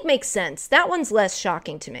 which I think makes sense. That one's less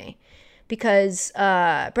shocking to me because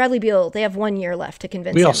Bradley Beal, they have 1 year left to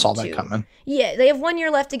convince him. We all saw that coming. Yeah, they have 1 year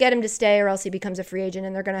left to get him to stay or else he becomes a free agent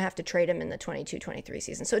and they're going to have to trade him in the 22-23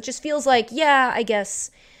 season. So it just feels like, yeah, I guess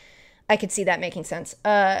I could see that making sense.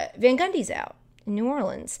 Van Gundy's out in New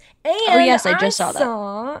Orleans. And yes, I just saw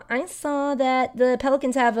that. I saw that the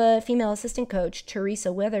Pelicans have a female assistant coach, Teresa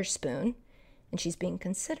Weatherspoon, and she's being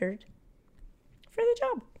considered for the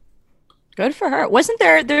job. Good for her. Wasn't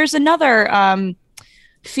there's another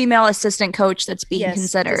female assistant coach that's being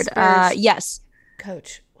considered. Yes.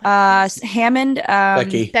 Coach. Hammond.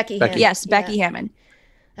 Becky Hammond. Yes, Becky Hammond.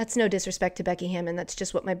 That's no disrespect to Becky Hammond. That's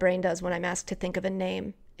just what my brain does when I'm asked to think of a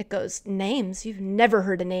name. It goes, names? You've never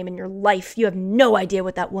heard a name in your life. You have no idea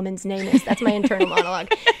what that woman's name is. That's my internal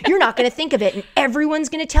monologue. You're not going to think of it, and everyone's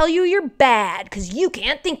going to tell you you're bad because you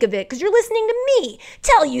can't think of it because you're listening to me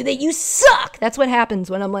tell you that you suck. That's what happens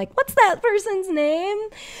when I'm like, what's that person's name?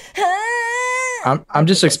 I'm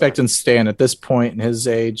just expecting Stan at this point in his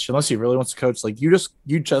age, unless he really wants to coach, like you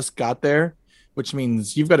just got there, which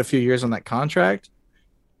means you've got a few years on that contract.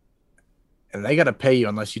 And they got to pay you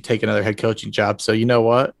unless you take another head coaching job. So you know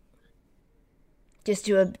what? Just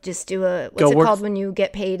do a what's it called when you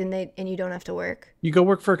get paid and you don't have to work? You go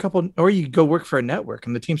work for or you go work for a network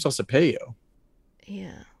and the team's supposed to pay you.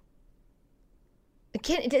 Yeah.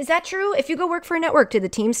 Is that true? If you go work for a network, do the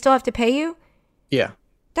team still have to pay you? Yeah.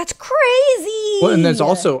 That's crazy. Well, and there's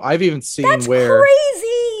also, I've even seen That's where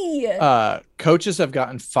crazy. Coaches have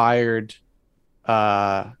gotten fired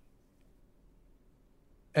and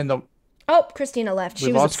Oh, Christina left.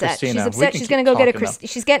 She was upset. Christina. She's upset. She's going to go get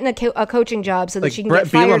she's getting a coaching job so that she can get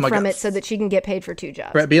fired from it so that she can get paid for 2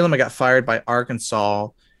 jobs. Brett Bielema got fired by Arkansas,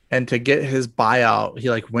 and to get his buyout, he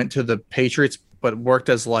went to the Patriots, but worked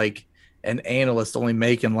as an analyst, only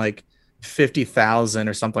making $50,000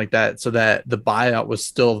 or something like that, so that the buyout was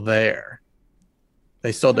still there.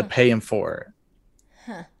 They still had to pay him for it.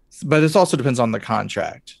 Huh. But this also depends on the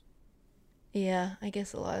contract. Yeah, I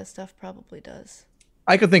guess a lot of stuff probably does.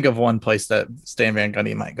 I could think of one place that Stan Van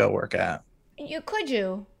Gundy might go work at. Could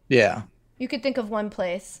you? Yeah. You could think of one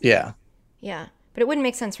place. Yeah. Yeah. But it wouldn't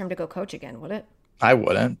make sense for him to go coach again, would it? I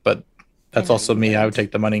wouldn't, but that's also me. I would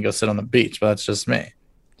take the money and go sit on the beach, but that's just me.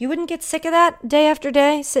 You wouldn't get sick of that day after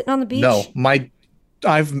day, sitting on the beach? No,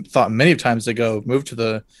 I've thought many times to go move to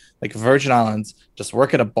the Virgin Islands, just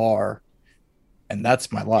work at a bar, and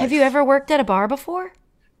that's my life. Have you ever worked at a bar before?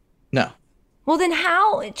 No. Well, then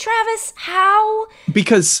how, Travis? How?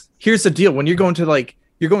 Because here's the deal: when you're going to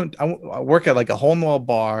I work at a hole in the wall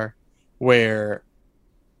bar where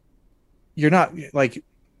you're not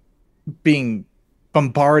being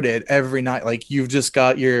bombarded every night. Like, you've just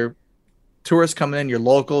got your tourists coming in, your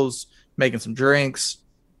locals making some drinks.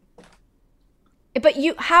 But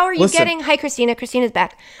how are you getting? Hi, Christina. Christina's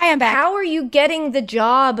back. I am back. How are you getting the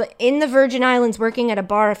job in the Virgin Islands working at a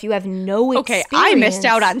bar if you have no experience? Okay, I missed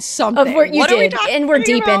out on something. Of what you did, and we're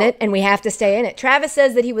deep about? in it, and we have to stay in it. Travis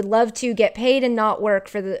says that he would love to get paid and not work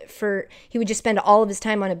he would just spend all of his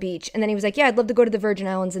time on a beach. And then he was like, "Yeah, I'd love to go to the Virgin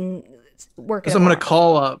Islands and work." So I'm going to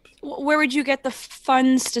call up. Where would you get the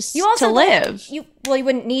funds to also live? You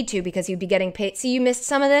wouldn't need to, because you'd be getting paid. See, you missed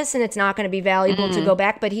some of this, and it's not going to be valuable to go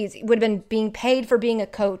back. But he would have been being paid for being a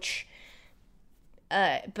coach.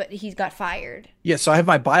 But he got fired. Yeah, so I have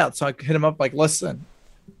my buyout, so I could hit him up listen,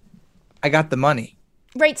 I got the money.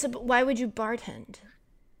 Right. So, but why would you bartend?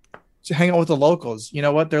 To hang out with the locals. You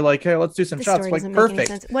know what? They're like, hey, let's do some This shots. story doesn't make any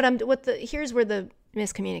Perfect. sense. Here's where the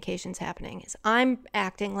miscommunication's happening is I'm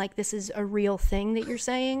acting like this is a real thing that you're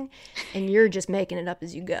saying, and you're just making it up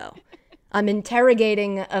as you go. I'm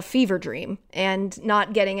interrogating a fever dream and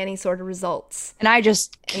not getting any sort of results. And I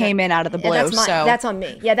just came in out of the blue. That's on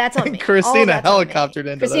me. Yeah, that's on me. Christina helicoptered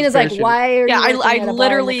into Christina's this. like, why are you I working at a bar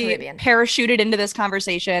literally in the Caribbean? parachuted into this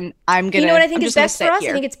conversation. You know what I think is best for us?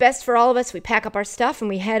 Here. I think it's best for all of us. We pack up our stuff and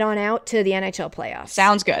we head on out to the NHL playoffs.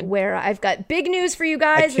 Sounds good. Where I've got big news for you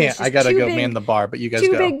guys. I gotta go man the bar, but you guys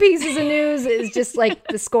Two go. big pieces of news is just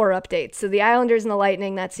the score updates. So the Islanders and the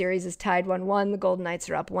Lightning, that series is tied 1-1. The Golden Knights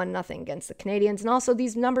are up 1-0 against the Canadiens. And also,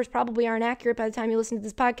 these numbers probably aren't accurate by the time you listen to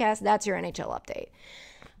this podcast. That's your NHL update.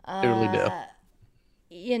 They really do.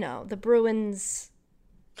 The Bruins.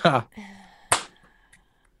 I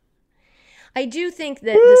do think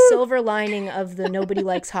that the silver lining of the nobody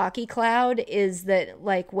likes hockey cloud is that,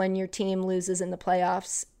 when your team loses in the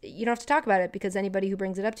playoffs, you don't have to talk about it, because anybody who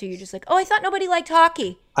brings it up to you, you're just like, oh, I thought nobody liked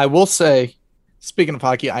hockey. I will say, speaking of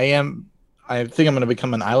hockey, I think I'm going to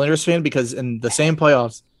become an Islanders fan, because in the same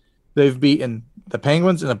playoffs, they've beaten the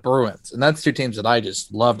Penguins and the Bruins, and that's two teams that I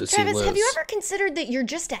just love to see lose. Have you ever considered that you're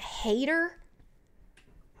just a hater?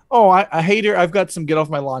 Oh, I hate her. I've got some get off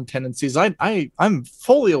my lawn tendencies. I'm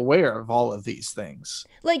fully aware of all of these things.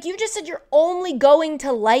 You just said you're only going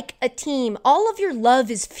to like a team. All of your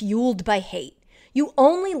love is fueled by hate. You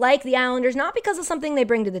only like the Islanders, not because of something they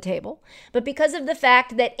bring to the table, but because of the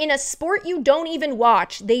fact that in a sport you don't even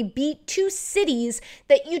watch, they beat two cities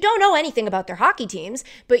that you don't know anything about their hockey teams,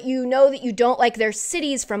 but you know that you don't like their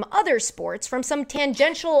cities from other sports, from some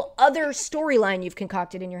tangential other storyline you've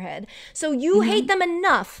concocted in your head. So you hate them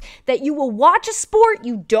enough that you will watch a sport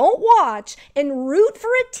you don't watch and root for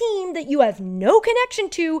a team that you have no connection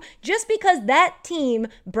to, just because that team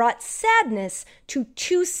brought sadness to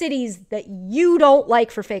two cities that you don't like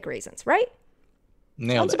for fake reasons, right?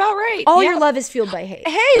 Sounds about right. All your love is fueled by hate.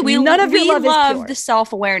 Hey, none of your love is pure. The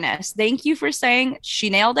self-awareness. Thank you for saying she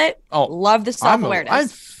nailed it. Oh, love the self-awareness. I'm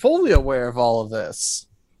fully aware of all of this.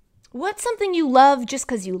 What's something you love just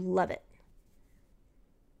because you love it?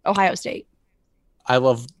 Ohio State. I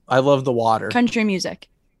love the water. Country music.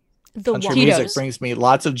 Country music brings me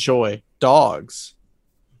lots of joy. Dogs.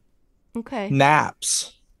 Okay.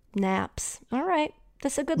 Naps. All right.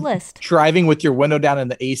 That's a good list. Driving with your window down and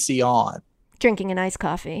the AC on. Drinking an iced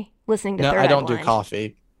coffee. Listening to No, I don't do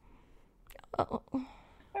coffee. Oh.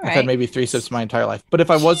 I've had maybe 3 sips my entire life. But if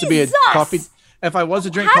I was to be a coffee, if I was to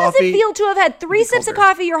drink How coffee. does it feel to have had 3 sips of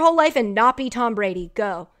coffee your whole life and not be Tom Brady?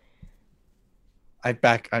 Go.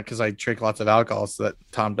 Because I drink lots of alcohol, so that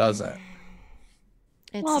Tom doesn't.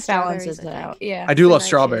 It balances it out. Yeah. I do love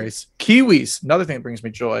strawberries. Kiwis, another thing that brings me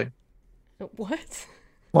joy. What?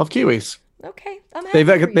 Love kiwis. Okay, I'm happy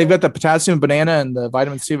they've got the potassium banana and the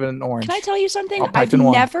vitamin C and orange. Can I tell you something? I've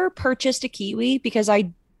never purchased a kiwi because I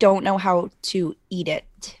don't know how to eat it.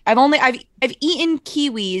 I've eaten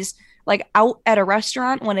kiwis out at a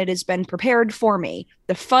restaurant when it has been prepared for me.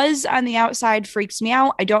 The fuzz on the outside freaks me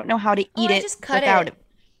out. I don't know how to eat it without it.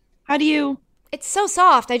 How do you? It's so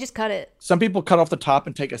soft. I just cut it. Some people cut off the top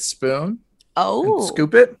and take a spoon. Oh, and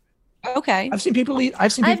scoop it. Okay. I've seen people eat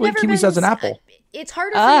kiwis as an apple. It's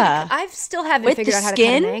harder for me. I still haven't figured out how to cut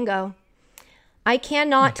a mango. I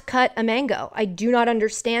cannot cut a mango. I do not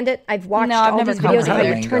understand it. I've watched I've all never these cut videos of a how you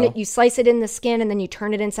mango. turn it, you slice it in the skin, and then you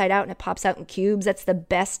turn it inside out, and it pops out in cubes. That's the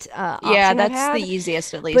best option I've that's had. the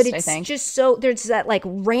easiest, at least, But I it's think. just so, there's that like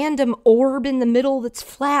random orb in the middle that's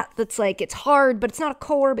flat, that's like, it's hard, but it's not a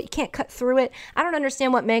core, but you can't cut through it. I don't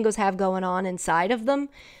understand what mangoes have going on inside of them,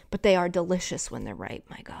 but they are delicious when they're ripe,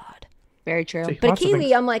 my God. Very true. See, But a lots of kiwi,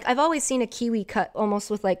 things- I'm like, I've always seen a kiwi cut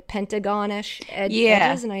almost with like pentagon-ish Yeah.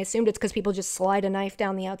 edges, and I assumed it's because people just slide a knife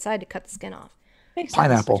down the outside to cut the skin off. Makes sense.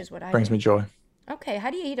 Pineapple which is what I brings do. me joy. Okay,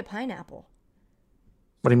 how do you eat a pineapple?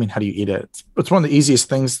 What do you mean? How do you eat it? It's one of the easiest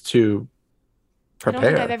things to I don't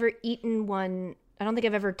think prepare. I've ever eaten one. I don't think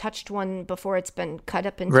I've ever touched one before it's been cut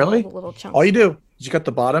up into Really? all the little chunks. All you do is you cut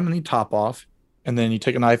the bottom and you top off, and then you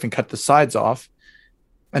take a knife and cut the sides off,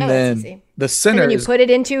 and Oh, that's then easy. the And center then you is put it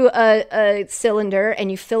into a cylinder and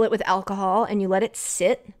you fill it with alcohol and you let it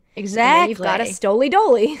sit. Exactly. And then you've got a stoli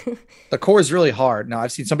doli. the core is really hard. Now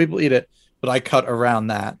I've seen some people eat it, but I cut around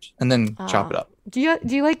that and then chop it up. Do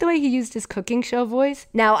you like the way he used his cooking show voice?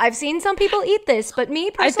 Now I've seen some people eat this, but me I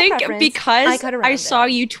personal think preference, because cut around I it. saw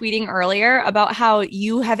you tweeting earlier about how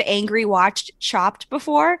you have angry watched Chopped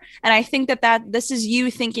before, and I think that this is you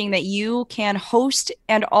thinking that you can host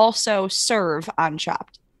and also serve on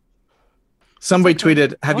Chopped. Somebody okay.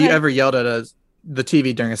 tweeted, "Have Go you ahead. ever yelled at the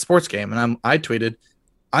TV during a sports game?" And I tweeted,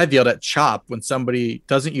 "I've yelled at Chop when somebody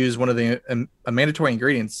doesn't use one of the mandatory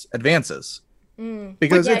ingredients, advances,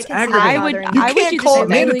 because Yeah, I it's can see that aggravating. bothering you you. I would can't do the call same it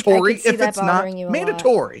thing. mandatory I could see if that it's not bothering you a lot.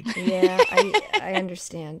 mandatory." Yeah, I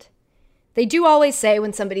understand. They do always say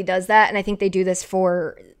when somebody does that, and I think they do this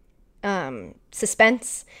for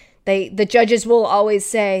suspense. The judges will always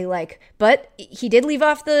say like, "But he did leave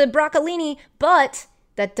off the broccolini, but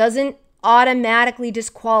that doesn't automatically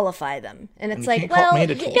disqualify them." And it's you like, can't call it well,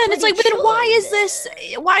 mandatory. Yeah, and it's like, but then why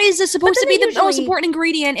is this supposed to then be they the most usually- important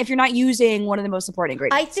ingredient if you're not using one of the most important I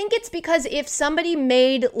ingredients? think it's because if somebody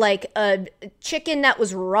made like a chicken that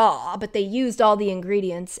was raw, but they used all the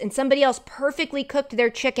ingredients, and somebody else perfectly cooked their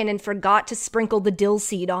chicken and forgot to sprinkle the dill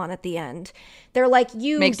seed on at the end, they're like,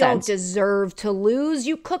 you Makes don't sense. deserve to lose.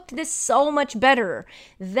 You cooked this so much better.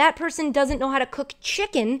 That person doesn't know how to cook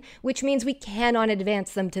chicken, which means we cannot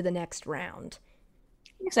advance them to the next round.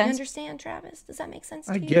 Makes You sense. understand, Travis? Does that make sense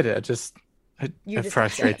to I you? get it. It just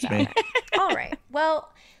frustrates me. All right.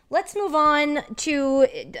 Well, let's move on to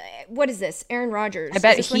what is this? Aaron Rodgers. I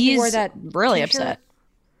bet Is this when he wore he's that really t-shirt? upset.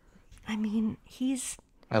 I mean, he's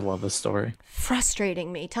I love this story.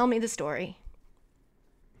 frustrating me. Tell me the story.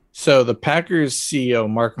 So the Packers CEO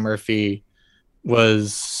Mark Murphy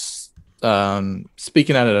was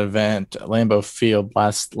speaking at an event at Lambeau Field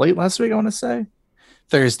late last week. I want to say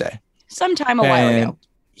Thursday. Sometime a while ago.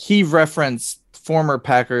 He referenced former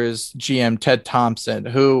Packers GM Ted Thompson,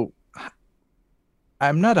 who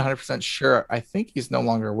I'm not 100% sure. I think he's no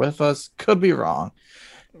longer with us. Could be wrong.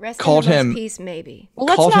 Rest Called in him- peace, maybe. Well,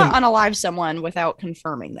 let's called not him- unalive someone without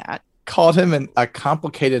confirming that. Called him a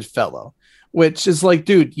complicated fellow, which is like,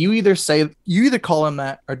 dude, you either call him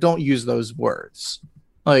that or don't use those words.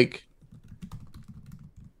 Like,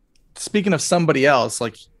 speaking of somebody else,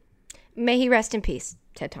 like, May he rest in peace,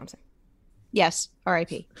 Ted Thompson. Yes,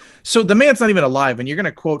 R.I.P. so the man's not even alive, and you're going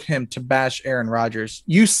to quote him to bash Aaron Rodgers.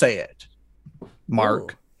 You say it,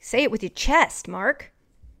 Mark. Ooh, say it with your chest, Mark.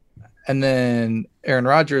 And then Aaron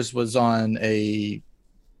Rodgers was on a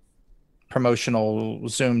promotional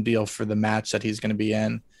Zoom deal for the match that he's going to be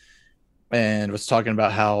in, and was talking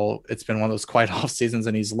about how it's been one of those quiet off seasons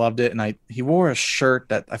and he's loved it. And he wore a shirt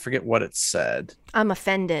that I forget what it said. I'm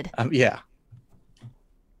offended. Yeah.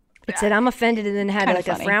 It said I'm offended and then had Kinda like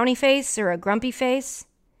funny. a frowny face or a grumpy face.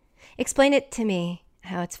 Explain it to me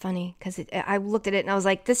how it's funny, because I looked at it and I was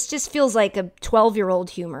like, this just feels like a 12-year-old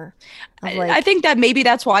humor. Of like, I think that maybe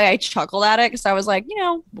that's why I chuckled at it, because I was like,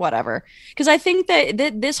 whatever. Because I think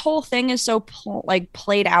that this whole thing is so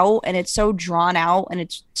played out, and it's so drawn out, and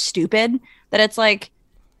it's stupid that it's like,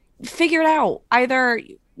 figure it out. Either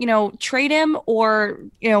trade him or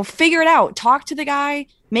figure it out. Talk to the guy,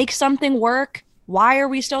 make something work. Why are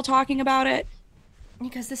we still talking about it?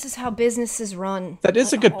 because this is how businesses run. That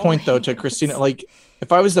is a good point, though, to Christina. Like,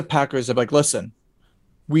 if I was the Packers, I'd be like, listen,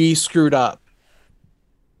 we screwed up.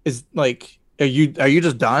 Is like, are you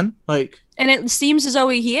just done? Like, And it seems as though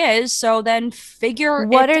he is. So then figure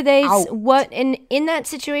What it are they? out. What in that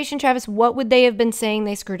situation, Travis? What would they have been saying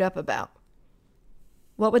they screwed up about?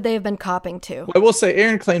 What would they have been copping to? I will say,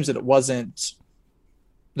 Aaron claims that it wasn't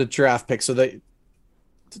the draft pick, so that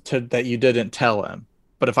you didn't tell him.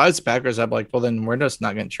 But if I was Packers, I'd be like, well, then we're just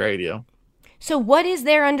not going to trade you. So, what is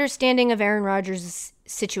their understanding of Aaron Rodgers'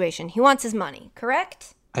 situation? He wants his money,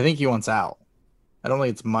 correct? I think he wants out. I don't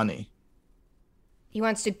think it's money. He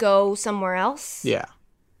wants to go somewhere else. Yeah.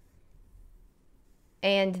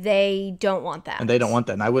 And they don't want that. And they don't want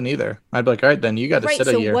that. And I wouldn't either. I'd be like, all right, then you got to sit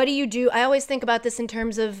a year. So what do you do? I always think about this in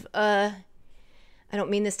terms of, I don't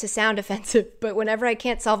mean this to sound offensive, but whenever I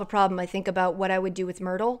can't solve a problem, I think about what I would do with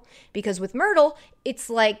Myrtle. Because with Myrtle, it's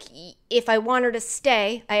like, if I want her to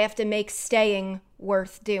stay, I have to make staying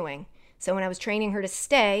worth doing. So when I was training her to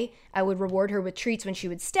stay, I would reward her with treats when she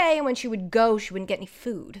would stay, and when she would go, she wouldn't get any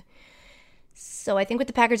food. So I think what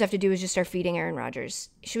the Packers have to do is just start feeding Aaron Rodgers.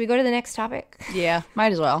 Should we go to the next topic? Yeah,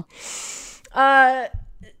 might as well.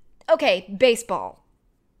 Okay, baseball.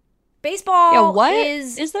 Baseball. Yeah, what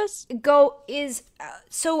is this?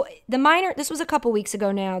 So the minor. This was a couple weeks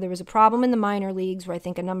ago now. There was a problem in the minor leagues where I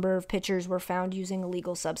think a number of pitchers were found using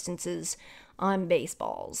illegal substances on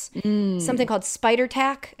baseballs. Something called spider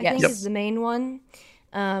tack, I think, is the main one.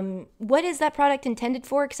 What is that product intended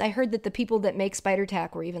for? Because I heard that the people that make spider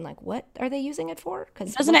tack were even like, what are they using it for?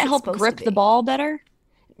 Because doesn't it help grip the ball better?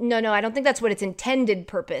 No, I don't think that's what its intended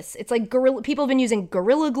purpose. It's like people have been using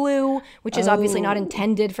Gorilla Glue, which is obviously not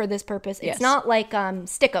intended for this purpose. It's not like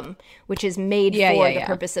Stickum, which is made for the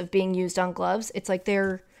purpose of being used on gloves. It's like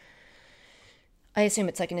I assume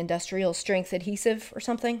it's like an industrial strength adhesive or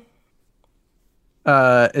something.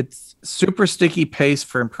 It's super sticky paste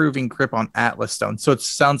for improving grip on Atlas stone. So it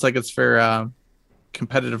sounds like it's for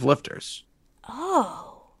competitive lifters.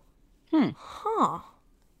 Oh. Huh.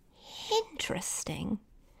 Interesting.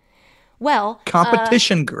 Well,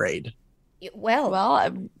 competition grade.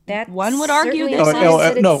 That one would argue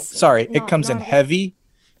that. Sorry. It comes in heavy,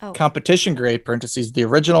 competition grade, parentheses, the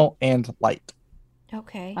original, and light.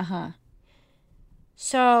 Okay.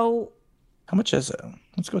 So. How much is it?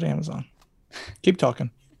 Let's go to Amazon. Keep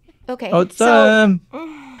talking. Okay. Oh, it's oh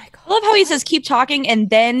my God. I love how he says keep talking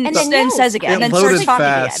and then says again and then starts talking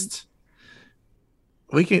fast.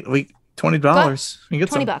 Again. We $20. We get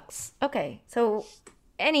 $20. Okay. So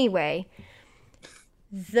anyway,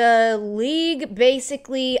 the league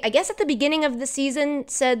basically, I guess at the beginning of the season,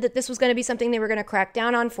 said that this was going to be something they were going to crack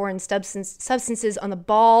down on foreign substances on the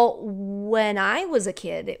ball. When I was a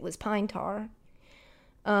kid, it was pine tar.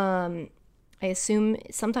 I assume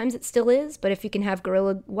sometimes it still is, but if you can have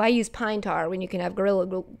why use pine tar when you can have Gorilla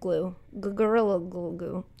Glue? Gorilla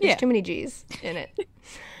Glue. There's too many G's in it.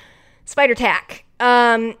 Spider tack.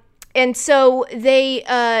 And so they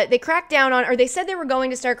cracked down on, or they said they were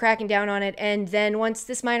going to start cracking down on it. And then once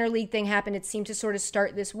this minor league thing happened, it seemed to sort of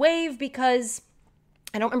start this wave because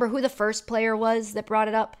I don't remember who the first player was that brought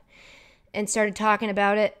it up and started talking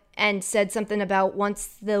about it and said something about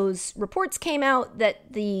once those reports came out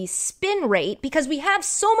that the spin rate, because we have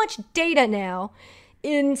so much data now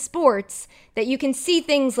in sports that you can see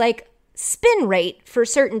things like spin rate for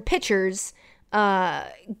certain pitchers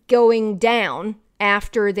going down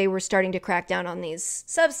after they were starting to crack down on these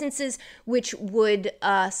substances, which would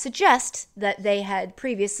suggest that they had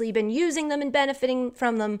previously been using them and benefiting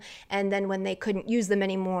from them, and then when they couldn't use them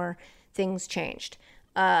anymore, things changed.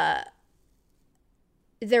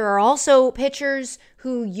 There are also pitchers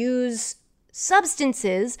who use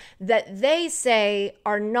substances that they say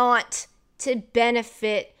are not to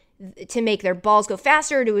benefit, to make their balls go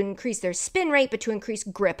faster, to increase their spin rate, but to increase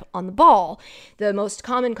grip on the ball. The most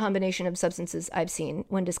common combination of substances I've seen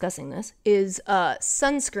when discussing this is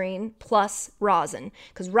sunscreen plus rosin,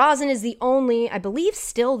 because rosin is the only, I believe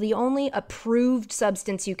still the only approved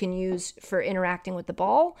substance you can use for interacting with the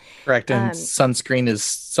ball. Correct, and sunscreen is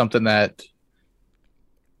something that...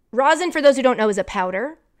 Rosin, for those who don't know, is a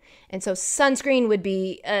powder. And so sunscreen would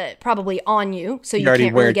be probably on you, so you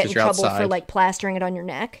can't really get in trouble for like plastering it on your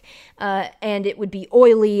neck. And it would be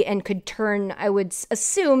oily and could turn, I would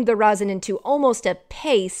assume, the rosin into almost a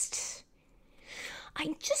paste.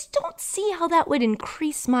 I just don't see how that would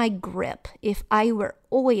increase my grip if I were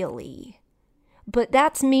oily. But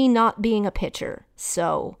that's me not being a pitcher,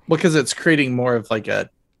 so... Because it's creating more of like a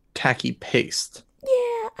tacky paste.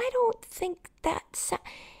 Yeah, I don't think that's...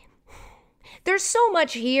 There's so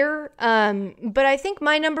much here, but I think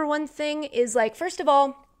my number one thing is, like, first of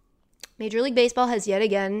all, Major League Baseball has yet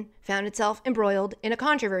again found itself embroiled in a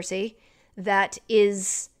controversy that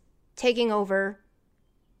is taking over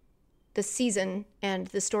the season and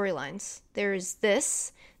the storylines. There's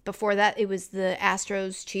this. Before that, it was the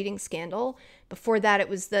Astros cheating scandal. Before that, it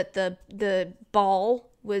was that the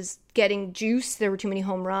ball was getting juice. There were too many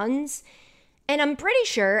home runs. And I'm pretty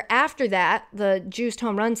sure after that, the juiced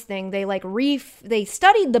home runs thing, they they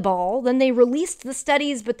studied the ball, then they released the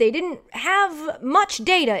studies, but they didn't have much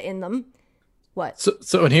data in them. What?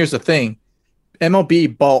 So and here's the thing.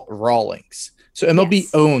 MLB bought Rawlings. So MLB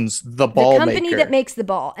owns the ball maker. The company that makes the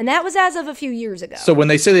ball. And that was as of a few years ago. So when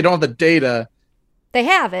they say they don't have the data, They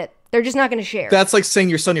have it. They're just not going to share. That's like saying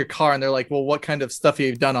you're selling your car and they're like, well, what kind of stuff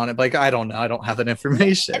you've done on it? Like, I don't know. I don't have that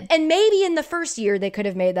information. And maybe in the first year they could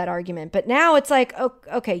have made that argument. But now it's like,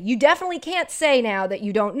 okay, you definitely can't say now that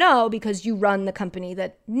you don't know because you run the company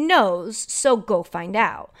that knows. So go find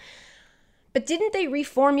out. But didn't they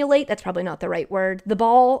reformulate? That's probably not the right word. The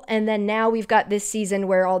ball. And then now we've got this season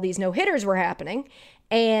where all these no-hitters were happening.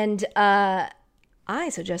 And I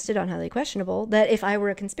suggested on Highly Questionable that if I were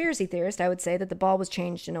a conspiracy theorist, I would say that the ball was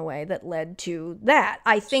changed in a way that led to that.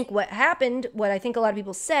 I think what happened, what I think a lot of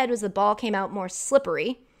people said, was the ball came out more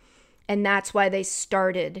slippery, and that's why they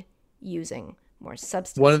started using more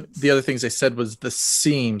substances. One of the other things they said was the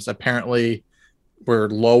seams apparently were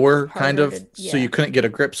lower, kind of, so you couldn't get a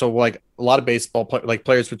grip. So like a lot of baseball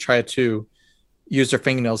players would try to use their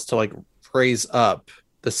fingernails to like raise up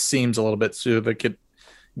the seams a little bit so they could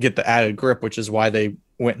get the added grip, which is why they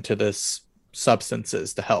went into this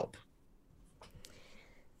substances to help.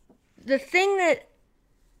 The thing that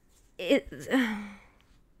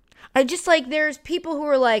I just like, there's people who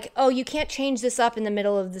are like, oh, you can't change this up in the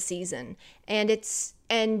middle of the season. Again,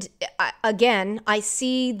 I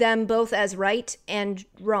see them both as right and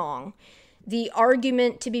wrong. The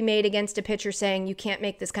argument to be made against a pitcher saying you can't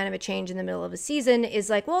make this kind of a change in the middle of a season is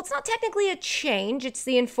like, well, it's not technically a change. It's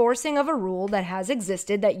the enforcing of a rule that has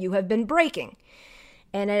existed that you have been breaking.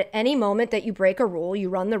 And at any moment that you break a rule, you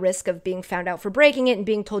run the risk of being found out for breaking it and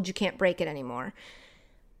being told you can't break it anymore.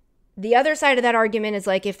 The other side of that argument is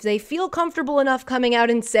like, if they feel comfortable enough coming out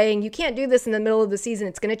and saying you can't do this in the middle of the season,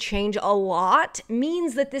 it's going to change a lot,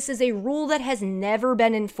 means that this is a rule that has never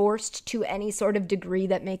been enforced to any sort of degree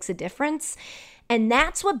that makes a difference. And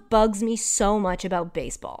that's what bugs me so much about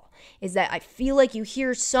baseball, is that I feel like you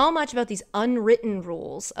hear so much about these unwritten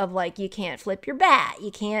rules of like, you can't flip your bat,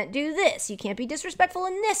 you can't do this, you can't be disrespectful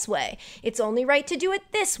in this way, it's only right to do it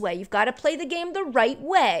this way, you've got to play the game the right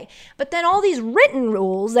way. But then all these written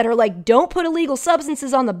rules that are like, don't put illegal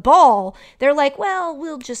substances on the ball, they're like, well,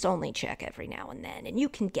 we'll just only check every now and then, and you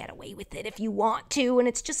can get away with it if you want to. And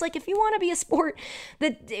it's just like, if you want to be a sport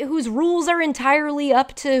whose rules are entirely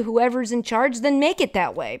up to whoever's in charge, then make it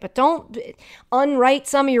that way. But don't unwrite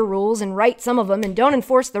some of your rules and write some of them, and don't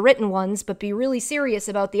enforce the written ones, but be really serious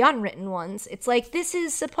about the unwritten ones. It's like, this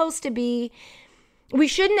is supposed to be, we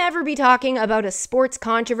shouldn't ever be talking about a sports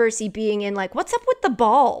controversy being in like, what's up with the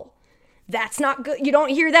ball? That's not good. You don't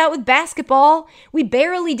hear that with basketball. We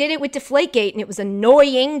barely did it with Deflategate, and it was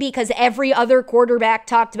annoying because every other quarterback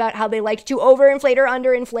talked about how they liked to overinflate or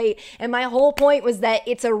underinflate. And my whole point was that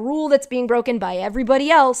it's a rule that's being broken by everybody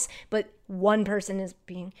else, but one person is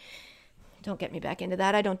being... Don't get me back into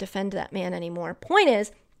that. I don't defend that man anymore. Point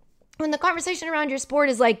is, when the conversation around your sport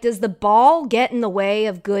is like, does the ball get in the way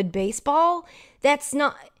of good baseball? That's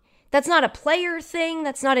not a player thing.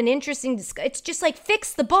 That's not an interesting discussion. It's just like,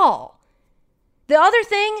 fix the ball. The other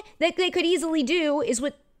thing that they could easily do is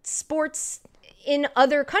what sports in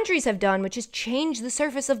other countries have done, which is change the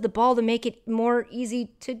surface of the ball to make it more easy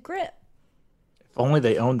to grip. If only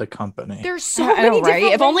they owned the company. There's so many different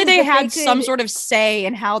ways. If only they had some sort of say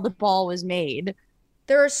in how the ball was made.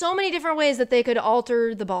 There are so many different ways that they could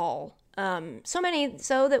alter the ball. So many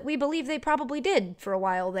so that we believe they probably did for a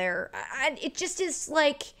while there. It just is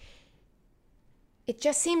like, it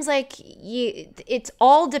just seems like it's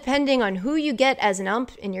all depending on who you get as an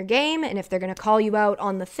ump in your game and if they're going to call you out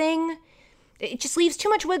on the thing. It just leaves too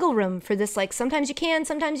much wiggle room for this, like, sometimes you can,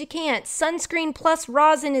 sometimes you can't. Sunscreen plus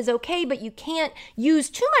rosin is okay, but you can't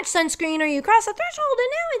use too much sunscreen or you cross a threshold and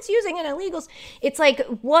now it's using an illegal. It's like,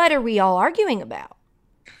 what are we all arguing about?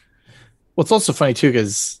 Well, it's also funny, too,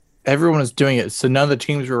 because everyone is doing it, so none of the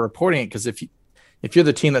teams were reporting it, because if you're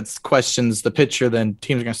the team that questions the pitcher, then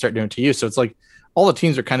teams are going to start doing it to you. So it's like all the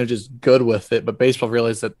teams are kind of just good with it, but baseball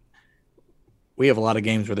realized that we have a lot of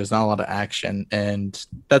games where there's not a lot of action. And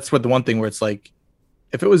that's what the one thing where it's like,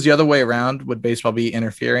 if it was the other way around, would baseball be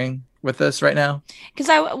interfering with this right now? Because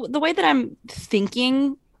the way that I'm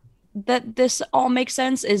thinking that this all makes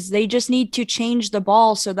sense is they just need to change the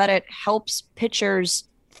ball so that it helps pitchers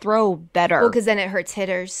throw better. Well, because then it hurts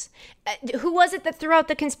hitters. Who was it that threw out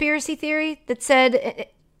the conspiracy theory that said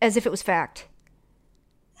as if it was fact?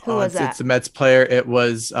 Who was that? It's a Mets player. It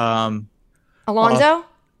was Alonso?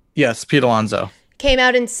 Yes, Pete Alonso. Came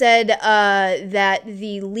out and said that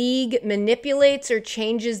the league manipulates or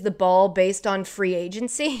changes the ball based on free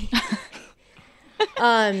agency.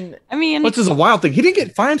 I mean, which is a wild thing. He didn't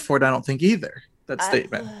get fined for it, I don't think, either. That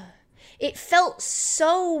statement. It felt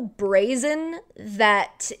so brazen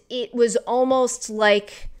that it was almost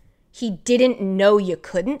like he didn't know you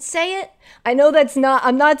couldn't say it. I know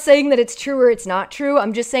I'm not saying that it's true or it's not true.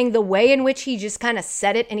 I'm just saying the way in which he just kind of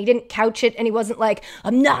said it, and he didn't couch it, and he wasn't like,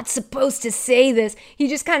 I'm not supposed to say this. He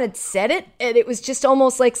just kind of said it, and it was just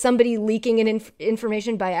almost like somebody leaking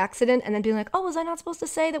information by accident and then being like, oh, was I not supposed to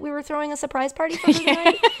say that we were throwing a surprise party for her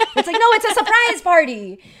tonight? It's like, no, it's a surprise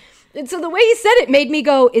party. And so the way he said it made me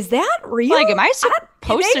go, is that real? Like, am I supposed to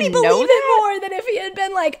know that? It made me believe it more than if he had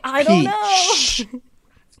been like, I don't know.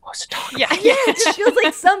 Yeah. It feels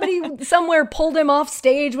like somebody somewhere pulled him off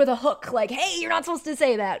stage with a hook, like, hey, you're not supposed to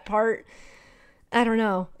say that part. I don't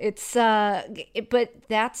know. It's but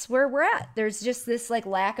that's where we're at. There's just this like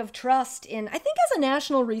lack of trust in, I think as a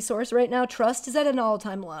national resource right now, trust is at an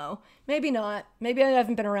all-time low. Maybe not. Maybe I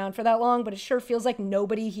haven't been around for that long, but it sure feels like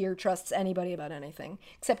nobody here trusts anybody about anything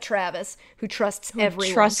except Travis, who trusts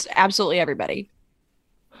everyone. Trusts absolutely everybody.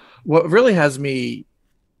 What really has me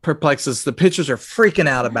perplexed is the pitchers are freaking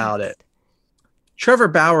out about it. Trevor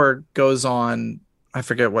Bauer goes on, I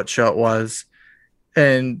forget what show it was,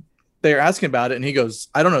 and they're asking about it, and he goes,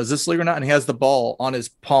 I don't know, is this legal or not? And he has the ball on his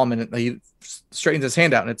palm, and he straightens his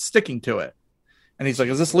hand out, and it's sticking to it. And he's like,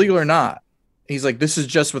 is this legal or not? He's like, this is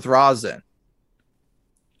just with rosin.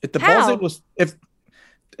 If the ball's able to,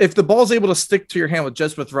 if the ball's able to stick to your hand with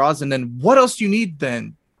just with rosin, then what else do you need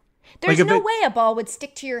then? There's no way a ball would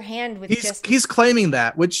stick to your hand with he's claiming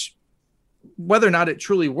that, which whether or not it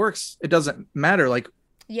truly works, it doesn't matter. Like,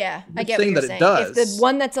 yeah, I get what you're saying. It does. If the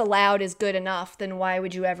one that's allowed is good enough, then why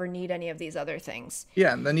would you ever need any of these other things?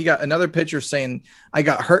 Yeah, and then you got another pitcher saying, I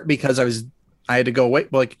got hurt because I had to go away.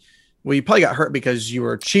 Like, well, you probably got hurt because you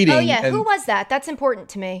were cheating. Oh, yeah. Who was that? That's important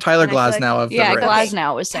to me. Tyler Glasnow of the Reds.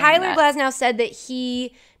 Glasnow was saying Tyler Glasnow said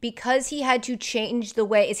that because he had to change the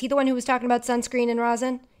way, is he the one who was talking about sunscreen and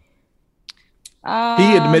rosin?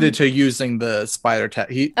 He admitted to using the spider to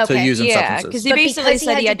using substances. Because he basically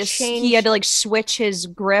said he had to like switch his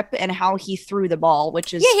grip and how he threw the ball,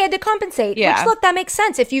 which is he had to compensate. Yeah. Which, look, that makes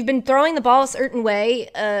sense. If you've been throwing the ball a certain way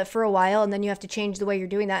for a while, and then you have to change the way you're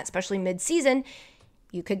doing that, especially mid-season,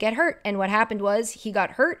 you could get hurt. And what happened was he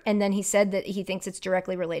got hurt, and then he said that he thinks it's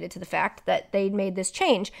directly related to the fact that they made this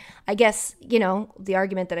change. I guess, the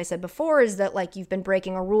argument that I said before is that, like, you've been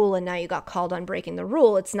breaking a rule and now you got called on breaking the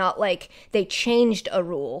rule. It's not like they changed a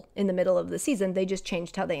rule in the middle of the season. They just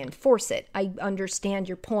changed how they enforce it. I understand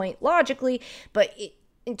your point logically, but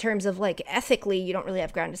in terms of, like, ethically, you don't really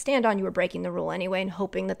have ground to stand on. You were breaking the rule anyway and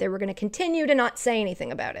hoping that they were going to continue to not say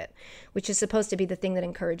anything about it, which is supposed to be the thing that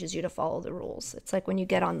encourages you to follow the rules. It's like when you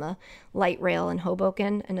get on the light rail in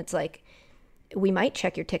Hoboken and it's like, we might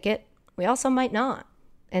check your ticket. We also might not.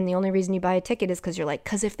 And the only reason you buy a ticket is because you're like,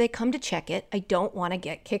 because if they come to check it, I don't want to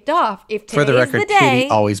get kicked off. If for the record, Katie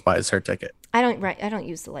always buys her ticket. I don't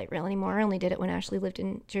use the light rail anymore. I only did it when Ashley lived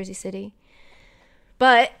in Jersey City.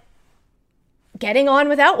 But getting on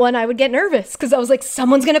without one, I would get nervous because I was like,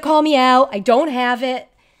 someone's going to call me out. I don't have it.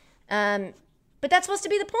 But that's supposed to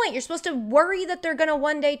be the point. You're supposed to worry that they're going to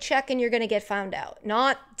one day check and you're going to get found out.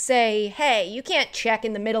 Not say, hey, you can't check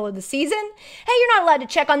in the middle of the season. Hey, you're not allowed to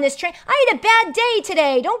check on this train. I had a bad day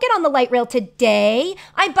today. Don't get on the light rail today.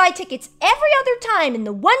 I buy tickets every other time. And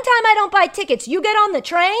the one time I don't buy tickets, you get on the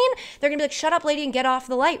train. They're going to be like, shut up, lady, and get off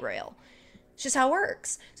the light rail. It's just how it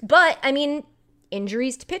works. But, I mean,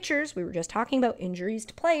 injuries to pitchers, we were just talking about injuries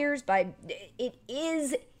to players. It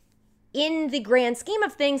is, in the grand scheme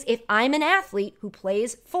of things, if I'm an athlete who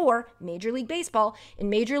plays for Major League Baseball, and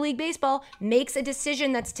Major League Baseball makes a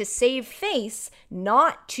decision that's to save face,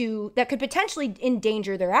 that could potentially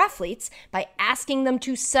endanger their athletes by asking them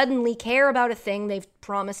to suddenly care about a thing they've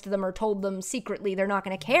promised them or told them secretly they're not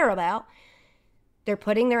going to care about, they're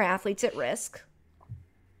putting their athletes at risk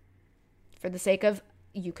for the sake of,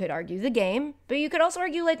 you could argue the game, but you could also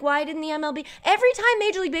argue, like, why didn't the MLB? Every time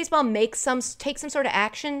Major League Baseball takes some sort of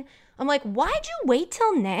action, I'm like, why'd you wait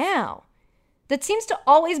till now? That seems to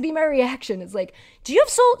always be my reaction. It's like, do you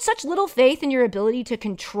have such little faith in your ability to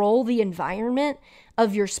control the environment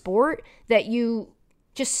of your sport that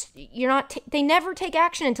they never take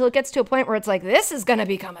action until it gets to a point where it's like, this is going to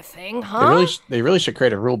become a thing, huh? They really should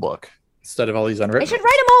create a rule book instead of all these unwritten. They should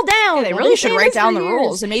write them all down. Yeah, they really should write down the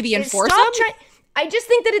rules and maybe enforce them. I just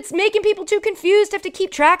think that it's making people too confused to have to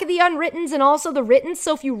keep track of the unwrittens and also the writtens.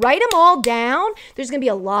 So if you write them all down, there's going to be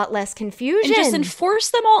a lot less confusion. And just enforce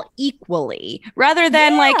them all equally rather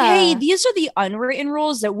than like, hey, these are the unwritten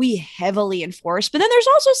rules that we heavily enforce. But then there's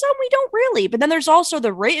also some we don't really. But then there's also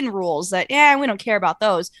the written rules that, we don't care about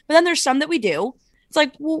those. But then there's some that we do. It's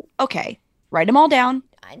like, well, okay, write them all down.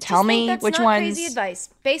 Tell me which ones. Crazy advice.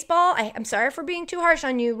 Baseball, I'm sorry for being too harsh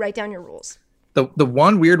on you. Write down your rules. The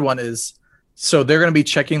one weird one is, so they're going to be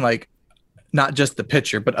checking, like, not just the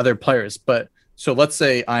pitcher, but other players. But so let's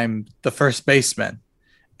say I'm the first baseman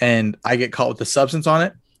and I get caught with the substance on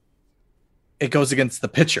it. It goes against the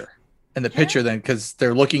pitcher, and the pitcher then, because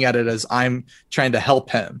they're looking at it as I'm trying to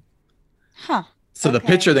help him. Huh. So the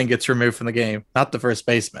pitcher then gets removed from the game, not the first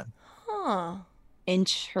baseman. Huh.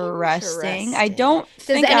 Interesting. I don't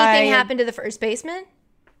think Does anything happen to the first baseman?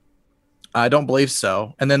 I don't believe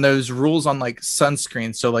so. And then there's rules on like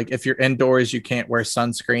sunscreen. So like if you're indoors, you can't wear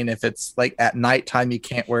sunscreen. If it's like at nighttime, you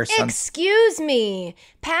can't wear sunscreen. Excuse me.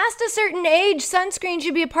 Past a certain age, sunscreen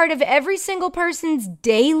should be a part of every single person's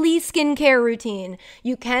daily skincare routine.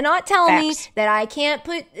 You cannot tell me that I can't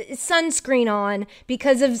put sunscreen on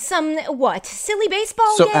because of some, silly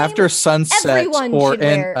baseball game? So after sunset Everyone or should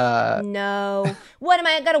wear. No. What am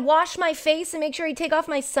I got to wash my face and make sure I take off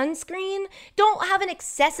my sunscreen? Don't have an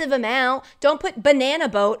excessive amount. Don't put banana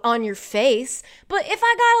boat on your face. But if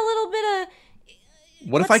I got a little bit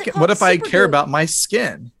of what if I care about my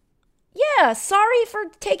skin? Yeah, sorry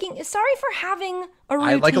for having a routine.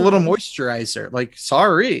 I like a little moisturizer. Like,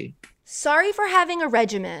 sorry. Sorry for having a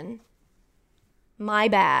regimen. My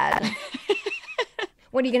bad.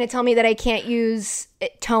 What are you going to tell me that I can't use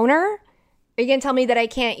toner? Are you going to tell me that I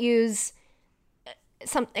can't use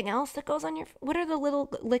something else that goes on your... What are the little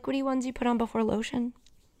liquidy ones you put on before lotion?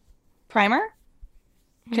 Primer?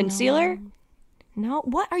 Concealer? No.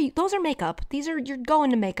 What are you... Those are makeup. You're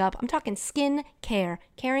going to makeup. I'm talking skin care.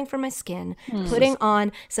 Caring for my skin. Putting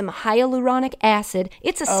on some hyaluronic acid.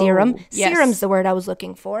 It's a serum. Yes. Serum's the word I was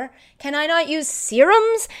looking for. Can I not use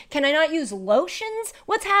serums? Can I not use lotions?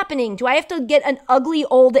 What's happening? Do I have to get an ugly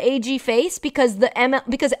old agey face because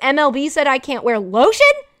because MLB said I can't wear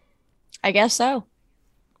lotion? I guess so.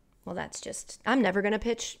 Well, that's just... I'm never going to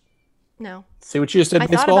pitch... No. See what you just did, I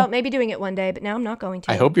baseball? thought about maybe doing it one day, but now I'm not going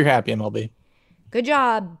to. I hope you're happy, MLB. Good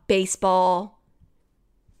job, baseball.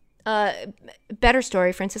 Better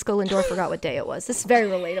story. Francisco Lindor forgot what day it was. This is very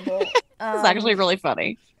relatable. It's actually really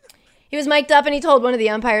funny. He was mic'd up and he told one of the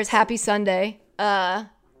umpires, "Happy Sunday."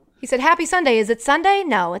 He said, "Happy Sunday. Is it Sunday?"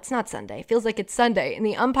 "No, it's not Sunday. Feels like it's Sunday." And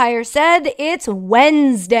the umpire said, "It's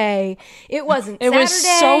Wednesday." It wasn't Saturday. It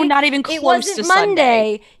was so not even close to Sunday. It wasn't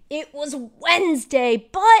Monday. It was Wednesday.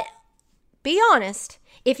 But be honest.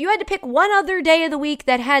 If you had to pick one other day of the week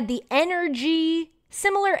that had the energy,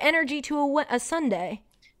 similar energy to a Sunday,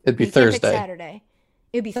 it'd be you can't Thursday. pick Saturday.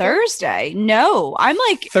 It'd be Thursday. No, I'm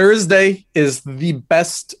like... Thursday is the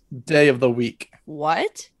best day of the week.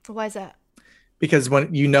 What? Why is that? Because when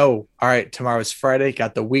all right, tomorrow's Friday,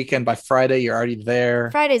 got the weekend. By Friday, you're already there.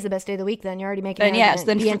 Friday's the best day of the week, then. You're already making Then an yes, argument.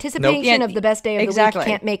 then the anticipation of the best day of the week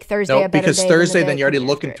can't make Thursday a better day. Because Thursday, than then you're already the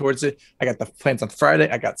looking towards it. I got the plans on Friday.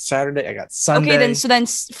 I got Saturday. I got Sunday. Okay, then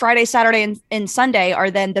Friday, Saturday, and Sunday are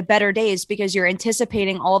then the better days because you're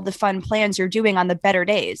anticipating all of the fun plans you're doing on the better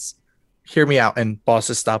days. Hear me out, and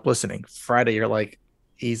bosses, stop listening. Friday, you're like,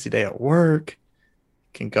 easy day at work.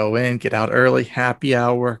 Can go in, get out early, happy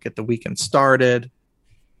hour, get the weekend started.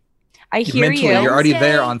 I hear you. You're already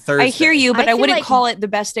there on Thursday. I hear you, but I wouldn't like call it the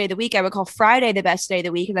best day of the week. I would call Friday the best day of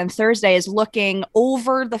the week. And then Thursday is looking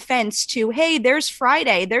over the fence to, hey, there's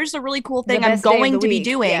Friday. There's a really cool thing I'm going to be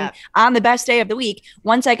doing on the best day of the week.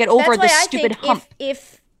 Once I get over this stupid hump.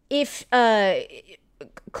 If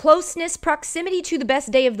closeness, proximity to the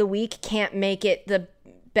best day of the week can't make it the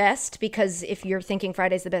best, because if you're thinking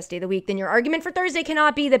Friday's the best day of the week, then your argument for Thursday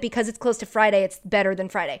cannot be that because it's close to Friday, it's better than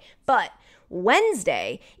Friday. But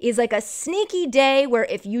Wednesday is like a sneaky day where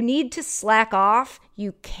if you need to slack off,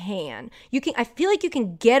 you can. I feel like you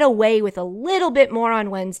can get away with a little bit more on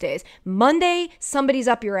Wednesdays. Monday, somebody's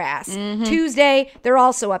up your ass. Mm-hmm. Tuesday, they're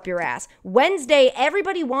also up your ass. Wednesday,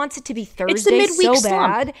 everybody wants it to be Thursday so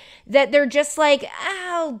bad that they're just like,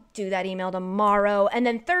 I'll do that email tomorrow. And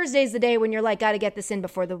then Thursday's the day when you're like, got to get this in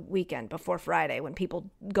before the weekend, before Friday, when people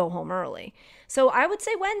go home early. So I would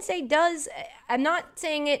say Wednesday does, I'm not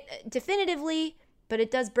saying it definitively, but it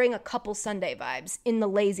does bring a couple Sunday vibes in the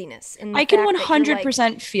laziness. I can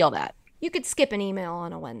 100% feel that. You could skip an email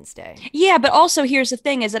on a Wednesday. Yeah, but also here's the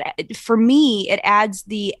thing is that for me, it adds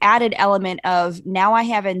the added element of now I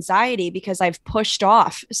have anxiety because I've pushed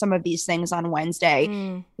off some of these things on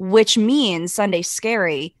Wednesday, which means Sunday's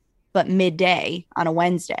scary, but midday on a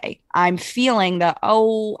Wednesday, I'm feeling that,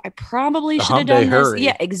 I probably should have done this.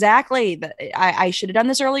 Yeah, exactly. I should have done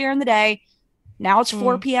this earlier in the day. Now it's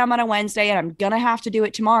 4 p.m. on a Wednesday, and I'm going to have to do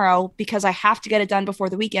it tomorrow because I have to get it done before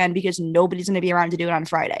the weekend because nobody's going to be around to do it on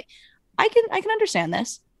Friday. I can understand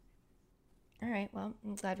this. All right. Well,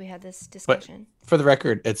 I'm glad we had this discussion. But for the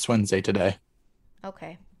record, it's Wednesday today.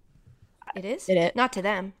 Okay. It is? Did it? Not to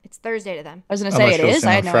them. It's Thursday to them. I was going to say it is.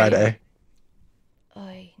 I had no Friday.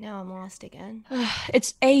 idea. Now I'm lost again.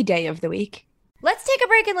 It's a day of the week. Let's take a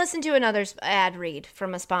break and listen to another ad read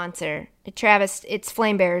from a sponsor. Travis, it's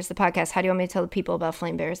Flame Bearers, the podcast. How do you want me to tell the people about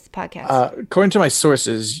Flame Bearers, the podcast? According to my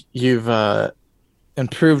sources, you've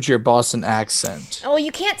improved your Boston accent. Oh,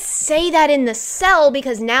 you can't say that in the cell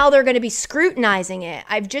because now they're going to be scrutinizing it.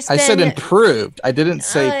 I said improved. I didn't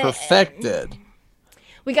say perfected.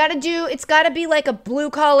 It's got to be like a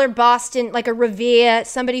blue-collar Boston, like a Revere,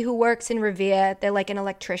 somebody who works in Revere. They're like an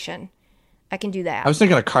electrician. I can do that. I was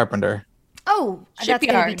thinking a carpenter. Oh, that's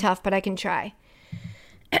going to be tough, but I can try.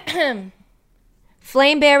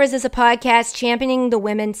 Flame Bearers is a podcast championing the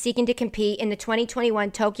women seeking to compete in the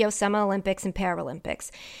 2021 Tokyo Summer Olympics and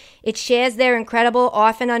Paralympics. It shares their incredible,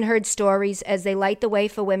 often unheard stories as they light the way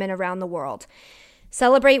for women around the world.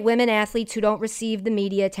 Celebrate women athletes who don't receive the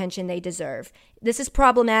media attention they deserve. This is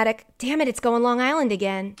problematic. Damn it, it's going Long Island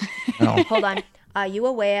again. No. Hold on. Are you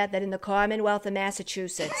aware that in the Commonwealth of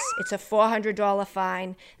Massachusetts, it's a $400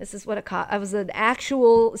 fine? This is what a cop. It was an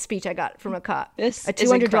actual speech I got from a cop. This a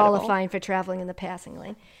 $200 fine for traveling in the passing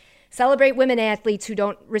lane. Celebrate women athletes who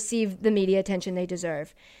don't receive the media attention they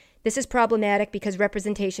deserve. This is problematic because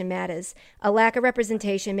representation matters. A lack of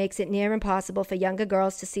representation makes it near impossible for younger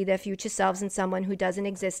girls to see their future selves in someone who doesn't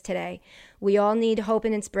exist today. We all need hope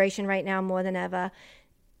and inspiration right now more than ever.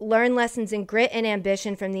 Learn lessons in grit and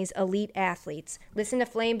ambition from these elite athletes. Listen to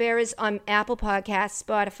Flame Bearers on Apple Podcasts,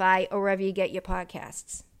 Spotify, or wherever you get your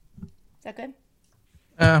podcasts. Is that good?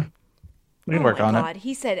 We can work on it.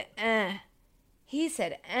 He said, He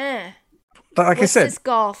said, But like I said, this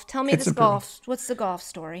golf? Tell me this golf. What's the golf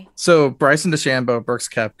story? So Bryson DeChambeau, Brooks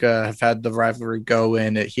Koepka have had the rivalry go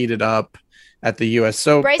in. It heated up at the U.S.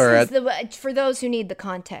 Open. Bryson's for those who need the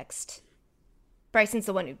context. Bryson's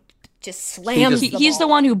the one who just slams He's the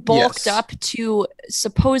one who bulked up to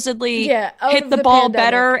supposedly hit the ball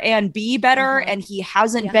better and be better, and he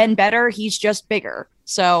hasn't been better. He's just bigger.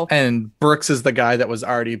 So and Brooks is the guy that was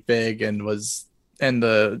already big and was in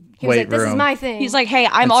the weight room. This is my thing. He's like, hey,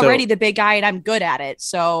 I'm already the big guy and I'm good at it.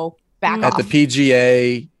 So back off. At the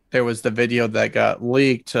PGA, there was the video that got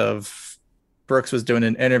leaked of Brooks was doing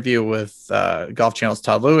an interview with Golf Channel's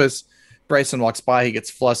Todd Lewis. Bryson walks by, he gets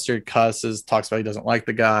flustered, cusses, talks about he doesn't like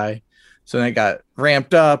the guy. So then it got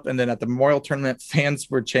ramped up. And then at the Memorial Tournament, fans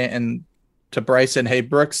were chanting to Bryson, hey,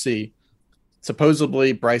 Brooksy.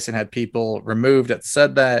 Supposedly, Bryson had people removed that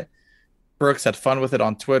said that. Brooks had fun with it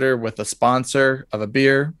on Twitter with a sponsor of a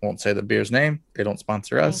beer. Won't say the beer's name. They don't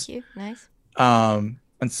sponsor us. Thank you. Nice.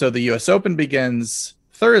 And so the U.S. Open begins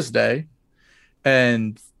Thursday.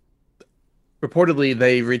 And reportedly,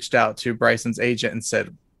 they reached out to Bryson's agent and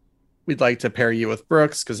said, we'd like to pair you with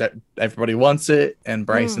Brooks because everybody wants it. And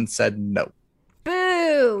Bryson said no.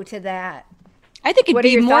 Boo to that. I think it'd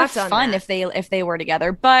be more fun if they were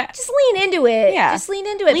together, but just lean into it. Yeah, just lean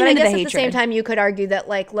into it. But I guess at the same time, you could argue that,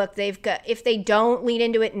 like, look, if they don't lean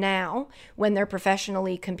into it now when they're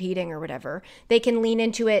professionally competing or whatever, they can lean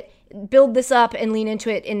into it, build this up, and lean into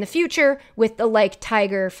it in the future with the like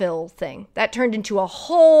Tiger Phil thing that turned into a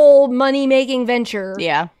whole money making venture.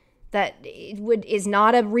 Yeah, that is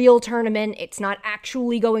not a real tournament. It's not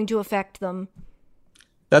actually going to affect them.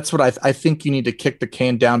 That's what I think you need to kick the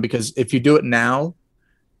can down, because if you do it now,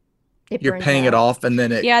 you're paying it off, and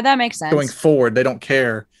then that makes sense. Going forward, they don't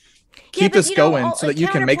care. Keep this going so that you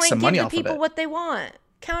can make some money off of it. Give the people what they want.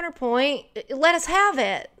 Counterpoint, let us have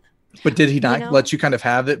it. But did he not let you kind of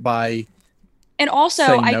have it by? And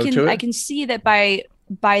also, I can see that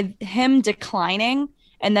by him declining,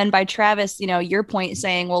 and then by Travis, your point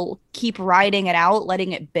saying, well, keep riding it out,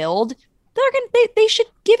 letting it build. They should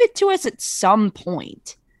give it to us at some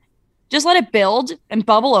point. Just let it build and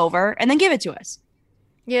bubble over, and then give it to us.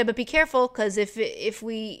 Yeah, but be careful, because if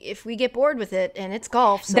we get bored with it, and it's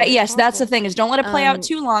golf. So that's the thing, is don't let it play out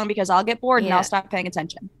too long, because I'll get bored and I'll stop paying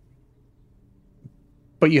attention.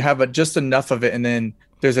 But you have just enough of it, and then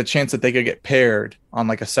there's a chance that they could get paired on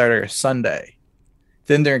like a Saturday or Sunday.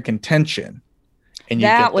 Then they're in contention. And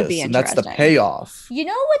that would be interesting. And that's the payoff. You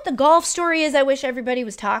know what the golf story is I wish everybody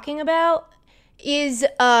was talking about? Is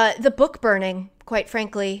the book burning, quite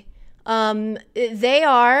frankly. They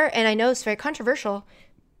are, and I know it's very controversial,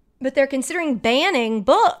 but they're considering banning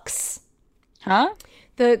books. Huh?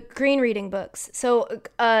 The green reading books. So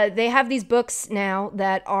they have these books now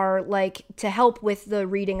that are like to help with the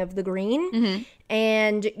reading of the green. Mm-hmm.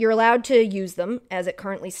 And you're allowed to use them as it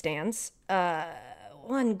currently stands.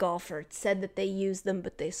 One golfer said that they use them,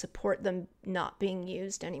 but they support them not being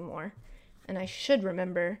used anymore. And I should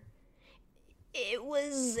remember. It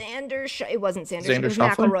was It wasn't Xander. Xander It was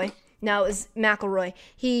Schauffele? McElroy. No, it was McElroy.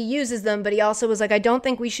 He uses them, but he also was like, I don't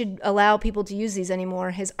think we should allow people to use these anymore.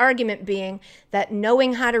 His argument being that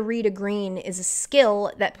knowing how to read a green is a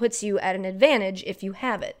skill that puts you at an advantage if you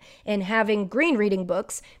have it. And having green reading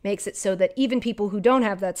books makes it so that even people who don't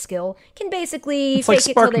have that skill can basically It's like fake it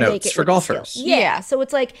till Spark they make Notes it for with the golfers. skill. Yeah. Yeah. So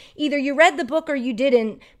it's like either you read the book or you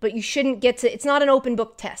didn't, but you shouldn't get to. It's not an open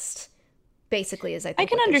book test. Basically, is I think I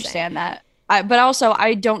can what they're understand that. But also,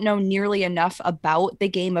 I don't know nearly enough about the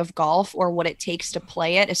game of golf or what it takes to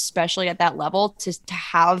play it, especially at that level, to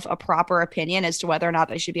have a proper opinion as to whether or not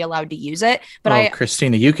they should be allowed to use it. But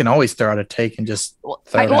Christina, you can always throw out a take and just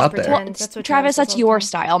throw it out there. pretend. That's what Travis, Travis does that's all the your time.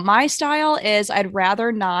 style. My style is I'd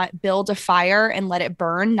rather not build a fire and let it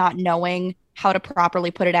burn, not knowing how to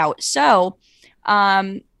properly put it out. So,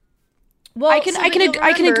 Well, I can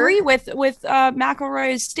remember, agree with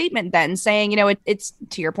McElroy's statement then, saying, it's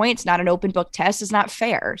to your point, it's not an open book test, it's not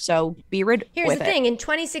fair. So be rid Here's with the thing. In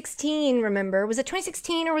 2016, remember, was it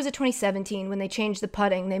 2016 or was it 2017 when they changed the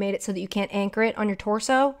putting? They made it so that you can't anchor it on your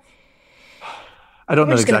torso. I don't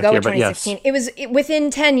We're know just going to exactly, go with but yes. 2016. It was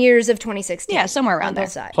within 10 years of 2016. Yeah, somewhere around on there.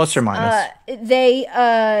 both sides. Plus or minus.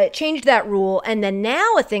 They changed that rule, and then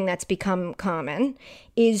now a thing that's become common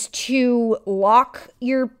is to lock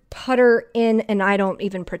your putter in, and I don't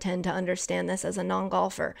even pretend to understand this as a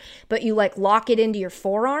non-golfer, but you like lock it into your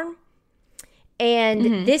forearm.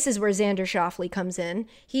 And this is where Xander Schauffele comes in.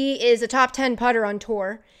 He is a top 10 putter on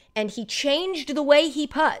tour, and he changed the way he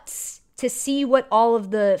putts to see what all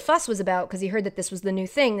of the fuss was about, because he heard that this was the new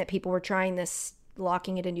thing, that people were trying this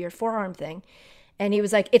locking it into your forearm thing. And he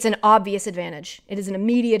was like, it's an obvious advantage. It is an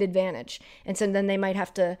immediate advantage. And so then they might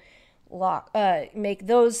have to make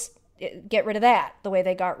those, get rid of that, the way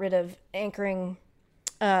they got rid of anchoring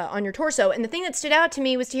on your torso. And the thing that stood out to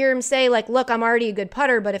me was to hear him say, like, look, I'm already a good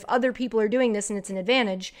putter, but if other people are doing this and it's an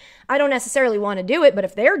advantage, I don't necessarily want to do it, but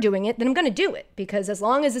if they're doing it, then I'm going to do it, because as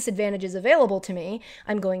long as this advantage is available to me,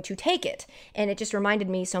 I'm going to take it. And it just reminded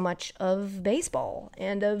me so much of baseball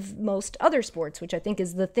and of most other sports, which I think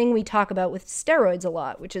is the thing we talk about with steroids a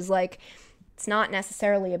lot, which is like, it's not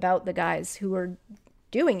necessarily about the guys who are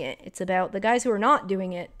doing it. It's about the guys who are not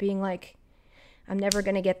doing it being like, I'm never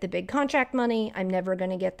going to get the big contract money. I'm never going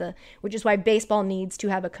to get which is why baseball needs to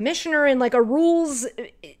have a commissioner and like a rules.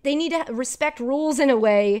 They need to respect rules in a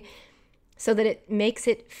way so that it makes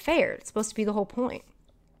it fair. It's supposed to be the whole point.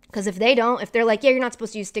 Because if they don't, if they're like, yeah, you're not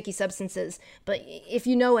supposed to use sticky substances, but if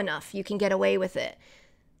you know enough, you can get away with it.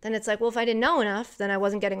 Then it's like, well, if I didn't know enough, then I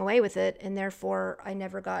wasn't getting away with it, and therefore I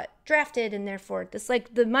never got drafted, and therefore this,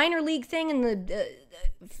 like, the minor league thing and the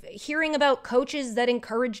hearing about coaches that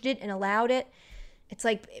encouraged it and allowed it. It's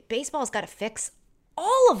like baseball's got to fix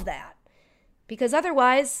all of that, because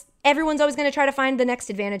otherwise everyone's always going to try to find the next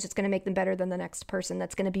advantage that's going to make them better than the next person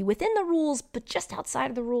that's going to be within the rules, but just outside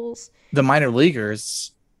of the rules. The minor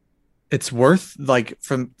leaguers, it's worth, like,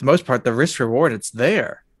 for the most part, the risk reward, it's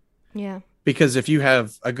there. Yeah. Because if you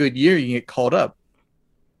have a good year, you get called up.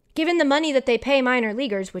 Given the money that they pay minor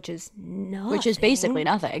leaguers, which is nothing. Which is basically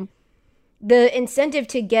nothing. The incentive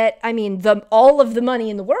to get, all of the money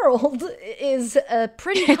in the world is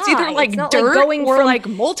pretty high. It's either like not dirt like going or from, like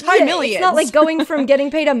multi-millions. Yeah, it's not like going from getting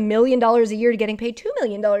paid $1 million a year to getting paid $2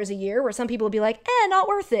 million a year, where some people will be like, not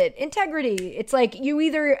worth it. Integrity. It's like you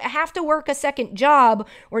either have to work a second job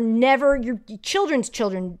or never, your children's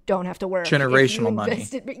children don't have to work. Generational money.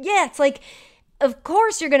 Yeah, it's like, of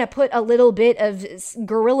course you're going to put a little bit of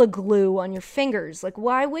Gorilla Glue on your fingers. Like,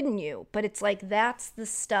 why wouldn't you? But it's like, that's the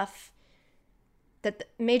stuff that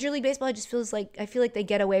Major League Baseball just feels like, I feel like they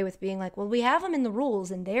get away with being like, well, we have them in the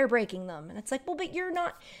rules and they're breaking them. And it's like, well, but you're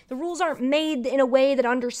not, the rules aren't made in a way that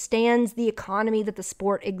understands the economy that the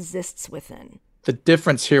sport exists within. The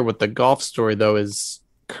difference here with the golf story, though, is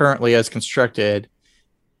currently as constructed,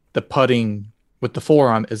 the putting with the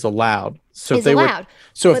forearm is allowed. So if they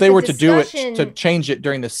were to do it, to change it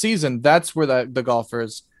during the season, that's where the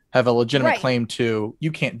golfers have a legitimate claim to,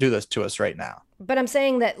 you can't do this to us right now. But I'm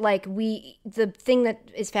saying that, like, the thing that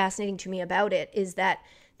is fascinating to me about it is that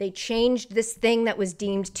they changed this thing that was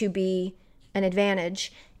deemed to be an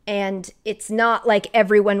advantage, and it's not like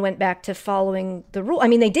everyone went back to following the rule. I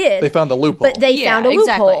mean, they did. They found the loophole. But they found a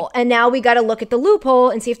loophole. Exactly. And now we got to look at the loophole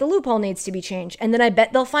and see if the loophole needs to be changed. And then I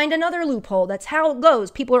bet they'll find another loophole. That's how it goes.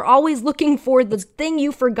 People are always looking for the thing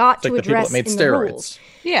you forgot to address in the rules.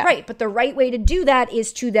 Yeah. Right. But the right way to do that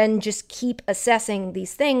is to then just keep assessing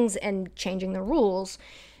these things and changing the rules.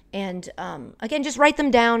 And again, just write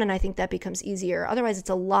them down, and I think that becomes easier. Otherwise, it's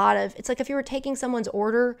like if you were taking someone's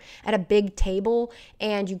order at a big table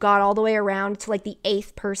and you got all the way around to like the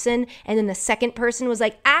 8th person, and then the 2nd person was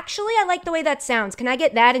like, actually, I like the way that sounds. Can I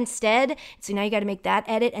get that instead? So now you got to make that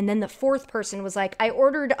edit. And then the 4th person was like, I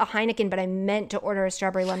ordered a Heineken, but I meant to order a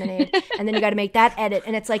strawberry lemonade. And then you got to make that edit.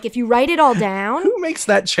 And it's like, if you write it all down. Who makes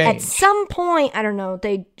that change? At some point, I don't know,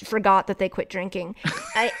 they forgot that they quit drinking.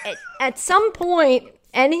 At some point,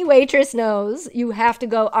 any waitress knows you have to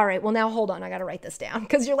go, all right, well, now hold on, I got to write this down.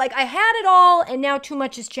 Because you're like, I had it all, and now too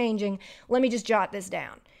much is changing. Let me just jot this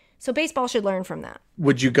down. So baseball should learn from that.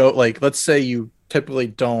 Would you go, like, let's say you typically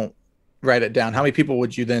don't write it down. How many people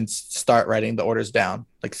would you then start writing the orders down?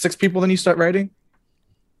 Like 6 people, then you start writing?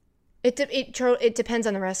 It depends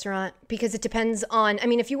on the restaurant, because it depends on, I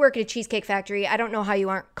mean, if you work at a Cheesecake Factory, I don't know how you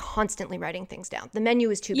aren't constantly writing things down. The menu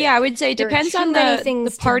is too big. Yeah, I would say it depends on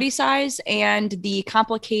the party to... size and the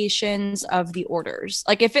complications of the orders.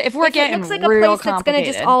 Like if we're if getting it looks like real a place that's going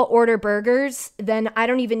to just all order burgers, then I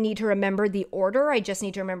don't even need to remember the order. I just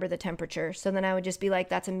need to remember the temperature. So then I would just be like,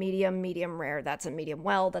 that's a medium rare, that's a medium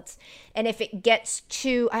well. And if it gets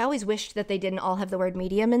to, I always wished that they didn't all have the word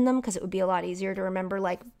medium in them, because it would be a lot easier to remember,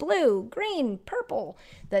 like blue, green, purple,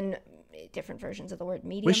 than different versions of the word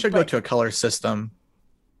medium. We should go to a color system.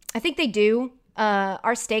 I think they do.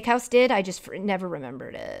 Our steakhouse did. I just never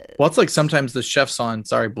remembered it. Well, it's like sometimes the chefs on,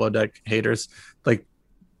 sorry, Below Deck haters, like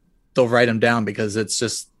they'll write them down because it's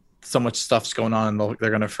just so much stuff's going on and they're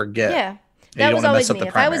going to forget. Yeah. That was always me.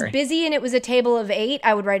 If I was busy and it was a table of 8,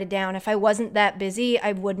 I would write it down. If I wasn't that busy,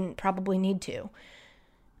 I wouldn't probably need to.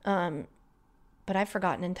 But I've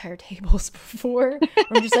forgotten entire tables before.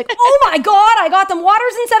 I'm just like, oh my God, I got them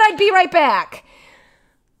waters and said I'd be right back.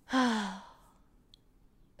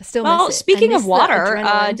 Well, speaking of water,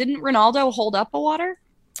 didn't Ronaldo hold up a water?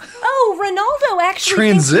 Oh, Ronaldo actually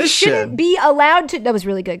thinks he shouldn't be allowed to. That was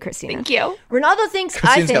really good, Christina. Thank you. Ronaldo thinks,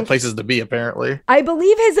 Christina's got places to be, apparently. I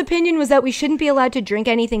believe his opinion was that we shouldn't be allowed to drink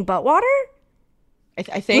anything but water.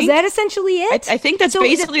 I think. Was that essentially it? I think that's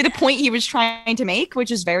basically the point he was trying to make, which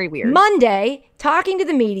is very weird. Monday, talking to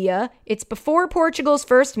the media, it's before Portugal's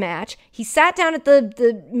first match. He sat down at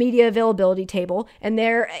the media availability table, and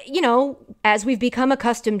there, as we've become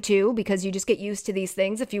accustomed to, because you just get used to these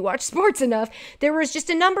things if you watch sports enough, there was just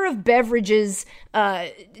a number of beverages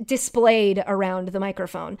displayed around the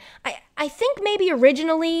microphone. I think maybe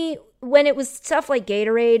originally, when it was stuff like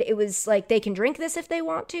Gatorade, it was like they can drink this if they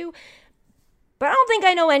want to. But I don't think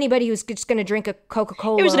I know anybody who's just going to drink a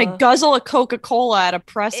Coca-Cola. It was going to guzzle a Coca-Cola at a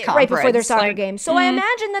press conference. Right before their soccer game. So I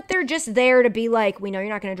imagine that they're just there to be like, we know you're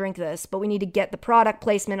not going to drink this, but we need to get the product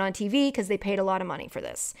placement on TV because they paid a lot of money for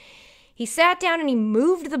this. He sat down and he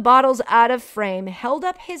moved the bottles out of frame, held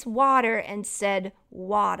up his water and said,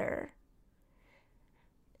 water.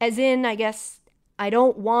 As in, I guess, I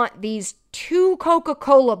don't want these 2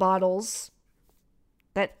 Coca-Cola bottles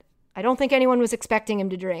that I don't think anyone was expecting him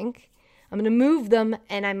to drink. I'm going to move them,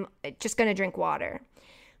 and I'm just going to drink water.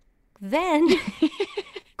 Then,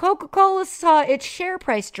 Coca-Cola saw its share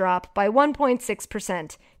price drop by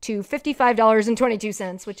 1.6% to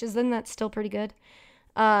 $55.22, which is, then that's still pretty good.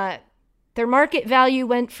 Their market value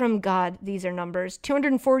went from, God, these are numbers,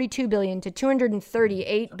 $242 billion to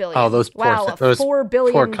 $238 billion. Oh, those poor, wow, a $4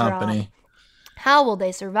 billion poor company. Drop. How will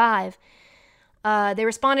they survive? They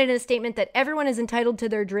responded in a statement that everyone is entitled to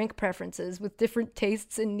their drink preferences with different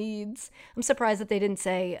tastes and needs. I'm surprised that they didn't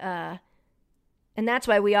say, and that's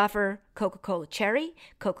why we offer Coca-Cola Cherry,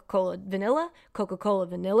 Coca-Cola Vanilla, Coca-Cola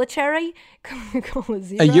Vanilla Cherry, Coca-Cola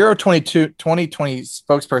Zero. A Euro 2020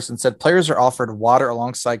 spokesperson said players are offered water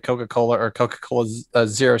alongside Coca-Cola or Coca-Cola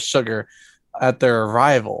Zero Sugar at their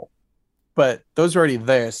arrival. But those are already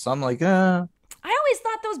there, so I'm like, I always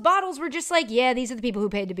thought those bottles were just like, yeah, these are the people who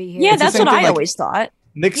paid to be here. Yeah, that's what I always thought.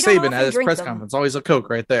 Nick Saban at his press conference, always a Coke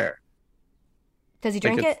right there. Does he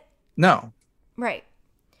drink it? No. Right.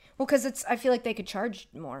 Well, because I feel like they could charge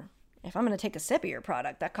more. If I'm going to take a sip of your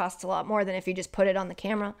product, that costs a lot more than if you just put it on the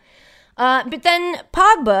camera. But then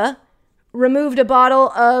Pogba removed a bottle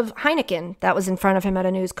of Heineken that was in front of him at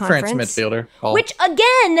a news conference. France midfielder. Which,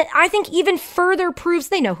 again, I think even further proves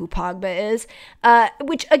they know who Pogba is.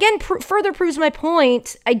 Which, again, further proves my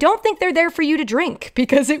point. I don't think they're there for you to drink,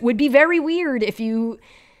 because it would be very weird if you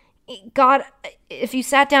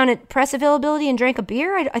sat down at press availability and drank a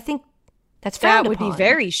beer. I think that's frowned upon. That would be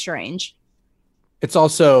very strange. It's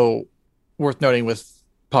also worth noting with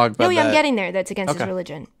Pogba. No, yeah, I'm getting there. That's against his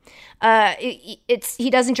religion. He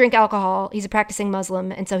doesn't drink alcohol. He's a practicing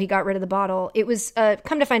Muslim, and so he got rid of the bottle. It was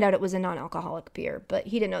come to find out it was a non-alcoholic beer, but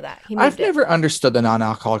he didn't know that. I've never understood the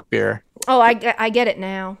non-alcoholic beer. Oh, I get it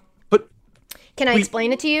now. But Can I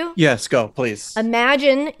explain it to you? Yes, go, please.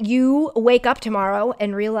 Imagine you wake up tomorrow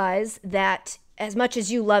and realize that as much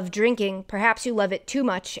as you love drinking, perhaps you love it too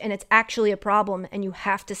much and it's actually a problem and you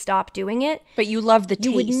have to stop doing it. But you love the taste.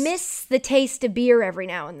 You would miss the taste of beer every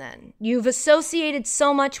now and then. You've associated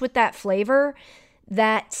so much with that flavor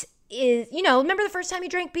that is, remember the first time you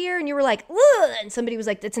drank beer and you were like, ugh, and somebody was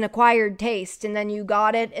like, it's an acquired taste. And then you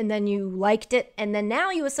got it and then you liked it. And then now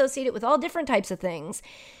you associate it with all different types of things.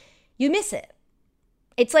 You miss it.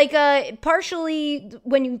 It's like partially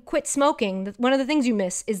when you quit smoking, one of the things you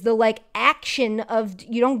miss is the action of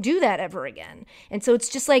you don't do that ever again. And so it's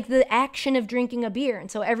just like the action of drinking a beer.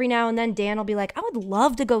 And so every now and then Dan will be like, I would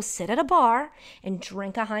love to go sit at a bar and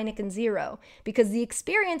drink a Heineken Zero, because the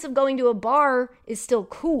experience of going to a bar is still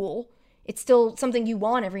cool. It's still something you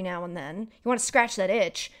want every now and then. You want to scratch that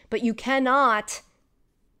itch, but you cannot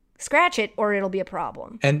scratch it or it'll be a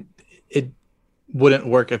problem. And it wouldn't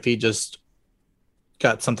work if he just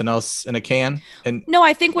got something else in a can. And no,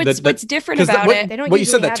 I think what's different about it. They don't what you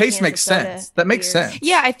said, usually that have taste cans makes of soda sense. That makes beers. sense.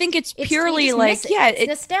 Yeah, I think it's purely you just miss it. It's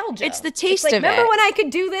nostalgia. It's the taste it's of remember it. when I could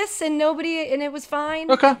do this and it was fine?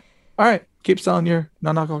 Okay. All right. Keep selling your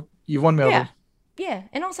non-alcohol. You won me over. Yeah.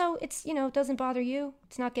 And also it's, it doesn't bother you.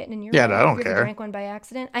 It's not getting in your Yeah, no, I don't Have you care. drank one by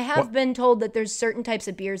accident? I have been told that there's certain types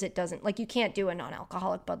of beers it doesn't. Like you can't do a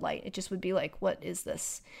non-alcoholic Bud Light. It just would be like, what is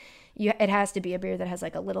this? It has to be a beer that has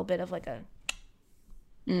like a little bit of like a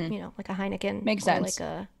like a Heineken. Makes sense. Like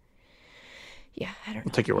I don't know.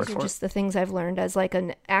 I'll take your word Those for are it. just the things I've learned as like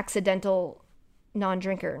an accidental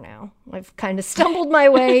non-drinker now. I've kind of stumbled my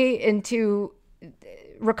way into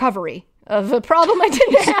recovery of a problem I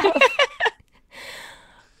didn't have.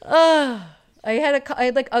 I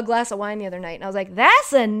had like a glass of wine the other night and I was like,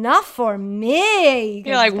 that's enough for me.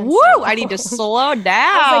 You're like, woo, I need to slow down.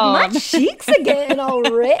 I was like, my cheeks are getting all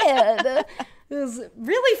red. It was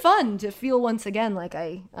really fun to feel once again like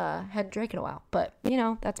I hadn't drank in a while. But,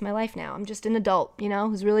 that's my life now. I'm just an adult,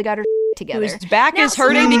 who's really got her together. Whose back is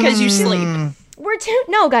hurting because you sleep.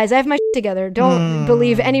 No, guys, I have my together. Don't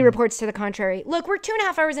believe any reports to the contrary. Look, we're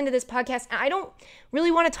 2.5 hours into this podcast, and I don't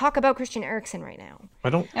really want to talk about Christian Eriksen right now. I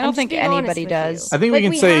don't think anybody does. I think we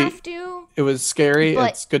can say have to, it was scary.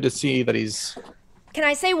 but- It's good to see that he's... Can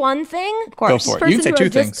I say one thing? Of course. Go for it. You can say two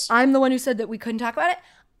things. I'm the one who said that we couldn't talk about it.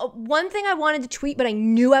 One thing I wanted to tweet, but I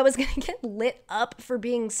knew I was going to get lit up for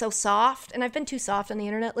being so soft. And I've been too soft on the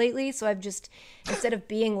internet lately. So I've just, instead of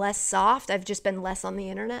being less soft, I've just been less on the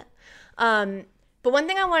internet. But one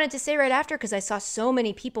thing I wanted to say right after, because I saw so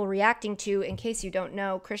many people reacting to, in case you don't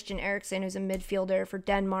know, Christian Eriksen, who's a midfielder for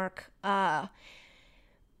Denmark, it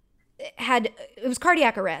was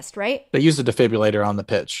cardiac arrest, right? They used a defibrillator on the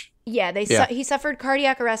pitch. Yeah, he suffered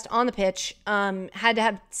cardiac arrest on the pitch, had to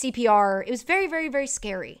have CPR. It was very, very, very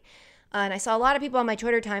scary. And I saw a lot of people on my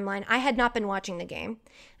Twitter timeline. I had not been watching the game.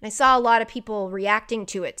 And I saw a lot of people reacting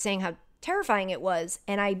to it, saying how terrifying it was.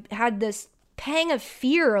 And I had this pang of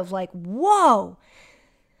fear of like, whoa,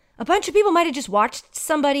 a bunch of people might have just watched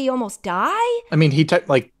somebody almost die. I mean, he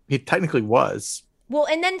technically was. Well,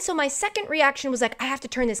 and then so my second reaction was like, I have to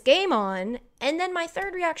turn this game on. And then my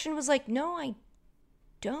third reaction was like, no, I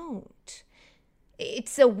don't.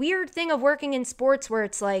 It's a weird thing of working in sports where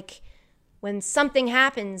it's like when something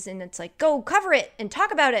happens and it's like, go cover it and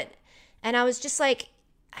talk about it. And I was just like,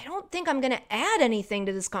 I don't think I'm going to add anything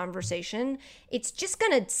to this conversation. It's just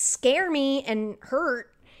going to scare me and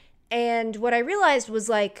hurt. And what I realized was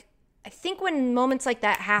like, I think when moments like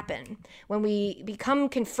that happen, when we become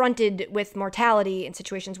confronted with mortality in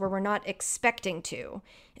situations where we're not expecting to,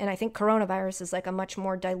 and I think coronavirus is like a much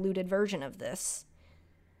more diluted version of this,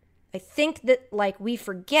 I think that like we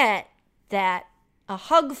forget that a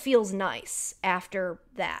hug feels nice after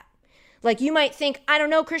that. Like you might think, I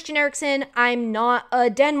don't know, Christian Eriksen, I'm not a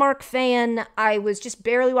Denmark fan. I was just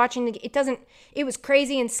barely watching it was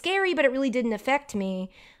crazy and scary, but it really didn't affect me.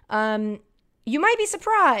 You might be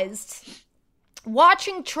surprised.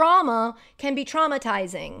 Watching trauma can be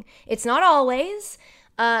traumatizing. It's not always.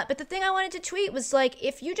 But the thing I wanted to tweet was like,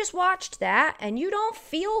 if you just watched that and you don't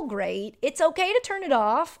feel great, it's okay to turn it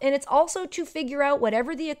off. And it's also to figure out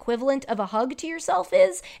whatever the equivalent of a hug to yourself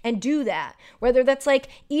is and do that. Whether that's like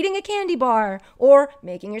eating a candy bar or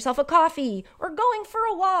making yourself a coffee or going for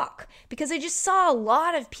a walk. Because I just saw a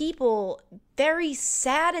lot of people very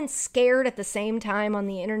sad and scared at the same time on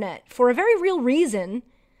the internet for a very real reason.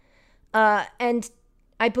 And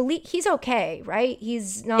I believe he's okay, right?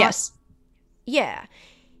 He's not. Yes. Yeah.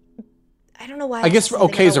 I don't know why. I guess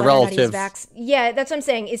okay is a relative. Yeah, that's what I'm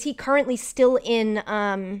saying. Is he currently still in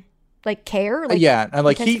like care? Like, yeah, and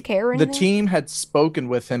like care or the anything? team had spoken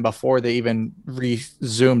with him before they even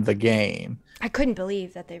resumed the game. I couldn't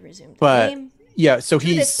believe that they resumed the game. Yeah, so to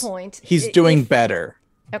this point. He's doing better.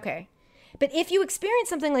 Okay. But if you experience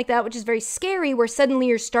something like that, which is very scary, where suddenly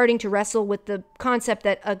you're starting to wrestle with the concept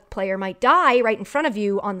that a player might die right in front of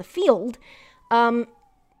you on the field,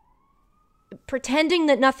 pretending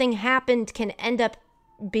that nothing happened can end up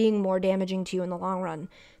being more damaging to you in the long run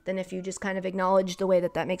than if you just kind of acknowledge the way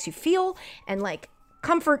that that makes you feel and like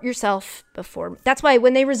comfort yourself before. That's why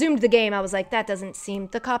when they resumed the game, I was like, that doesn't seem,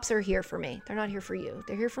 the cops are here for me. They're not here for you.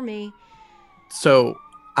 They're here for me. So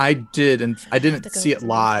I didn't see it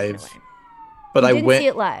live, but I didn't see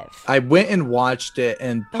it live. I went and watched it,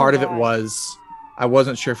 and part of it was I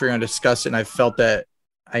wasn't sure if we were going to discuss it, and I felt that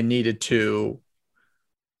I needed to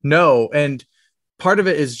know. And part of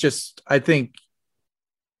it is just, I think,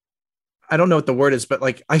 I don't know what the word is, but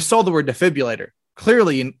like I saw the word defibrillator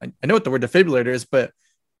clearly. I know what the word defibrillator is, but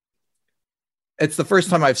it's the first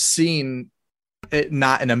time I've seen it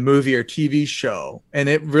not in a movie or TV show. And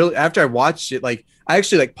it really, after I watched it, like I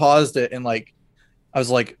actually like paused it and like, I was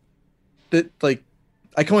like, like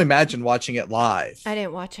I can only imagine watching it live. I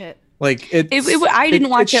didn't watch it. Like I didn't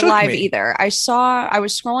watch it live me. either. I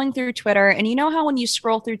was scrolling through Twitter, and you know how when you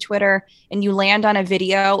scroll through Twitter and you land on a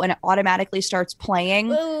video and it automatically starts playing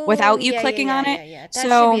without you clicking on it? Yeah. That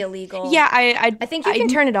should be illegal. Yeah, I think you can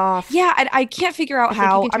turn it off. Yeah, I can't figure out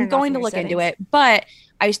how. I'm going to look into it, but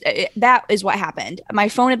that is what happened. My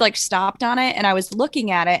phone had like stopped on it, and I was looking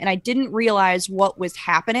at it, and I didn't realize what was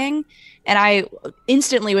happening. And I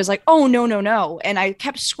instantly was like, oh, no. And I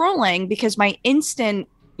kept scrolling because my instant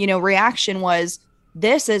reaction was,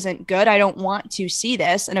 this isn't good. I don't want to see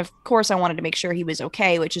this. And of course I wanted to make sure he was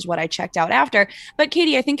okay, which is what I checked out after. But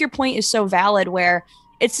Katie, I think your point is so valid, where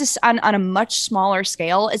it's just on a much smaller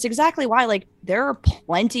scale. It's exactly why, like, there are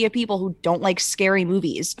plenty of people who don't like scary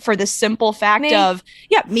movies for the simple fact of,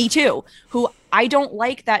 me too, who I don't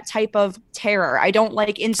like that type of terror. I don't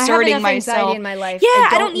like inserting myself in my life. Yeah,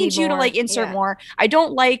 I don't need you to like insert more. I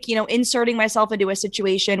don't like, inserting myself into a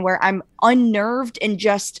situation where I'm unnerved and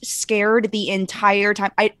just scared the entire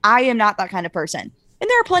time. I am not that kind of person. And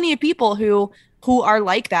there are plenty of people who are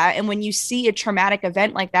like that. And when you see a traumatic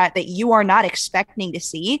event like that you are not expecting to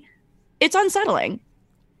see, it's unsettling.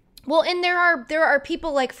 Well, and there are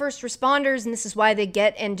people like first responders, and this is why they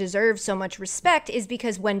get and deserve so much respect, is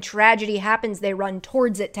because when tragedy happens, they run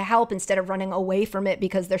towards it to help instead of running away from it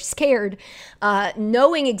because they're scared.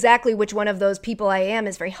 Knowing exactly which one of those people I am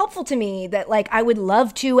is very helpful to me, that like I would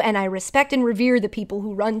love to, and I respect and revere the people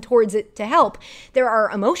who run towards it to help. There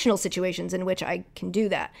are emotional situations in which I can do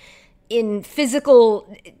that. In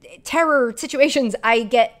physical terror situations,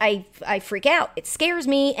 I freak out. It scares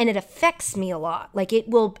me and it affects me a lot. Like it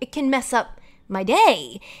can mess up my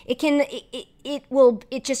day. It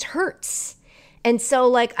just hurts. And so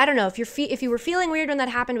like, I don't know, if you were feeling weird when that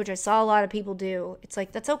happened, which I saw a lot of people do, it's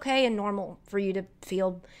like, that's okay and normal for you to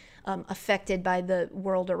feel affected by the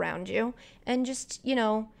world around you, and just,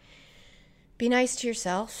 be nice to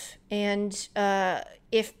yourself. And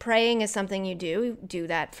if praying is something you do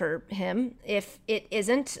that for him. If it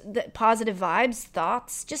isn't, the positive vibes,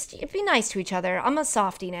 thoughts, just be nice to each other. I'm a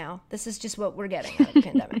softie now. This is just what we're getting out of the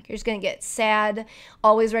pandemic. You're just going to get sad,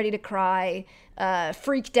 always ready to cry,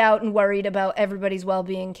 freaked out and worried about everybody's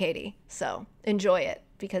well-being, Katie. So enjoy it,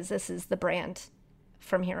 because this is the brand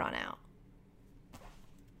from here on out.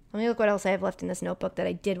 Let me look what else I have left in this notebook that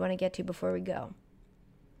I did want to get to before we go.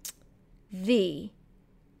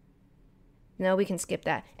 No, we can skip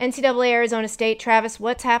that. NCAA Arizona State. Travis,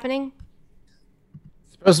 what's happening?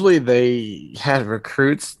 Supposedly they had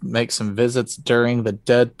recruits make some visits during the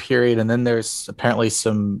dead period, and then there's apparently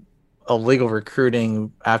some illegal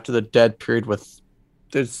recruiting after the dead period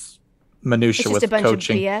there's minutia with coaching. It's just a bunch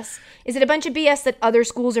of BS. Is it a bunch of BS that other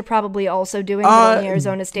schools are probably also doing, but only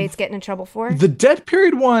Arizona State's getting in trouble for? The dead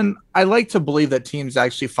period one, I like to believe that teams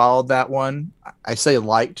actually followed that one. I say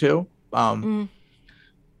like to.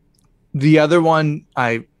 The other one,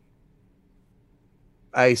 I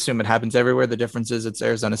assume it happens everywhere. The difference is it's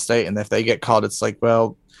Arizona State, and if they get called, it's like,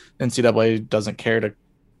 well, NCAA doesn't care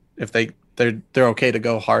if they're okay to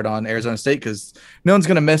go hard on Arizona State, because no one's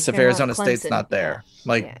gonna miss if Arizona State's not there.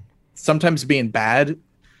 Sometimes being bad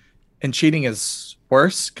and cheating is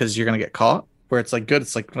worse because you're gonna get caught. Where it's like good,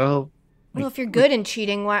 it's like, well, if you're good in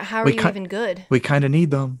cheating, how are you even good? We kind of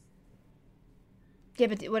need them. Yeah,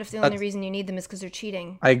 but what if the only reason you need them is because they're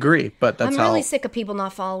cheating? I agree, but I'm really sick of people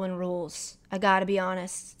not following rules. I gotta be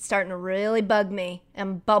honest. It's starting to really bug me.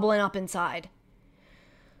 I'm bubbling up inside.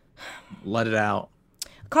 Let it out.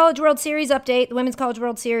 College World Series update. The Women's College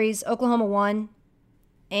World Series. Oklahoma won.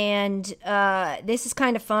 And this is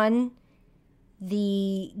kind of fun.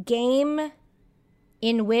 The game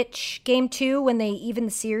in which, Game 2, when they evened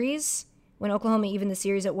the series, when Oklahoma evened the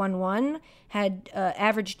series at 1-1, had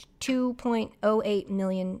averaged 2.08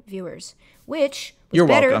 million viewers, which was You're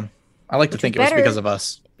better. welcome. I like to think it was because of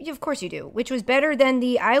us. Of course you do, which was better than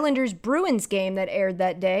the Islanders-Bruins game that aired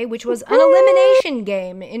that day, which was an elimination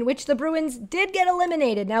game in which the Bruins did get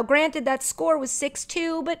eliminated. Now, granted, that score was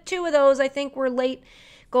 6-2, but 2 of those, I think, were late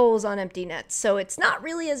goals on empty nets. So it's not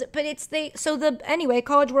really but anyway,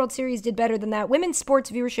 College World Series did better than that. Women's sports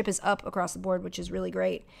viewership is up across the board, which is really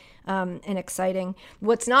great and exciting.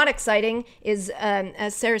 What's not exciting is,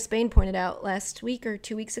 as Sarah Spain pointed out last week or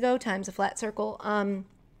 2 weeks ago, time's a flat circle,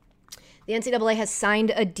 the NCAA has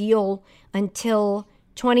signed a deal until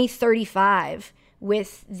 2035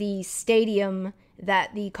 with the stadium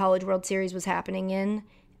that the College World Series was happening in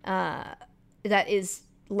that is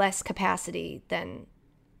less capacity than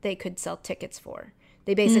they could sell tickets for.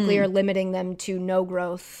 They basically are limiting them to no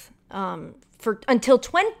growth for until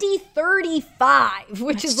 2035,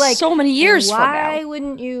 which is like so many years from now. Why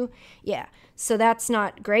wouldn't you? Yeah. So that's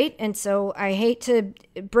not great. And so I hate to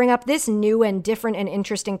bring up this new and different and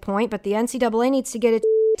interesting point, but the NCAA needs to get it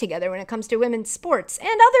together when it comes to women's sports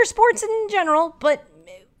and other sports in general, but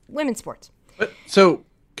women's sports. So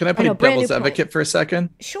can I play devil's advocate for a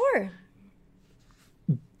second? Sure.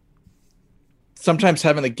 Sometimes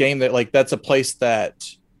having a game that's a place that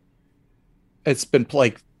it's been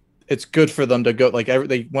it's good for them to go,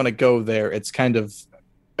 they want to go there. It's kind of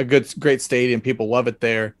a great stadium. People love it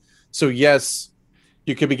there. So yes,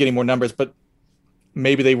 you could be getting more numbers, but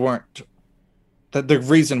maybe they weren't. The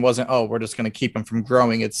reason wasn't, we're just going to keep them from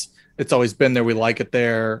growing. It's always been there. We like it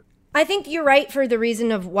there. I think you're right for the reason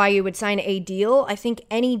of why you would sign a deal. I think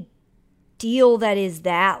any deal that is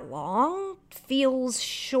that long feels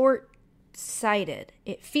short-sighted.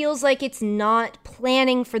 It feels like it's not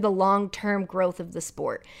planning for the long-term growth of the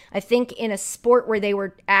sport. I think in a sport where they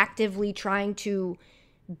were actively trying to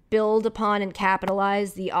build upon and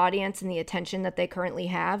capitalize the audience and the attention that they currently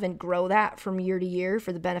have and grow that from year to year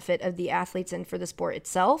for the benefit of the athletes and for the sport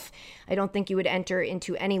itself, I don't think you would enter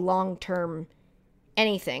into any long-term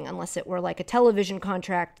anything unless it were like a television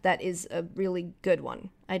contract that is a really good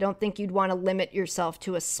one. I don't think you'd want to limit yourself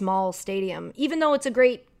to a small stadium, even though it's a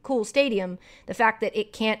great, cool stadium. The fact that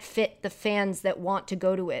it can't fit the fans that want to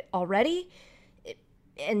go to it already,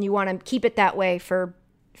 and you want to keep it that way for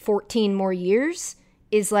 14 more years,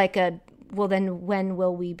 is like well, then when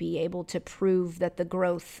will we be able to prove that the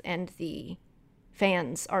growth and the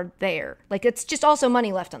fans are there? Like, it's just also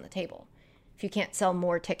money left on the table. If you can't sell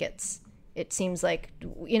more tickets, it seems like,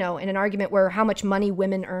 in an argument where how much money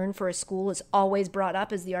women earn for a school is always brought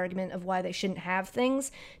up as the argument of why they shouldn't have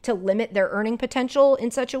things to limit their earning potential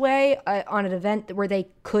in such a way on an event where they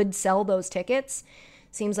could sell those tickets.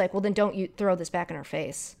 Seems like, well, then don't you throw this back in our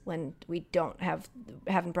face when we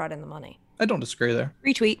haven't brought in the money. I don't disagree there.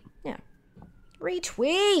 Retweet. Yeah.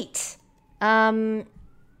 Retweet.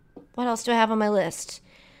 What else do I have on my list?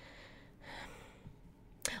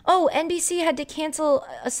 Oh, NBC had to cancel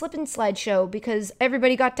a slip and slide show because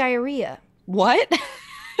everybody got diarrhea. What?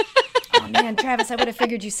 Oh, man, Travis, I would have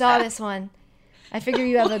figured you saw this one. I figure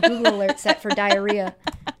you have a Google alert set for diarrhea.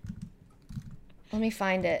 Let me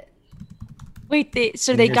find it. Wait, they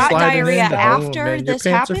got diarrhea after this happened? Your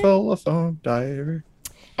pants are full of foam, diarrhea.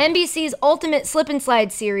 NBC's Ultimate Slip and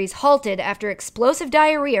Slide series halted after explosive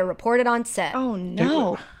diarrhea reported on set. Oh,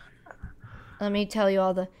 no. Let me tell you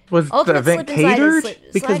all the... Was the event catered?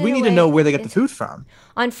 Because we need to know where they get the food from.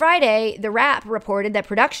 On Friday, The Wrap reported that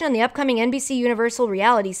production on the upcoming NBC Universal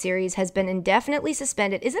reality series has been indefinitely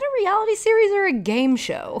suspended. Is it a reality series or a game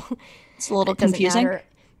show? It's a little confusing. Matter.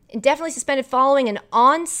 Indefinitely suspended following an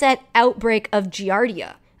on-set outbreak of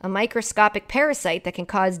Giardia, a microscopic parasite that can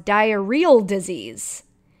cause diarrheal disease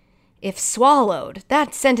if swallowed.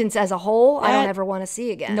 That sentence as a whole, I don't ever want to see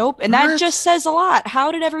again. Nope, and that just says a lot.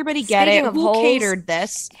 How did everybody get it? Who catered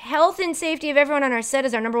this? Health and safety of everyone on our set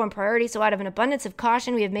is our number one priority, so out of an abundance of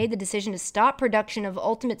caution, we have made the decision to stop production of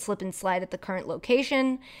Ultimate Slip and Slide at the current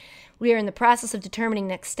location. We are in the process of determining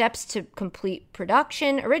next steps to complete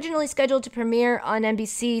production. Originally scheduled to premiere on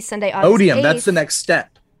NBC Sunday, August 8th. Modium, that's the next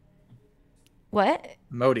step. What?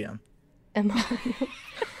 Modium.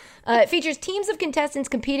 It features teams of contestants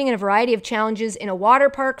competing in a variety of challenges in a water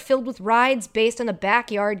park filled with rides based on the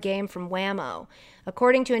backyard game from Whammo.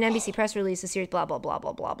 According to an NBC press release, the series blah, blah, blah,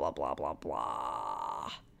 blah, blah, blah, blah, blah,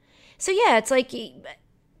 blah. So yeah, it's like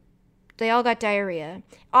they all got diarrhea.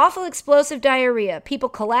 Awful explosive diarrhea. People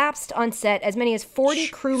collapsed on set. As many as 40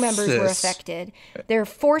 crew members were affected. They're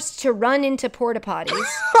forced to run into porta potties.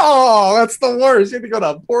 Oh, that's the worst. You have to go to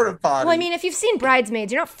a porta potty. Well, I mean, if you've seen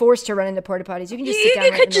Bridesmaids, you're not forced to run into porta potties. You can just sit down.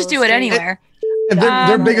 You could just do it anywhere. And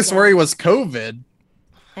their biggest worry was COVID.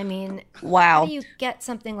 I mean, Wow. how do you get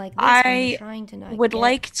something like this when you're trying to not would get...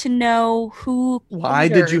 like to know who. Why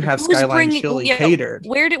did you have Who's Skyline Chili catered?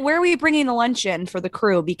 Where are we bringing the lunch in for the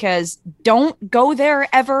crew? Because don't go there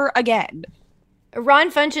ever again. Ron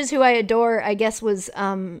Funches, who I adore, I guess was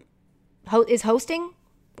is hosting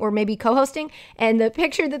or maybe co-hosting, and the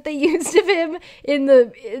picture that they used of him in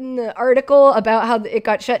the article about how it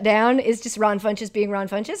got shut down is just Ron Funches being Ron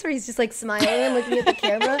Funches, where he's just like smiling and looking at the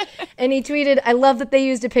camera. And he tweeted, "I love that they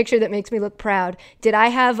used a picture that makes me look proud. Did I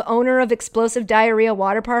have owner of explosive diarrhea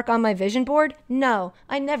water park on my vision board? No,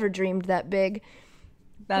 I never dreamed that big."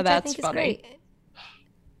 That's funny.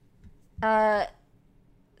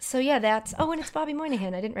 So yeah, that's and it's Bobby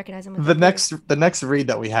Moynihan. I didn't recognize him. The next read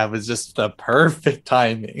that we have is just the perfect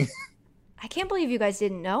timing. I can't believe you guys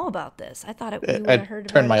didn't know about this. I thought we would have heard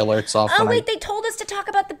about it. Turned my alerts off. Oh wait, they told us to talk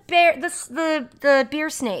about the beer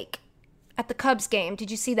snake at the Cubs game. Did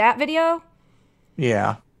you see that video?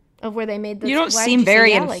 Yeah. Of where they made the. You don't seem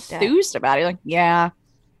very enthused about it. Like, yeah.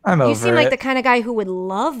 I'm over it. You seem like the kind of guy who would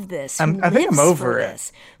love this. I think I'm over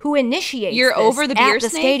it. Who initiates You're over the beer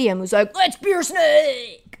snake? The stadium. Who's like, let's beer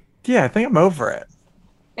snake. Yeah, I think I'm over it.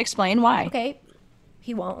 Explain why. Okay.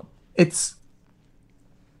 He won't. It's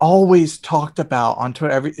always talked about on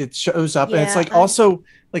Twitter. It shows up, and it's like also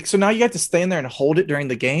like, so now you have to stay in there and hold it during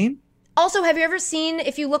the game. Also, have you ever seen,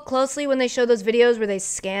 if you look closely when they show those videos where they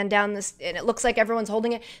scan down this and it looks like everyone's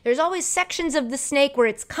holding it, there's always sections of the snake where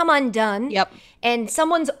it's come undone. Yep. And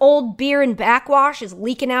someone's old beer and backwash is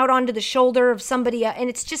leaking out onto the shoulder of somebody, and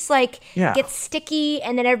it's just like, gets sticky,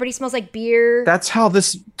 and then everybody smells like beer. That's how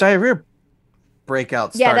this diarrhea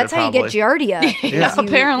breakout started. Yeah, that's how you get giardia. Yeah,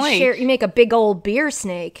 apparently. You make a big old beer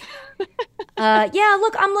snake. Yeah,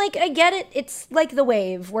 look, I'm like, I get it. It's like the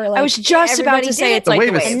wave where like I was just about to say it's the like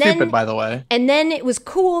wave the is wave. stupid, by the way. And then it was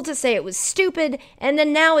cool to say it was stupid, and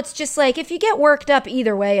then now it's just like, if you get worked up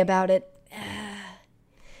either way about it,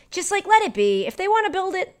 just like let it be. If they want to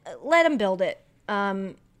build it, let them build it.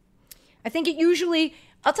 I think it usually,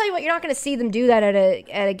 I'll tell you what, you're not going to see them do that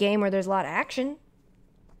at a game where there's a lot of action.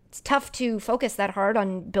 It's tough to focus that hard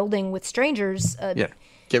on building with strangers. Yeah.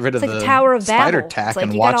 Get rid of like the Tower of spider Babel. tack like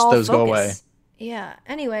and watch those go away. Yeah.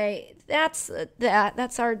 Anyway, that's that.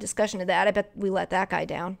 That's our discussion of that. I bet we let that guy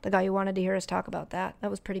down. The guy who wanted to hear us talk about that. That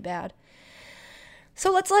was pretty bad.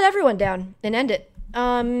 So let's let everyone down and end it.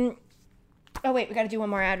 Oh wait, we got to do one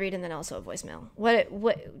more ad read and then also a voicemail.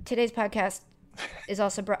 What today's podcast is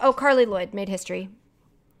also Carly Lloyd made history.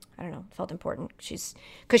 I don't know, felt important.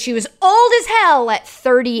 Because she was old as hell at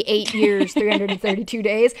 38 years, 332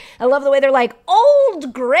 days. I love the way they're like,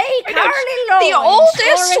 old, gray Carly Lloyd. The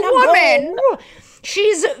oldest woman.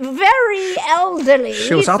 She's very elderly.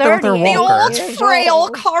 She was out there with her walker. The old, frail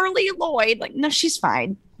Carly Lloyd. Like, no, she's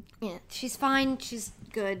fine. Yeah, she's fine. She's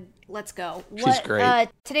good. Let's go. She's great.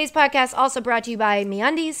 Today's podcast also brought to you by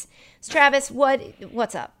MeUndies. So Travis,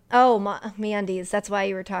 what's up? Oh, MeUndies. That's why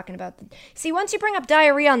you were talking about See, once you bring up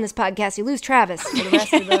diarrhea on this podcast, you lose Travis for the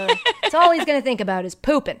rest of the... That's all he's going to think about is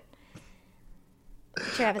pooping.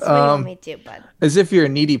 Travis, what do you want me to do, bud? As if you're a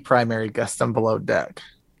needy primary guest on Below Deck.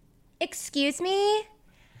 Excuse me?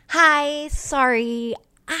 Hi, sorry.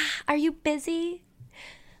 Are you busy?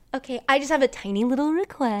 Okay, I just have a tiny little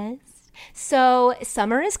request. So,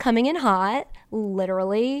 summer is coming in hot,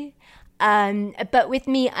 literally. But with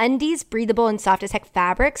MeUndies, breathable and soft as heck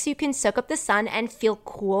fabrics, you can soak up the sun and feel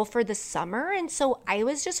cool for the summer. And so I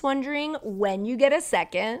was just wondering, when you get a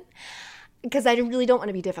second, because I really don't want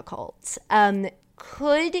to be difficult,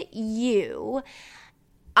 could you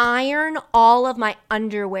iron all of my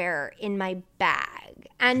underwear in my bag?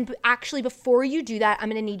 And actually, before you do that, I'm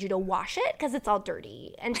going to need you to wash it because it's all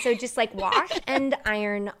dirty. And so just like wash and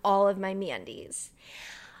iron all of my MeUndies.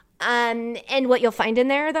 And what you'll find in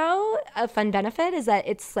there, though, a fun benefit is that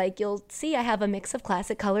it's like, you'll see I have a mix of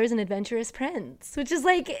classic colors and adventurous prints, which is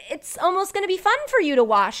like, it's almost going to be fun for you to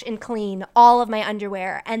wash and clean all of my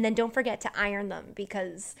underwear. And then don't forget to iron them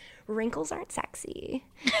because wrinkles aren't sexy.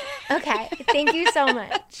 Okay. Thank you so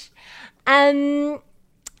much.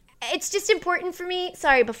 It's just important for me.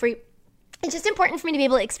 It's just important for me to be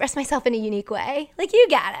able to express myself in a unique way. Like, you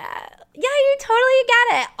got it. Yeah, you totally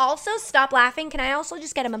got it. Also, stop laughing. Can I also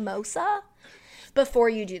just get a mimosa before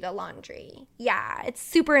you do the laundry? Yeah, it's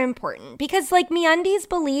super important because, like, MeUndies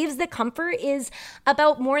believes that comfort is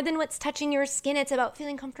about more than what's touching your skin. It's about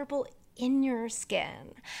feeling comfortable in your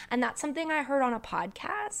skin. And that's something I heard on a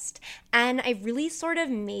podcast. And I really sort of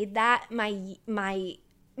made that my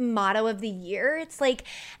motto of the year. It's like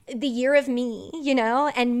the year of me, you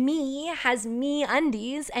know, and me has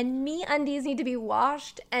MeUndies, and MeUndies need to be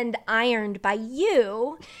washed and ironed by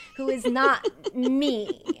you, who is not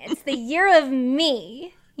me. It's the year of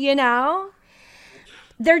me. you know?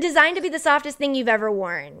 They're designed to be the softest thing you've ever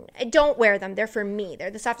worn. Don't wear them. They're for me.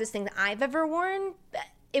 They're the softest thing that I've ever worn.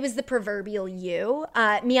 It was the proverbial you.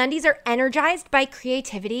 MeUndies are energized by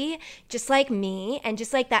creativity, just like me, and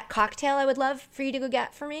just like that cocktail I would love for you to go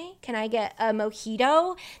get for me. Can I get a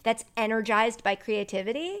mojito that's energized by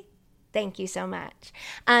creativity? Thank you so much.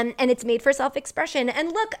 And it's made for self-expression.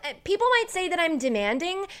 And look, people might say that I'm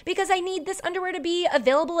demanding because I need this underwear to be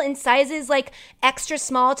available in sizes like extra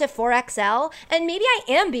small to 4XL. And maybe I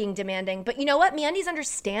am being demanding, but you know what? MeUndies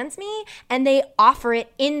understands me and they offer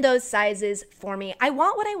it in those sizes for me. I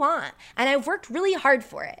want what I want and I've worked really hard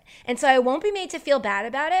for it. And so I won't be made to feel bad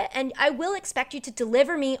about it. And I will expect you to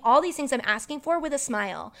deliver me all these things I'm asking for with a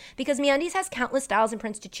smile because MeUndies has countless styles and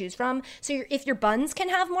prints to choose from. So if your buns can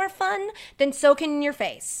have more fun, then so can your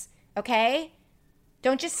face, okay?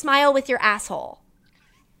 Don't just smile with your asshole.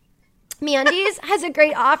 MeUndies has a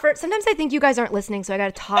great offer. Sometimes I think you guys aren't listening, so I got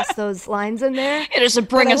to toss those lines in there. It is to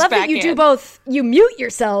bring us back in. I love that you do both. You mute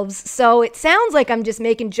yourselves, so it sounds like I'm just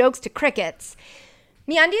making jokes to crickets.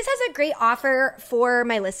 MeUndies has a great offer for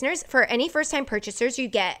my listeners. For any first-time purchasers, you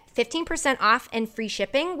get 15% off and free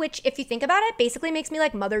shipping, which, if you think about it, basically makes me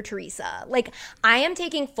like Mother Teresa. Like, I am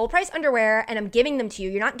taking full-price underwear and I'm giving them to you.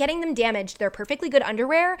 You're not getting them damaged. They're perfectly good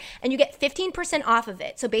underwear, and you get 15% off of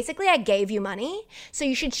it. So basically, I gave you money, so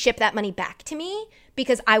you should ship that money back to me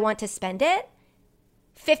because I want to spend it.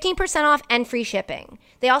 15% off and free shipping.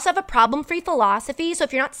 They also have a problem-free philosophy, so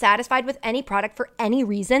if you're not satisfied with any product for any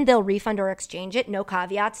reason, they'll refund or exchange it. No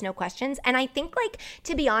caveats, no questions. And I think, like,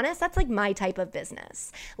 to be honest, that's like my type of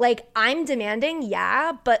business. Like, I'm demanding,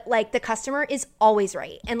 yeah, but like the customer is always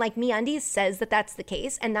right. And like MeUndies says that that's the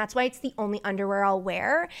case, and that's why it's the only underwear I'll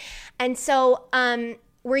wear. And so,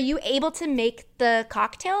 were you able to make the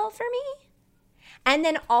cocktail for me? And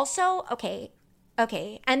then also, okay.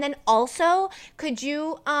 And then also, could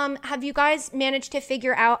you, have you guys managed to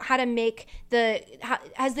figure out how to make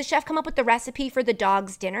has the chef come up with the recipe for the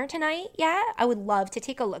dog's dinner tonight yet? I would love to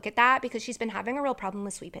take a look at that because she's been having a real problem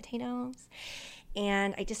with sweet potatoes.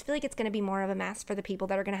 And I just feel like it's going to be more of a mess for the people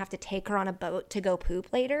that are going to have to take her on a boat to go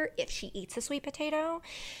poop later if she eats a sweet potato.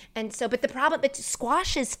 And so, but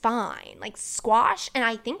squash is fine. Like squash, and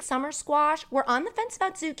I think summer squash, we're on the fence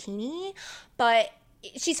about zucchini, but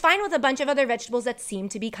she's fine with a bunch of other vegetables that seem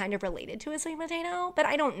to be kind of related to a sweet potato, but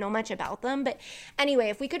I don't know much about them. But anyway,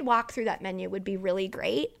 if we could walk through that menu, it would be really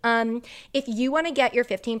great. If you want to get your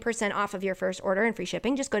 15% off of your first order and free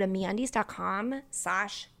shipping, just go to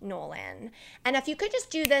MeUndies.com/Nolan. And if you could just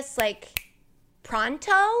do this like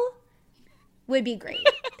pronto, would be great.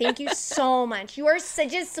 Thank you so much. You are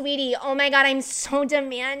such a sweetie. Oh my God, I'm so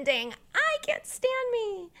demanding. I can't stand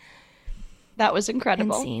me. That was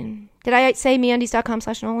incredible. Insane. Did I say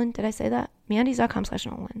MeUndies.com/Nolan? Did I say that?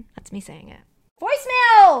 MeUndies.com/Nolan. That's me saying it.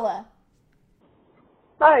 Voicemail!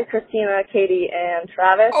 Hi, Christina, Katie, and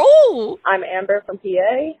Travis. Oh! I'm Amber from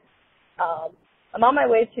PA. I'm on my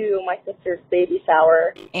way to my sister's baby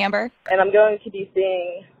shower. Amber. And I'm going to be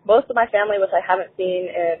seeing most of my family, which I haven't seen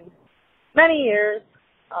in many years.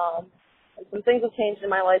 And some things have changed in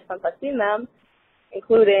my life since I've seen them,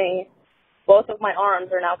 including both of my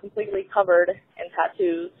arms are now completely covered in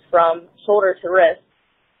tattoos from shoulder to wrist.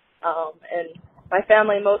 And my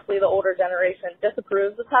family, mostly the older generation,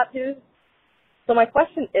 disapproves of tattoos. So my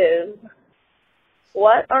question is,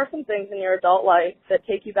 what are some things in your adult life that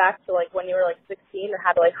take you back to like when you were like 16 or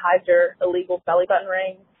had to like hide your illegal belly button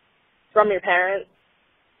ring from your parents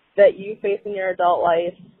that you face in your adult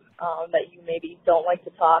life that you maybe don't like to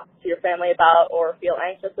talk to your family about or feel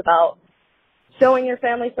anxious about showing your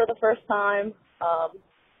family for the first time?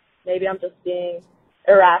 Maybe I'm just being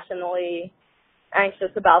irrationally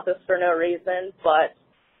anxious about this for no reason, but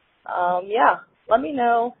yeah, let me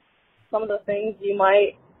know some of the things you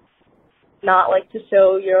might not like to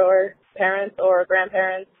show your parents or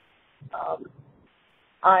grandparents.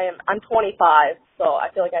 I'm 25, so I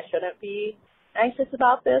feel like I shouldn't be anxious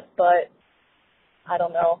about this, but I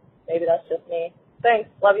don't know. Maybe that's just me. Thanks.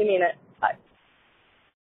 Love you, mean it. Bye.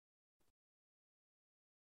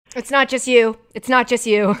 It's not just you. It's not just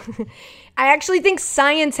you. I actually think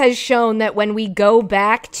science has shown that when we go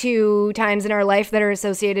back to times in our life that are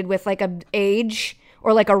associated with like a age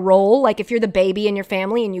or like a role, like if you're the baby in your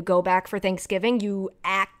family and you go back for Thanksgiving, you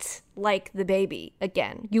act like the baby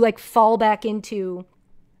again. You like fall back into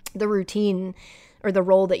the routine or the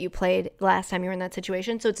role that you played last time you were in that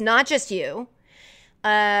situation. So it's not just you.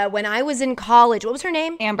 When I was in college, what was her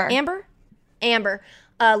name? Amber.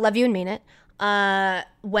 Love you and mean it.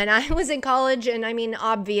 When I was in college, and I mean,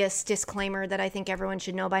 obvious disclaimer that I think everyone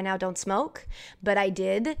should know by now, don't smoke, but I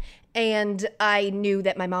did. And I knew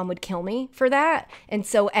that my mom would kill me for that. And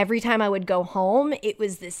so every time I would go home, it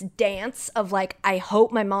was this dance of like, I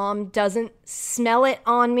hope my mom doesn't smell it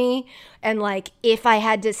on me. And like, if I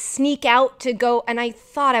had to sneak out to go, and I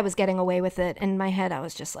thought I was getting away with it. In my head, I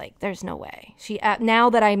was just like, there's no way. Now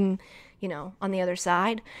that I'm, on the other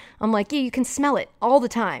side, I'm like, yeah, you can smell it all the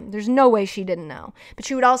time. There's no way she didn't know. But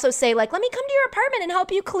she would also say like, let me come to your apartment and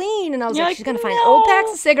help you clean. And I was like, she's going to find old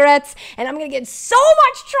packs of cigarettes and I'm going to get in so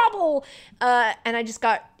much trouble. And I just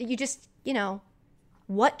got,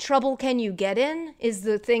 what trouble can you get in is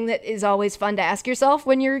the thing that is always fun to ask yourself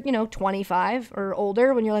when you're, 25 or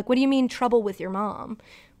older, when you're like, what do you mean trouble with your mom?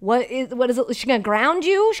 What is it? Is she going to ground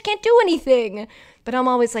you? She can't do anything. But I'm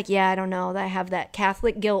always like, yeah, I don't know. I have that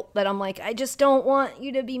Catholic guilt that I'm like, I just don't want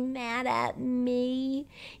you to be mad at me.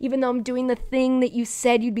 Even though I'm doing the thing that you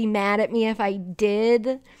said you'd be mad at me if I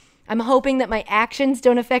did. I'm hoping that my actions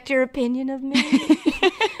don't affect your opinion of me.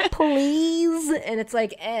 Please. And it's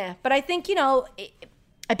like, But I think,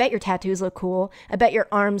 I bet your tattoos look cool. I bet your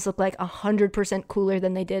arms look like 100% cooler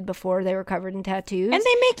than they did before they were covered in tattoos. And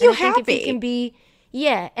they make you happy. If you can be,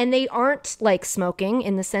 and they aren't like smoking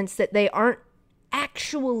in the sense that they aren't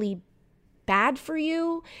actually bad for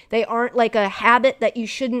you. They aren't like a habit that you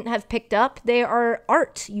shouldn't have picked up. They are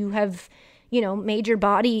art. You have, made your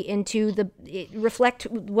body into reflect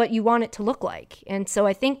what you want it to look like. And so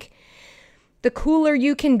I think the cooler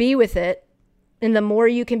you can be with it and the more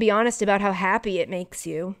you can be honest about how happy it makes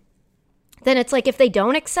you, then it's like if they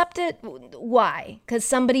don't accept it, why? Because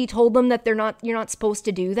somebody told them that you're not supposed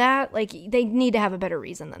to do that. Like they need to have a better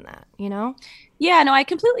reason than that, Yeah, no, I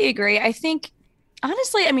completely agree. I think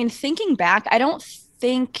honestly, I mean, thinking back, I don't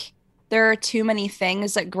think there are too many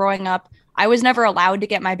things that growing up, I was never allowed to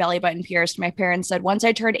get my belly button pierced. My parents said, once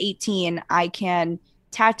I turned 18, I can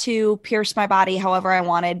tattoo, pierce my body however I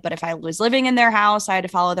wanted. But if I was living in their house, I had to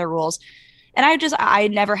follow their rules. And I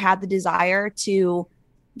never had the desire to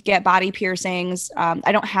get body piercings.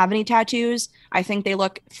 I don't have any tattoos. I think they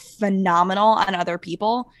look phenomenal on other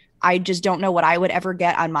people. I just don't know what I would ever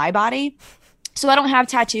get on my body. So I don't have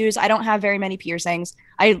tattoos. I don't have very many piercings.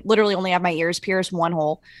 I literally only have my ears pierced one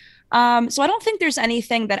hole. So I don't think there's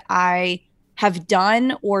anything that I have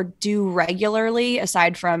done or do regularly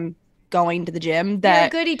aside from going to the gym.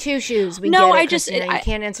 That you're a goody two shoes. You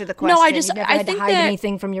can't answer the question. No, you never had to hide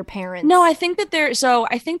anything from your parents. No, I think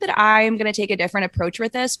that I'm going to take a different approach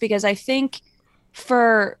with this because I think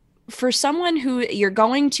for someone who you're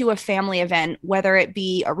going to a family event, whether it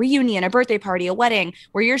be a reunion, a birthday party, a wedding,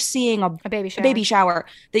 where you're seeing a baby shower,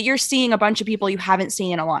 that you're seeing a bunch of people you haven't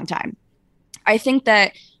seen in a long time. I think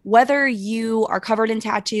that whether you are covered in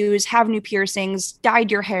tattoos, have new piercings,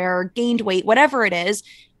 dyed your hair, gained weight, whatever it is,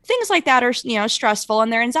 things like that are, stressful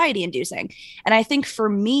and they're anxiety inducing. And I think for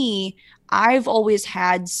me, I've always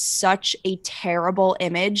had such a terrible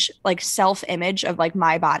image, like self-image of like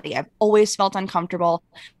my body. I've always felt uncomfortable.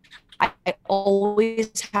 I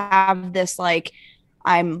always have this like,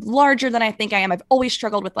 I'm larger than I think I am. I've always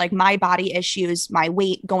struggled with like my body issues, my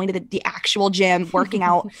weight, going to the actual gym, working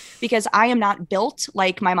out, because I am not built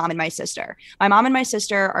like my mom and my sister. My mom and my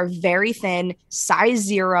sister are very thin, size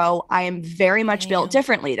 0. I am very much built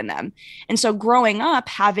differently than them. And so growing up,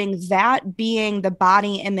 having that being the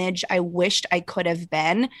body image I wished I could have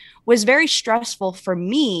been was very stressful for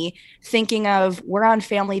me, thinking of we're on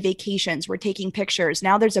family vacations, we're taking pictures.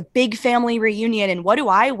 Now there's a big family reunion. And what do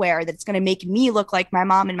I wear that's going to make me look like my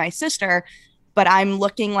mom and my sister, but I'm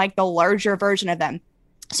looking like the larger version of them?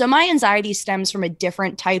 So my anxiety stems from a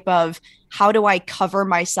different type of how do I cover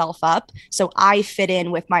myself up so I fit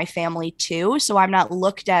in with my family too. So I'm not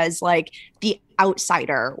looked as like the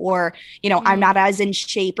outsider or, I'm not as in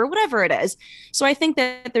shape or whatever it is. So I think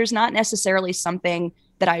that there's not necessarily something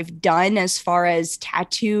that I've done as far as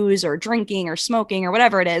tattoos or drinking or smoking or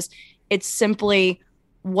whatever it is. It's simply,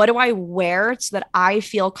 what do I wear so that I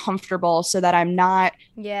feel comfortable so that I'm not,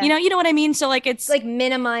 you know what I mean? So like, it's like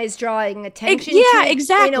minimize drawing attention to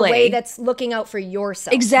exactly. in a way that's looking out for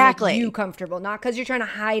yourself. Exactly. To make you comfortable, not because you're trying to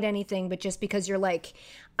hide anything, but just because you're like,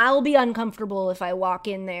 I'll be uncomfortable if I walk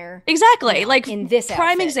in there. Exactly. Like in this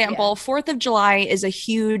prime outfit. example, 4th of July is a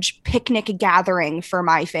huge picnic gathering for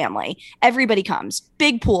my family. Everybody comes,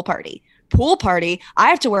 big pool party. I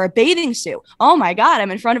have to wear a bathing suit. Oh my God. I'm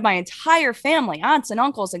in front of my entire family, aunts and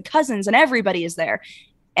uncles and cousins, and everybody is there.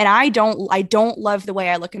 And I don't love the way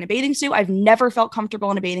I look in a bathing suit. I've never felt comfortable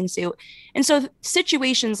in a bathing suit. And so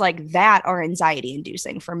situations like that are anxiety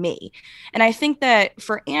inducing for me. And I think that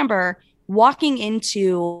for Amber, walking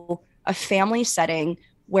into a family setting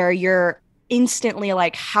where you're instantly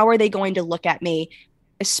like, how are they going to look at me?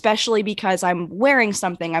 Especially because I'm wearing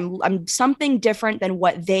something, I'm something different than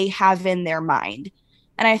what they have in their mind.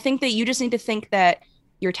 And I think that you just need to think that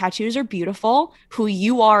your tattoos are beautiful, who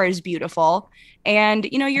you are is beautiful, and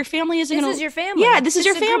your family isn't This gonna, is your family. Yeah, this is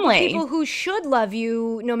your It's a group of family. people who should love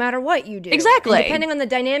you no matter what you do. Exactly. And depending on the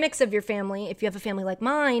dynamics of your family, if you have a family like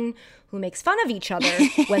mine who makes fun of each other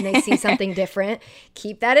when they see something different,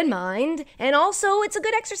 keep that in mind. And also, it's a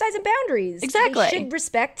good exercise in boundaries. Exactly. They should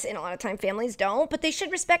respect, and a lot of time families don't, but they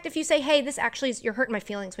should respect if you say, hey, this actually is, you're hurting my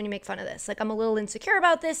feelings when you make fun of this. Like, I'm a little insecure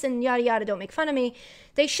about this and yada yada, don't make fun of me.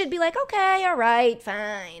 They should be like, okay, all right,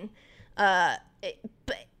 fine.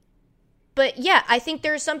 But yeah, I think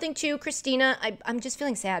there's something to Christina. I'm just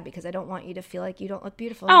feeling sad because I don't want you to feel like you don't look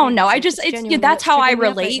beautiful. Oh no, that's how I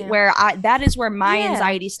relate. That is where my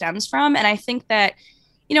anxiety stems from, and I think that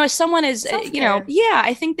as someone is,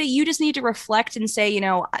 I think that you just need to reflect and say,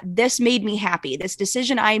 this made me happy. This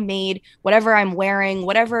decision I made, whatever I'm wearing,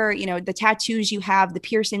 whatever the tattoos you have, the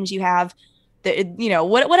piercings you have.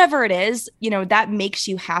 Whatever it is, that makes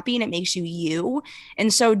you happy and it makes you you.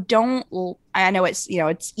 And so I know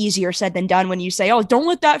it's easier said than done when you say, oh, don't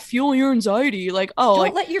let that fuel your anxiety. Like, oh,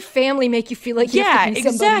 don't let your family make you feel like you have to be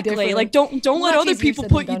exactly. different. Like, don't let other people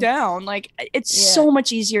put you down. Like, it's so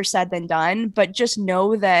much easier said than done, but just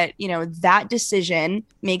know that, that decision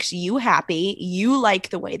makes you happy. You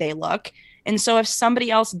like the way they look. And so if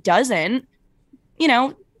somebody else doesn't,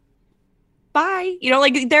 bye.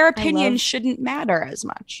 Like their opinion shouldn't matter as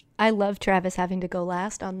much. I love Travis having to go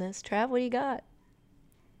last on this. Trav, what do you got?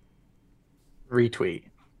 Retweet.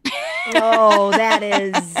 Oh, that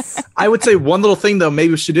is. I would say one little thing though,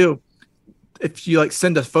 maybe we should do. If you like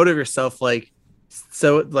send a photo of yourself,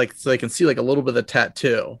 so they can see like a little bit of the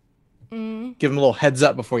tattoo. Give them a little heads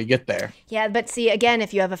up before you get there. Yeah, but see, again,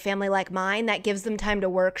 if you have a family like mine, that gives them time to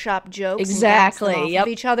workshop jokes exactly and bounce them off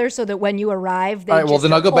of each other so that when you arrive, they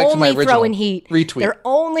then I'll go back to my original throwing heat. Retweet. They're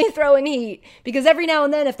only throwing heat because every now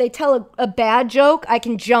and then if they tell a bad joke, I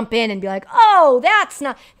can jump in and be like, oh, that's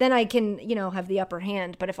not, then I can, have the upper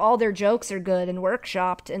hand. But if all their jokes are good and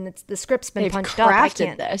workshopped and the script's been punched up, I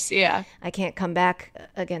can't come back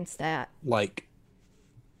against that. Like.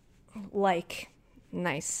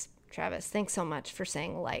 Nice. Travis, thanks so much for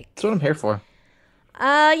saying like. That's what I'm here for.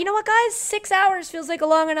 You know what, guys? 6 hours feels like a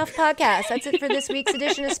long enough podcast. That's it for this week's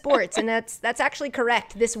edition of sports. And that's actually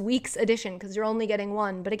correct, this week's edition, because you're only getting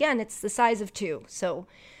one. But again, it's the size of two. So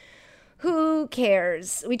who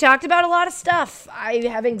cares? We talked about a lot of stuff. I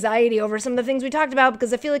have anxiety over some of the things we talked about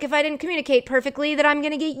because I feel like if I didn't communicate perfectly that I'm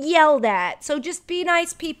going to get yelled at. So just be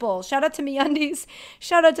nice people. Shout out to MeUndies.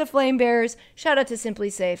 Shout out to Flame Bears. Shout out to Simply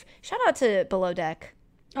Safe. Shout out to Below Deck.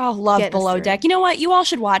 Oh, love Below Deck. You know what? You all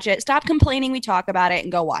should watch it. Stop complaining we talk about it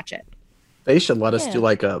and go watch it. They should let us do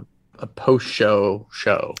like a post-show.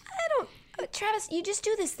 Travis, you just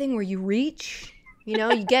do this thing where you reach,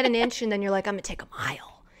 you get an inch and then you're like, I'm going to take a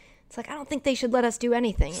mile. It's like, I don't think they should let us do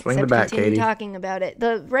anything Swing except the bat, continue Katie. talking about it.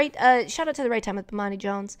 Shout out to The Right Time with Bomani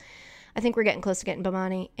Jones. I think we're getting close to getting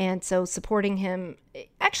Bomani, and so supporting him.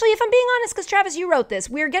 Actually, if I'm being honest, because Travis, you wrote this,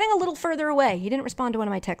 we're getting a little further away. He didn't respond to one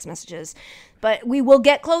of my text messages, but we will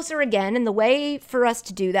get closer again, and the way for us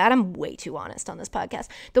to do that, I'm way too honest on this podcast,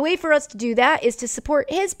 the way for us to do that is to support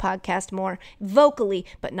his podcast more vocally,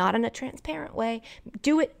 but not in a transparent way.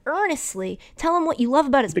 Do it earnestly. Tell him what you love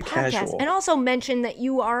about his podcast, casual. and also mention that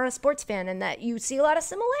you are a sports fan and that you see a lot of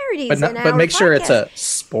similarities But make sure it's a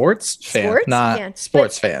sports fan, not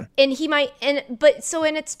sports fan. And he might, and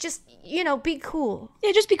it's just, be cool.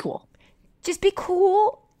 Yeah, just be cool. Just be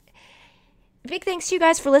cool. Big thanks to you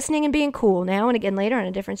guys for listening and being cool now and again later on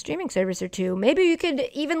a different streaming service or two. Maybe you could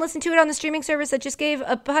even listen to it on the streaming service that just gave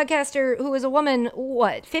a podcaster who is a woman,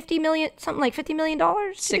 $50 million, something like $50 million?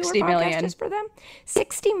 $60 million. For them?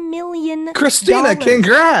 $60 million. Christina,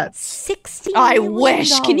 congrats. $60 I million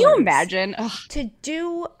wish. Can you imagine? Ugh. To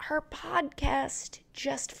do her podcast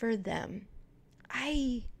just for them.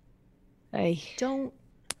 I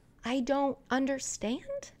don't understand.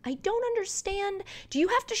 I don't understand. Do you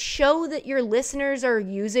have to show that your listeners are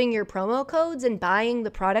using your promo codes and buying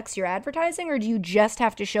the products you're advertising, or do you just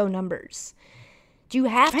have to show numbers? Do you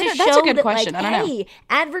have to show that's a good that, question. I don't know.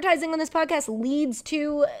 Advertising on this podcast leads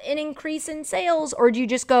to an increase in sales, or do you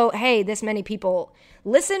just go, hey, this many people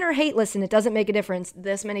listen or hate listen, it doesn't make a difference.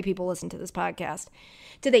 This many people listen to this podcast.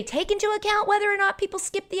 Do they take into account whether or not people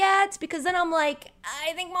skip the ads? Because then I'm like,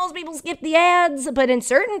 I think most people skip the ads, but in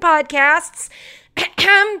certain podcasts,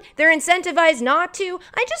 they're incentivized not to.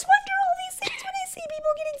 I just wonder all these things when I see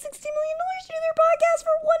people getting $60 million to do their podcast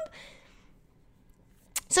for one.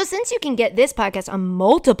 So since you can get this podcast on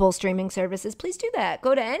multiple streaming services, please do that.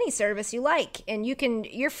 Go to any service you like, and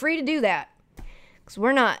you're free to do that. Because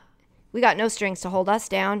we got no strings to hold us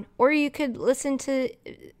down. Or you could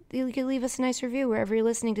you could leave us a nice review wherever you're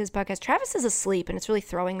listening to this podcast. Travis is asleep, and it's really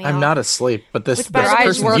throwing me off. I'm not asleep, but this Which, by the way,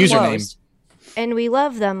 person's were username. closed. And we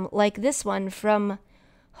love them, like this one from,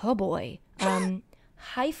 oh boy,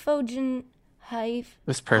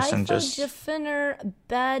 This person just... Hyphogefinner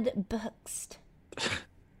Badbehuxt.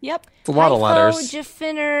 Yep. It's a lot of letters.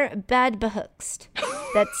 Hyphogefinner Badbehuxt.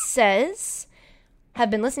 That says, have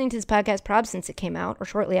been listening to this podcast probably since it came out or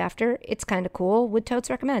shortly after. It's kind of cool. Would totes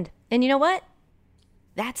recommend. And you know what?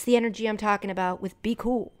 That's the energy I'm talking about with be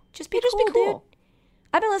cool. Just be cool, dude.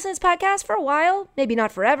 I've been listening to this podcast for a while. Maybe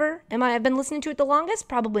not forever. I've been listening to it the longest?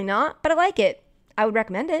 Probably not. But I like it. I would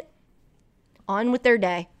recommend it. On with their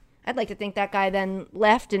day. I'd like to think that guy then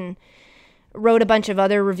left and wrote a bunch of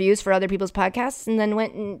other reviews for other people's podcasts and then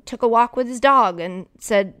went and took a walk with his dog and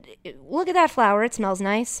said, look at that flower. It smells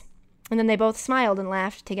nice. And then they both smiled and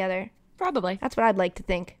laughed together. Probably. That's what I'd like to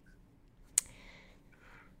think.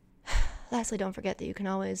 Lastly, don't forget that you can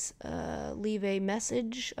always leave a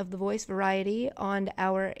message of the voice variety on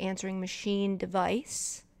our answering machine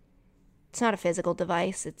device. It's not a physical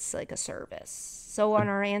device. It's like a service. So on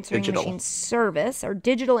our answering machine service, our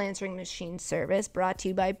digital answering machine service, brought to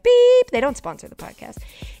you by Beep. They don't sponsor the podcast.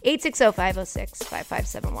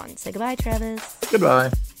 860-506-5571. Say goodbye, Travis. Goodbye.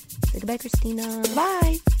 Say goodbye, Christina.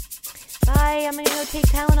 Bye. Bye. I'm going to go take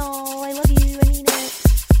Tylenol. I love you. I mean it.